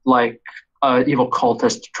like an evil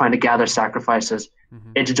cultist trying to gather sacrifices.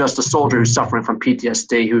 It's just a soldier who's suffering from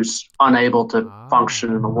PTSD, who's unable to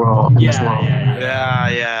function in the world.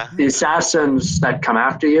 Yeah. The assassins that come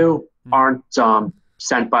after you aren't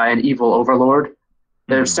sent by an evil overlord.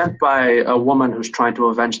 They're sent by a woman who's trying to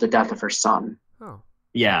avenge the death of her son.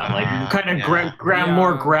 Like kind of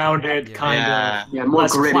more grounded, kind of more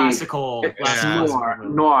less gritty. classical. It's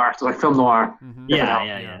noir, like film noir.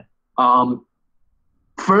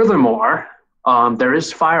 Furthermore, there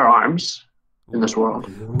is firearms in this world.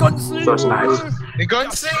 Gunslinger! So it's nice. The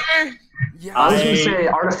gunslinger. I was going to say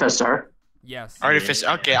artificer. Yes. Artificer.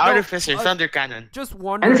 Okay, artificer, thunder cannon. Just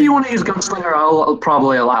one. And if you want to use gunslinger, I'll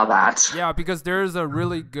probably allow that. Yeah, because there's a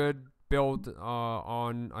really good build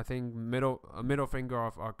on I think middle finger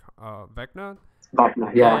of Vecna. Vecna,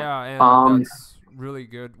 and that's really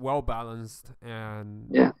good, well balanced, and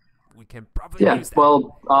we can probably use that.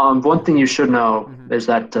 Well, one thing you should know is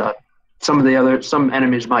that some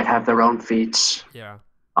enemies might have their own feats.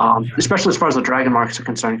 Especially as far as the dragon marks are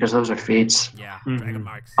concerned, because those are feats. Dragon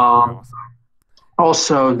marks.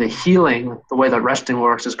 Also, the healing, the way that resting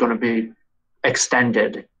works, is going to be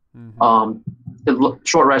extended. The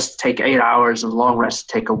short rests take 8 hours, and long rests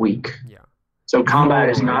take a week. So combat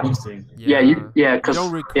is not. Because you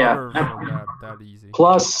don't recover from that easy.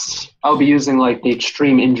 Plus, I'll be using like the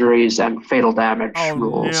extreme injuries and fatal damage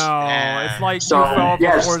rules. No, it's like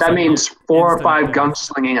that means 4 or 5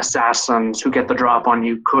 gunslinging assassins who get the drop on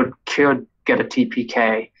you could get a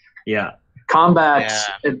TPK. Combat.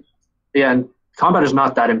 Combat is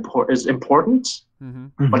not that important. Is important,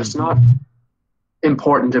 but it's not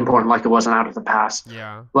important like it wasn't Out of the Past.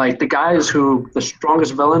 Yeah. Like the guys who the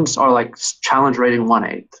strongest villains are like challenge rating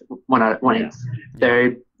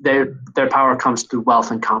 1/8. Their power comes through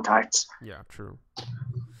wealth and contacts. Yeah, true.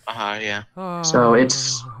 Yeah. So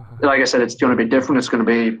it's like I said, it's going to be different. It's going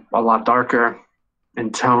to be a lot darker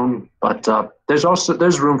in tone, but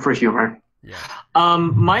there's room for humor. Yeah.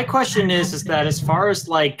 My question is that as far as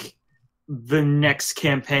like the next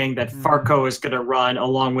campaign that Farco is going to run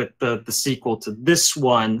along with the sequel to this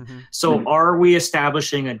one, so are we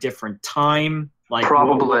establishing a different time? Like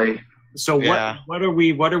probably.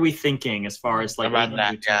 What are we thinking as far as like about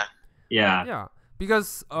that? Yeah. Yeah,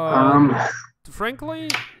 because frankly,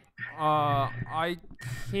 I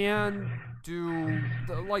can do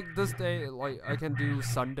like this day, like I can do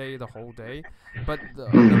Sunday the whole day, but the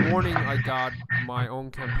morning I got my own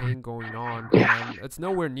campaign going on and it's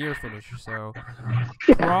nowhere near finished, so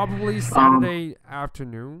probably Saturday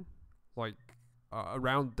afternoon, like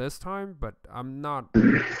around this time, but I'm not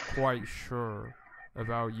quite sure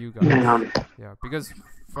about you guys. Yeah, because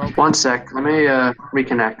one sec, let me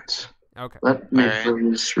reconnect. Okay. Let me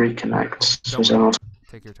please reconnect.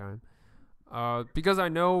 Take your time. Because I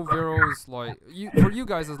know Vierl's like for you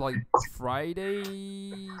guys is like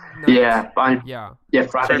Friday night. Yeah,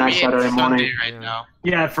 Friday night, me, Saturday morning. Right now.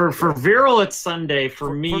 Yeah, for Vierl it's Sunday.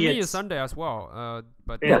 For me it's Sunday as well.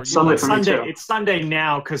 But yeah, Sunday for me too. It's Sunday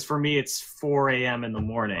now because for me it's 4 a.m. in the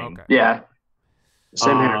morning. Okay. Yeah.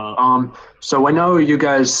 Same here. So I know you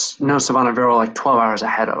guys know Silvanna and Vierl like 12 hours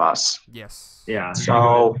ahead of us. Yes. Yeah.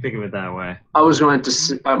 So think of it that way. I was going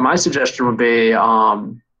to. My suggestion would be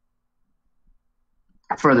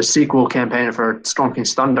for the sequel campaign for Storm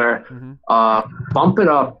King's Thunder, bump it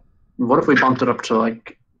up. What if we bumped it up to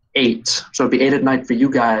like 8? So it'd be 8 at night for you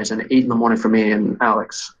guys and 8 in the morning for me and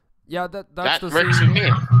Alex. Yeah, that's that the works thing. for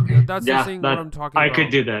me. Yeah, that's the thing what I'm talking about. I could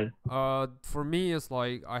do that. For me, it's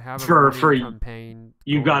like I have a for campaign.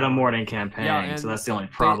 You got a morning campaign, so that's the only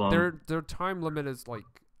problem. Their time limit is like,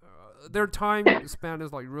 their time span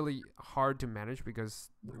is like really hard to manage because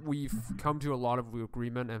we've come to a lot of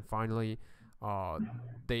agreement and finally,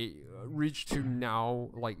 they reach to now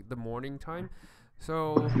like the morning time.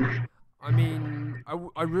 So, I mean,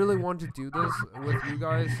 I really want to do this with you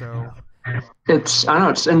guys, so. I know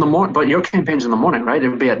it's in the morning, but your campaign's in the morning, right? It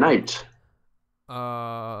would be at night.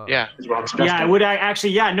 Yeah. Yeah, it would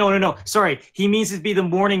actually. Yeah, no. Sorry, he means it'd be the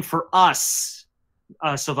morning for us,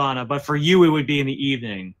 Silvanna, but for you it would be in the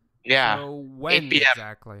evening. Yeah. So when 8 p.m.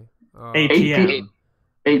 exactly? 8 p.m.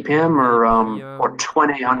 8 p.m. or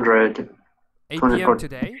 2000. 8 p.m.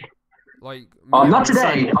 today? Like not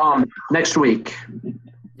today. Next week.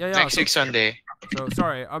 Yeah. Next week Sunday. So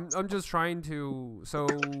sorry, I'm just trying to. So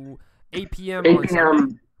 8 p.m. 8 on p.m.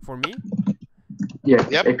 Sunday for me. Yeah.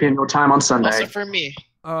 Yep. 8 p.m. no time on Sunday. Also for me.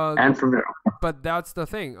 And for me. But that's the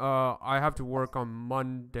thing. I have to work on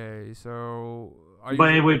Monday, so.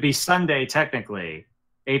 But it would be Sunday technically.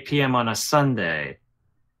 8 p.m. on a Sunday.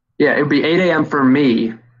 Yeah, it would be 8 a.m. for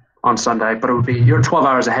me on Sunday, but it would be you're 12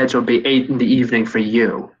 hours ahead, so it would be 8 in the evening for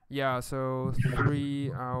you. Yeah, so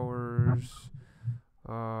 3 hours.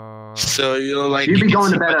 So you'll you'd be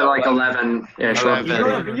going to bed at like 11. Yeah, sure.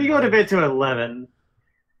 You go to bed to 11.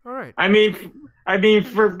 All right. I mean,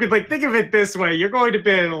 for like, think of it this way: you're going to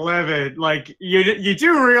bed at 11. Like, you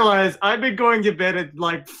do realize I've been going to bed at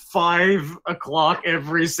like 5 o'clock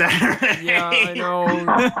every Saturday. Yeah,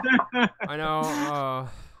 I know.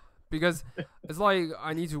 Because it's like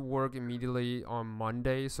I need to work immediately on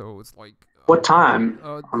Monday, so it's like. What time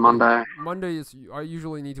on Monday? Monday is I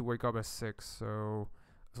usually need to wake up at 6, so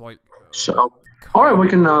it's like. So, all right, we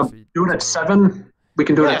can do it at 7. We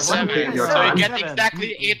can do it at 7 p.m. your So time. you get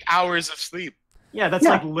exactly 8 hours of sleep. Yeah, that's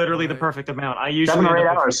like literally the perfect amount. I usually 7 or 8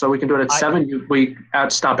 hours, so we can do it at 7. We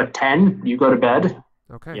stop at 10. You go to bed.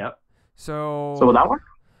 Okay. Yep. So will that work?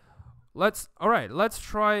 Let's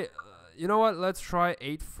try. You know what? Let's try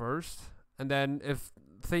 8 first, and then if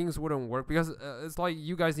things wouldn't work, because it's like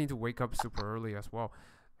you guys need to wake up super early as well.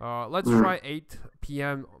 Let's try 8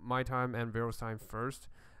 p.m. my time and Vierl's time first,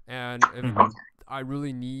 and if I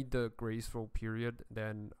really need the graceful period,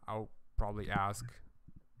 then I'll probably ask.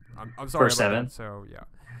 I'm sorry for about 7. That, so yeah.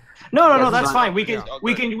 No, that's fine. We can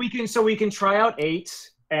try out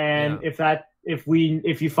 8, and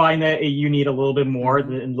if you find that you need a little bit more, a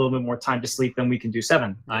little bit more time to sleep, then we can do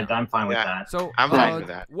 7. Yeah. I'm fine with that. So I'm fine with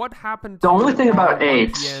that. What happened? The only thing about 8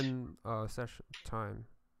 8 p.m. Session time.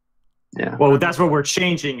 Yeah. Well, that's what we're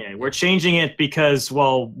changing it. We're changing it because,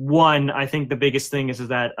 well, one, I think the biggest thing is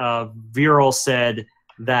that Vierl said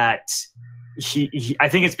that he I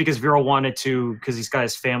think it's because Vierl wanted to, because he's got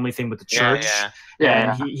his family thing with the church. Yeah.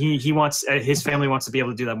 Yeah, and he wants his family wants to be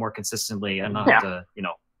able to do that more consistently and not have to,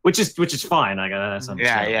 which is fine. I got that's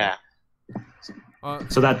understandable. Yeah.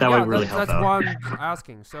 So that would really help That's out. why I'm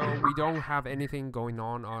asking. So we don't have anything going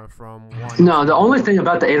on from 1. No, to... the only thing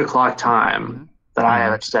about the 8 o'clock time Mhm. that I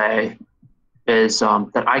have to say is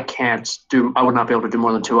that I would not be able to do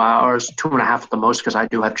more than 2 hours, 2.5 at the most, because I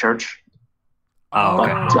do have church. Oh,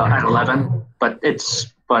 okay. But at 11. But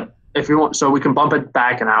if you want, so we can bump it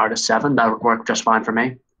back an hour to 7. That would work just fine for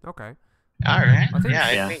me. Okay. All right. I think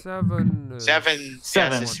I think 7. 7.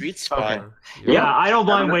 That's the sweet spot. Okay. Yeah, I don't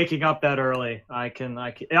mind waking up that early. I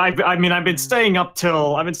mean, I've been staying up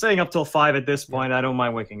till 5 at this point. I don't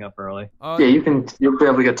mind waking up early. Yeah, you'll be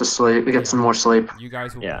able to get to sleep, get some more sleep. You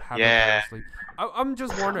guys will have Yeah. better sleep. I'm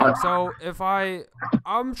just wondering. So if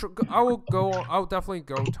I'm sure I'll definitely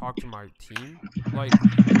go talk to my team. Like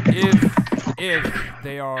if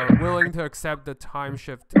they are willing to accept the time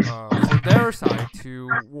shift for their side to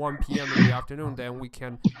 1 p.m. in the afternoon, then we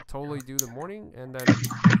can totally do the morning. And then,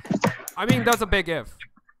 I mean, that's a big if.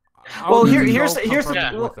 Well, You you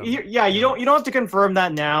don't have to confirm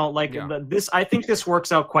that now. Like I think this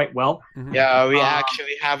works out quite well. Mhm. Yeah, we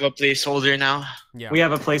actually have a placeholder now. Yeah. We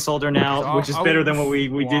have a placeholder now, So which is better than what we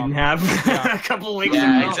didn't have a couple weeks ago.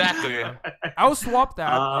 Yeah, exactly. I'll swap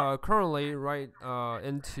that currently right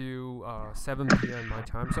into 7 p.m. my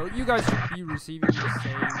time. So you guys should be receiving the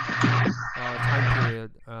same time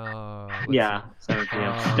period. 7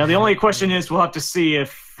 p.m. Now the only question is, we'll have to see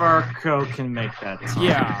if Farco can make that time.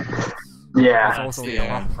 Yeah. Yeah. That's also the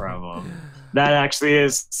the problem. That actually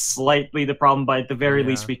is slightly the problem, but at the very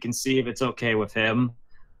least we can see if it's okay with him.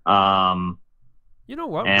 You know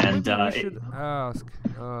what? And, Maybe we should ask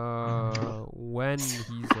when he's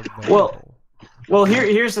available. Well,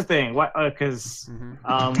 here's the thing. Because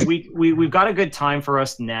we've got a good time for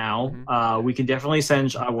us now. We can definitely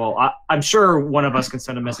send. I'm sure one of us can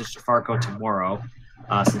send a message to Farco tomorrow,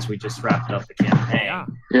 since we just wrapped up the campaign.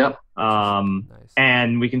 Yep. Nice.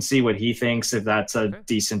 And we can see what he thinks, if that's a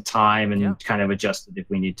decent time, and kind of adjust it if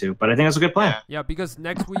we need to. But I think that's a good plan. Yeah, because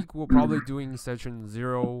next week we'll probably doing session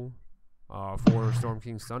 0 for Storm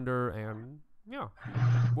King's Thunder, and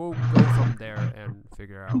we'll go from there and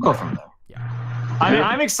figure out. We'll go from there. Yeah. I mean,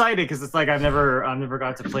 I'm excited because it's like I've never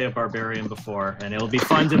got to play a barbarian before, and it'll be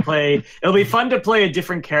fun to play. It'll be fun to play a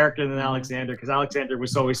different character than Alexander, because Alexander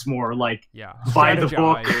was always more like by the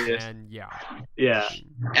book. And yeah.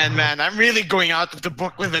 And man, I'm really going out of the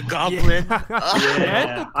book with a goblin.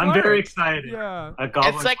 Yeah. I'm very excited. Yeah. A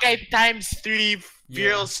goblin. It's like I ×3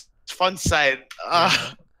 Vierl's fun side.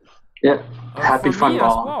 Yeah. Happy for fun me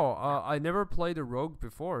ball. as well. I never played a rogue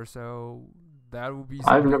before, so that would be.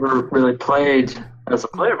 I've never really played as a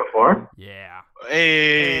player before. Yeah.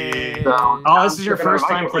 Hey. So, this is your first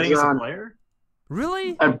time playing as a player?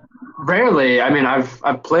 Really? Rarely. I mean,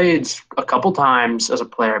 I've played a couple times as a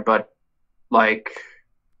player, but like.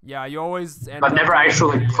 Yeah, you always. I've never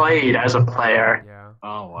actually played as a player. Yeah.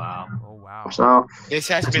 Oh wow. So This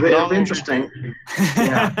has been it'll long be interesting.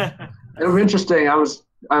 Yeah. It'll be interesting.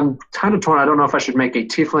 I'm kind of torn. I don't know if I should make a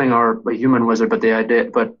tiefling or a human wizard, but the idea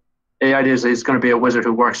is he's going to be a wizard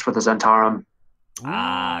who works for the Zentarum. Okay,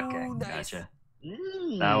 nice. gotcha.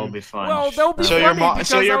 That will be fun. Well, that'll be So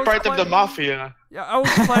funny you're part of planning, the mafia. Yeah, I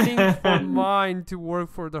was planning for mine to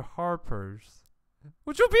work for the Harpers,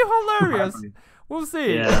 which would be hilarious. We'll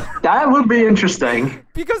see. Yeah. That would be interesting.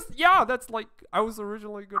 Because that's like I was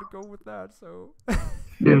originally gonna go with that. So.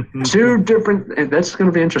 Two different. That's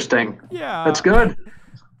going to be interesting. Yeah. That's good.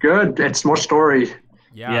 Good. It's more story.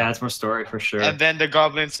 Yeah, it's more story for sure. And then the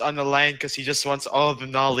goblin's on the line because he just wants all the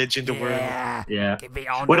knowledge in the world. Yeah. Give me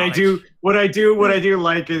all What I knowledge. do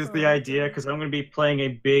like is the idea, because I'm going to be playing a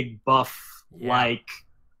big buff like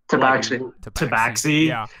Tabaxi.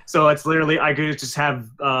 Yeah. So it's literally, I could just have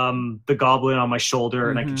the goblin on my shoulder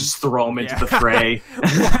and I could just throw him into the fray.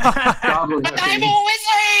 Goblin. But I'm a wizard!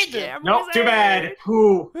 Yeah, Nope, too bad.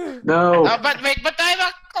 Who? No. But I'm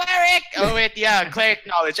a cleric! Oh wait, cleric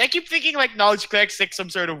knowledge. I keep thinking like knowledge cleric's like some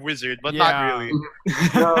sort of wizard, but not really.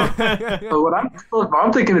 No. But what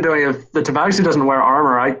I'm thinking of doing, if the Tabaxi doesn't wear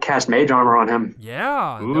armor, I cast mage armor on him.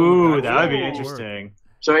 Yeah. Ooh, that would be interesting.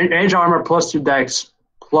 So mage armor plus 2 dex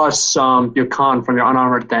plus your con from your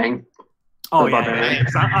unarmored thing. Oh yeah.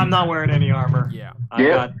 I'm not wearing any armor. Yeah. I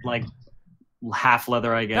got like half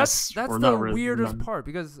leather, I guess. That's or the not really, weirdest part,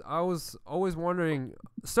 because I was always wondering.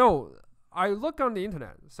 So I look on the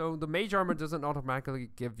internet. So the mage armor doesn't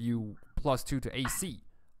automatically give you +2 to AC,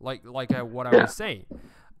 like what I was saying.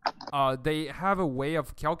 They have a way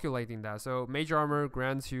of calculating that. So mage armor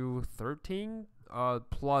grants you 13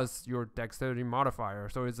 plus your dexterity modifier.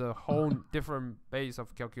 So it's a whole different base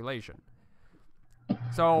of calculation.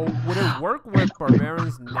 So would it work with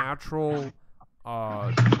barbarians' natural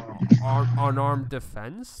unarmed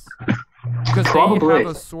defense? Because Probably. they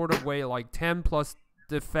have a sort of way like 10 plus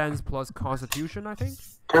defense plus constitution, I think.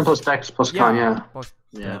 10 plus dex plus con, yeah. Plus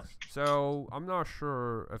Yeah. dex. So I'm not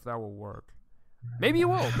sure if that will work. Maybe it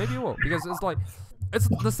will. Maybe it will. Because it's like it's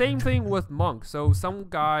the same thing with monk. So some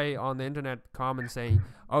guy on the internet comment saying,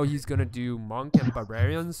 "Oh, he's gonna do monk and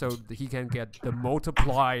barbarian, so he can get the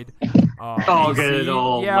multiplied." Oh, get it AC."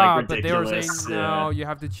 all, yeah, like, but they were saying ridiculous, no. yeah. You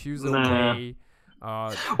have to choose a Nah. way.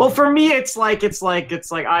 Well, for me, it's like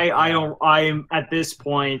I'm at this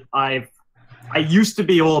point. I used to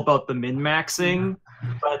be all about the min maxing,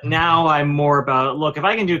 but now I'm more about look. If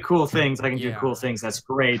I can do cool things, I can do Yeah. cool things. That's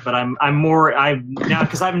great. But I'm now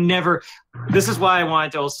because I've never. This is why I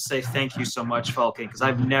wanted to also say thank you so much, Fhalkyn, because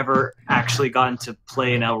I've never actually gotten to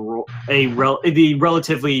play the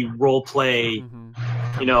relatively role play. Mhm.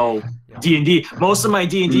 You know. Yeah. D&D. Most of my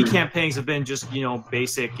D&D campaigns have been just,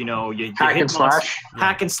 basic, you Hack hit and slash.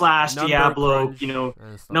 hack and slash, Number Diablo, crunch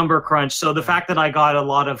and stuff. number crunch. So the Yeah. fact that I got a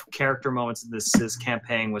lot of character moments in this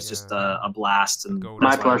campaign was just a blast. And Go My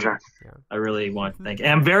that's why pleasure. I really want to thank you.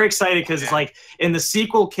 And I'm very excited because it's like in the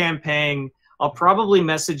sequel campaign, I'll probably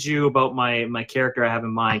message you about my character I have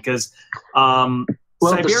in mind because Well,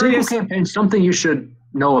 the sequel Siberius. campaign is something you should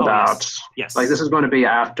know Oh, about. Yes. Like, this is going to be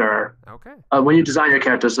after. Okay. When you design your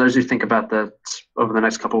characters, as you think about that over the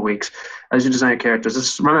next couple of weeks, as you design your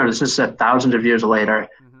characters, remember, this is set thousands of years later.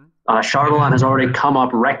 Charlemagne has already come up,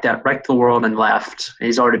 wrecked the world, and left.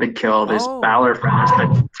 He's already been killed. His Oh. valor has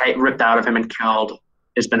been ripped out of him and killed.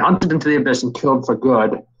 He's been hunted into the abyss and killed for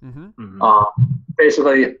good. Mm-hmm.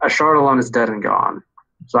 Basically, Charlemagne is dead and gone.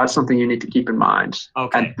 So that's something you need to keep in mind.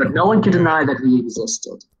 Okay. But no one can deny that he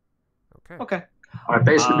existed. Okay. Okay. All right,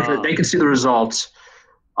 basically, because they can see the results.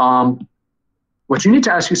 What you need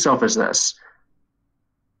to ask yourself is this.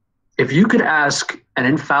 If you could ask an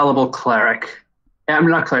infallible an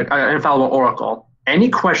infallible oracle, any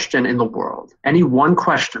question in the world, any one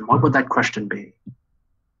question, what would that question be?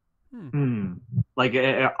 Like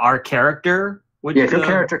our character would. Yeah, if your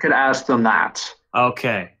character could ask them that.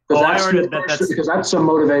 Okay. Because that's a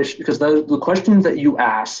motivation. Because the questions that you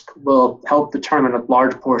ask will help determine a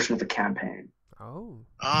large portion of the campaign. Oh.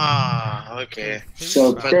 Ah, okay.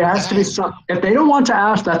 So there has to be some. If they don't want to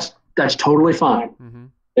ask, that's totally fine. Mm-hmm.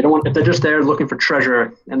 They don't want. If they're just there looking for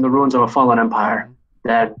treasure in the ruins of a fallen empire,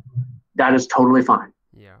 then that is totally fine.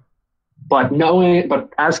 Yeah. But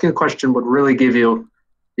asking a question would really give you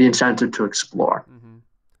the incentive to explore.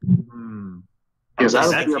 Mm-hmm. Because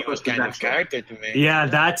That's that'll be a your first kind of adventure. character to me. Yeah,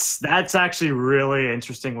 that's actually really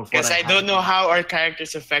interesting. With what Because I don't know how our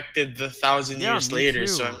characters affected the 1,000 Yeah, years me later. too.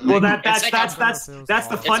 So Well, it's that's like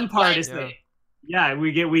the fun part is Yeah. that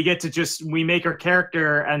we get to we make our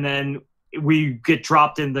character and then we get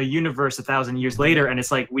dropped in the universe 1,000 years later, and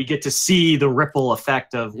it's like we get to see the ripple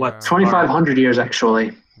effect of what. Yeah. 2,500 years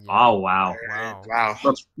actually. Oh wow. Wow.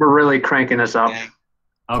 We're really cranking this up. Yeah.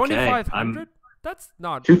 Okay. 2,500? That's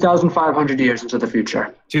not 2,500 years into the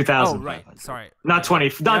future. 2,000. Oh, right. Sorry. Not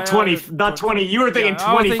 20. Not Yeah, 20. yeah, Not 20. You were thinking yeah,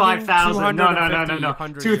 I was thinking 25,000. No. 250,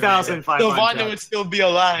 100 years. 2,500. Silvanna would still be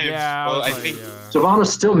alive. Yeah, Well, was I like, think. Savannah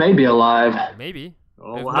still may be alive. Maybe.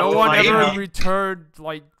 Oh, If we'll no have to one find ever out. returned,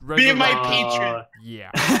 like, Be my regular- patron. Yeah.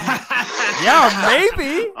 Yeah,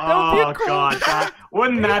 maybe. That would be Oh a cool. god,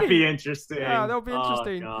 wouldn't that be Maybe. interesting? Yeah, that would be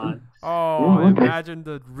interesting. Oh, God. Oh, Yeah, okay. imagine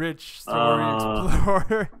the rich story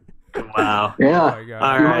explorer. Wow. Yeah. Oh my god.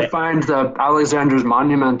 All You right. might find the Alexander's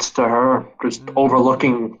monument to her just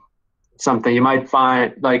overlooking something. You might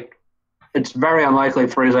find, like, it's very unlikely,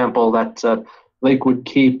 for example, that Lakewood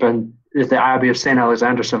Keep and the Abbey of St.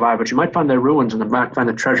 Alexander survive, but you might find their ruins and might find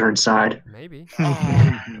the treasure inside. Maybe.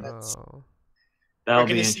 That's- Oh. That'll We're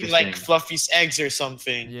be gonna see interesting. like Fluffy's eggs or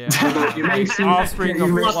something. Yeah. You may like see- offspring you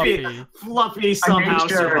of may- Fluffy. Fluffy somehow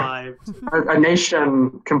nature- survived. A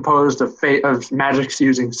nation composed of magics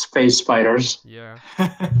using face fighters, Yeah.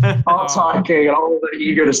 all Oh. talking and all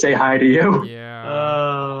eager to say hi to you. Yeah.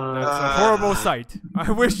 Uh, That's a horrible sight.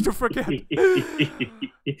 I wish to forget.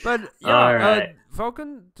 But yeah, Alright.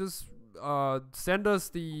 Fhalkyn, just send us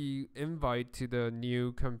the invite to the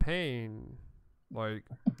new campaign. Like,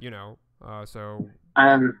 so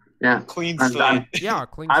Yeah. Clean And, slate. yeah,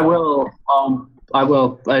 clean I slate. will. I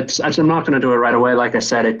will. I'm not going to do it right away. Like I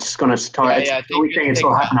said, it's going to start. Yeah, it's everything it's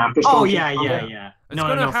still happening after. Oh Storm yeah, King's yeah, Thunder. yeah. It's No,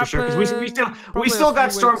 gonna for sure. Because we happen probably still a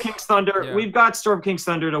got few Storm weeks. King's Thunder. Yeah. We've got Storm King's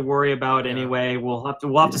Thunder to worry about Yeah. anyway. We'll have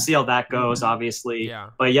to see how that goes, obviously. Yeah.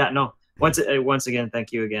 But yeah, no. Once again,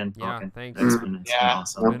 thank you again, Yeah, Fhalkyn. thanks. It's been Yeah.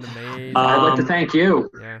 awesome. It's been amazing. I'd like to thank you.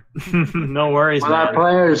 Yeah. No worries, Without man.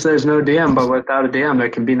 players, there's no DM, but without a DM, there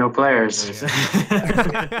can be no players.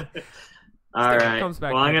 All right. Comes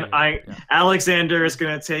back Well, quickly. Yeah. Alexander is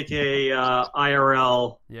gonna take a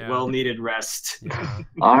IRL Yeah. well-needed rest. Yeah.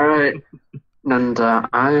 All right. And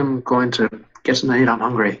I am going to get something to eat. I'm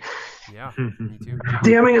hungry. Yeah. Me too.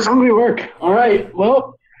 DMing is hungry work. All right.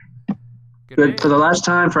 Well, good night. for the last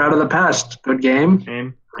time for Out of the Past. Good game.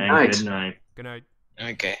 And night. good night. Good night.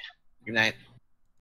 Okay. Good night.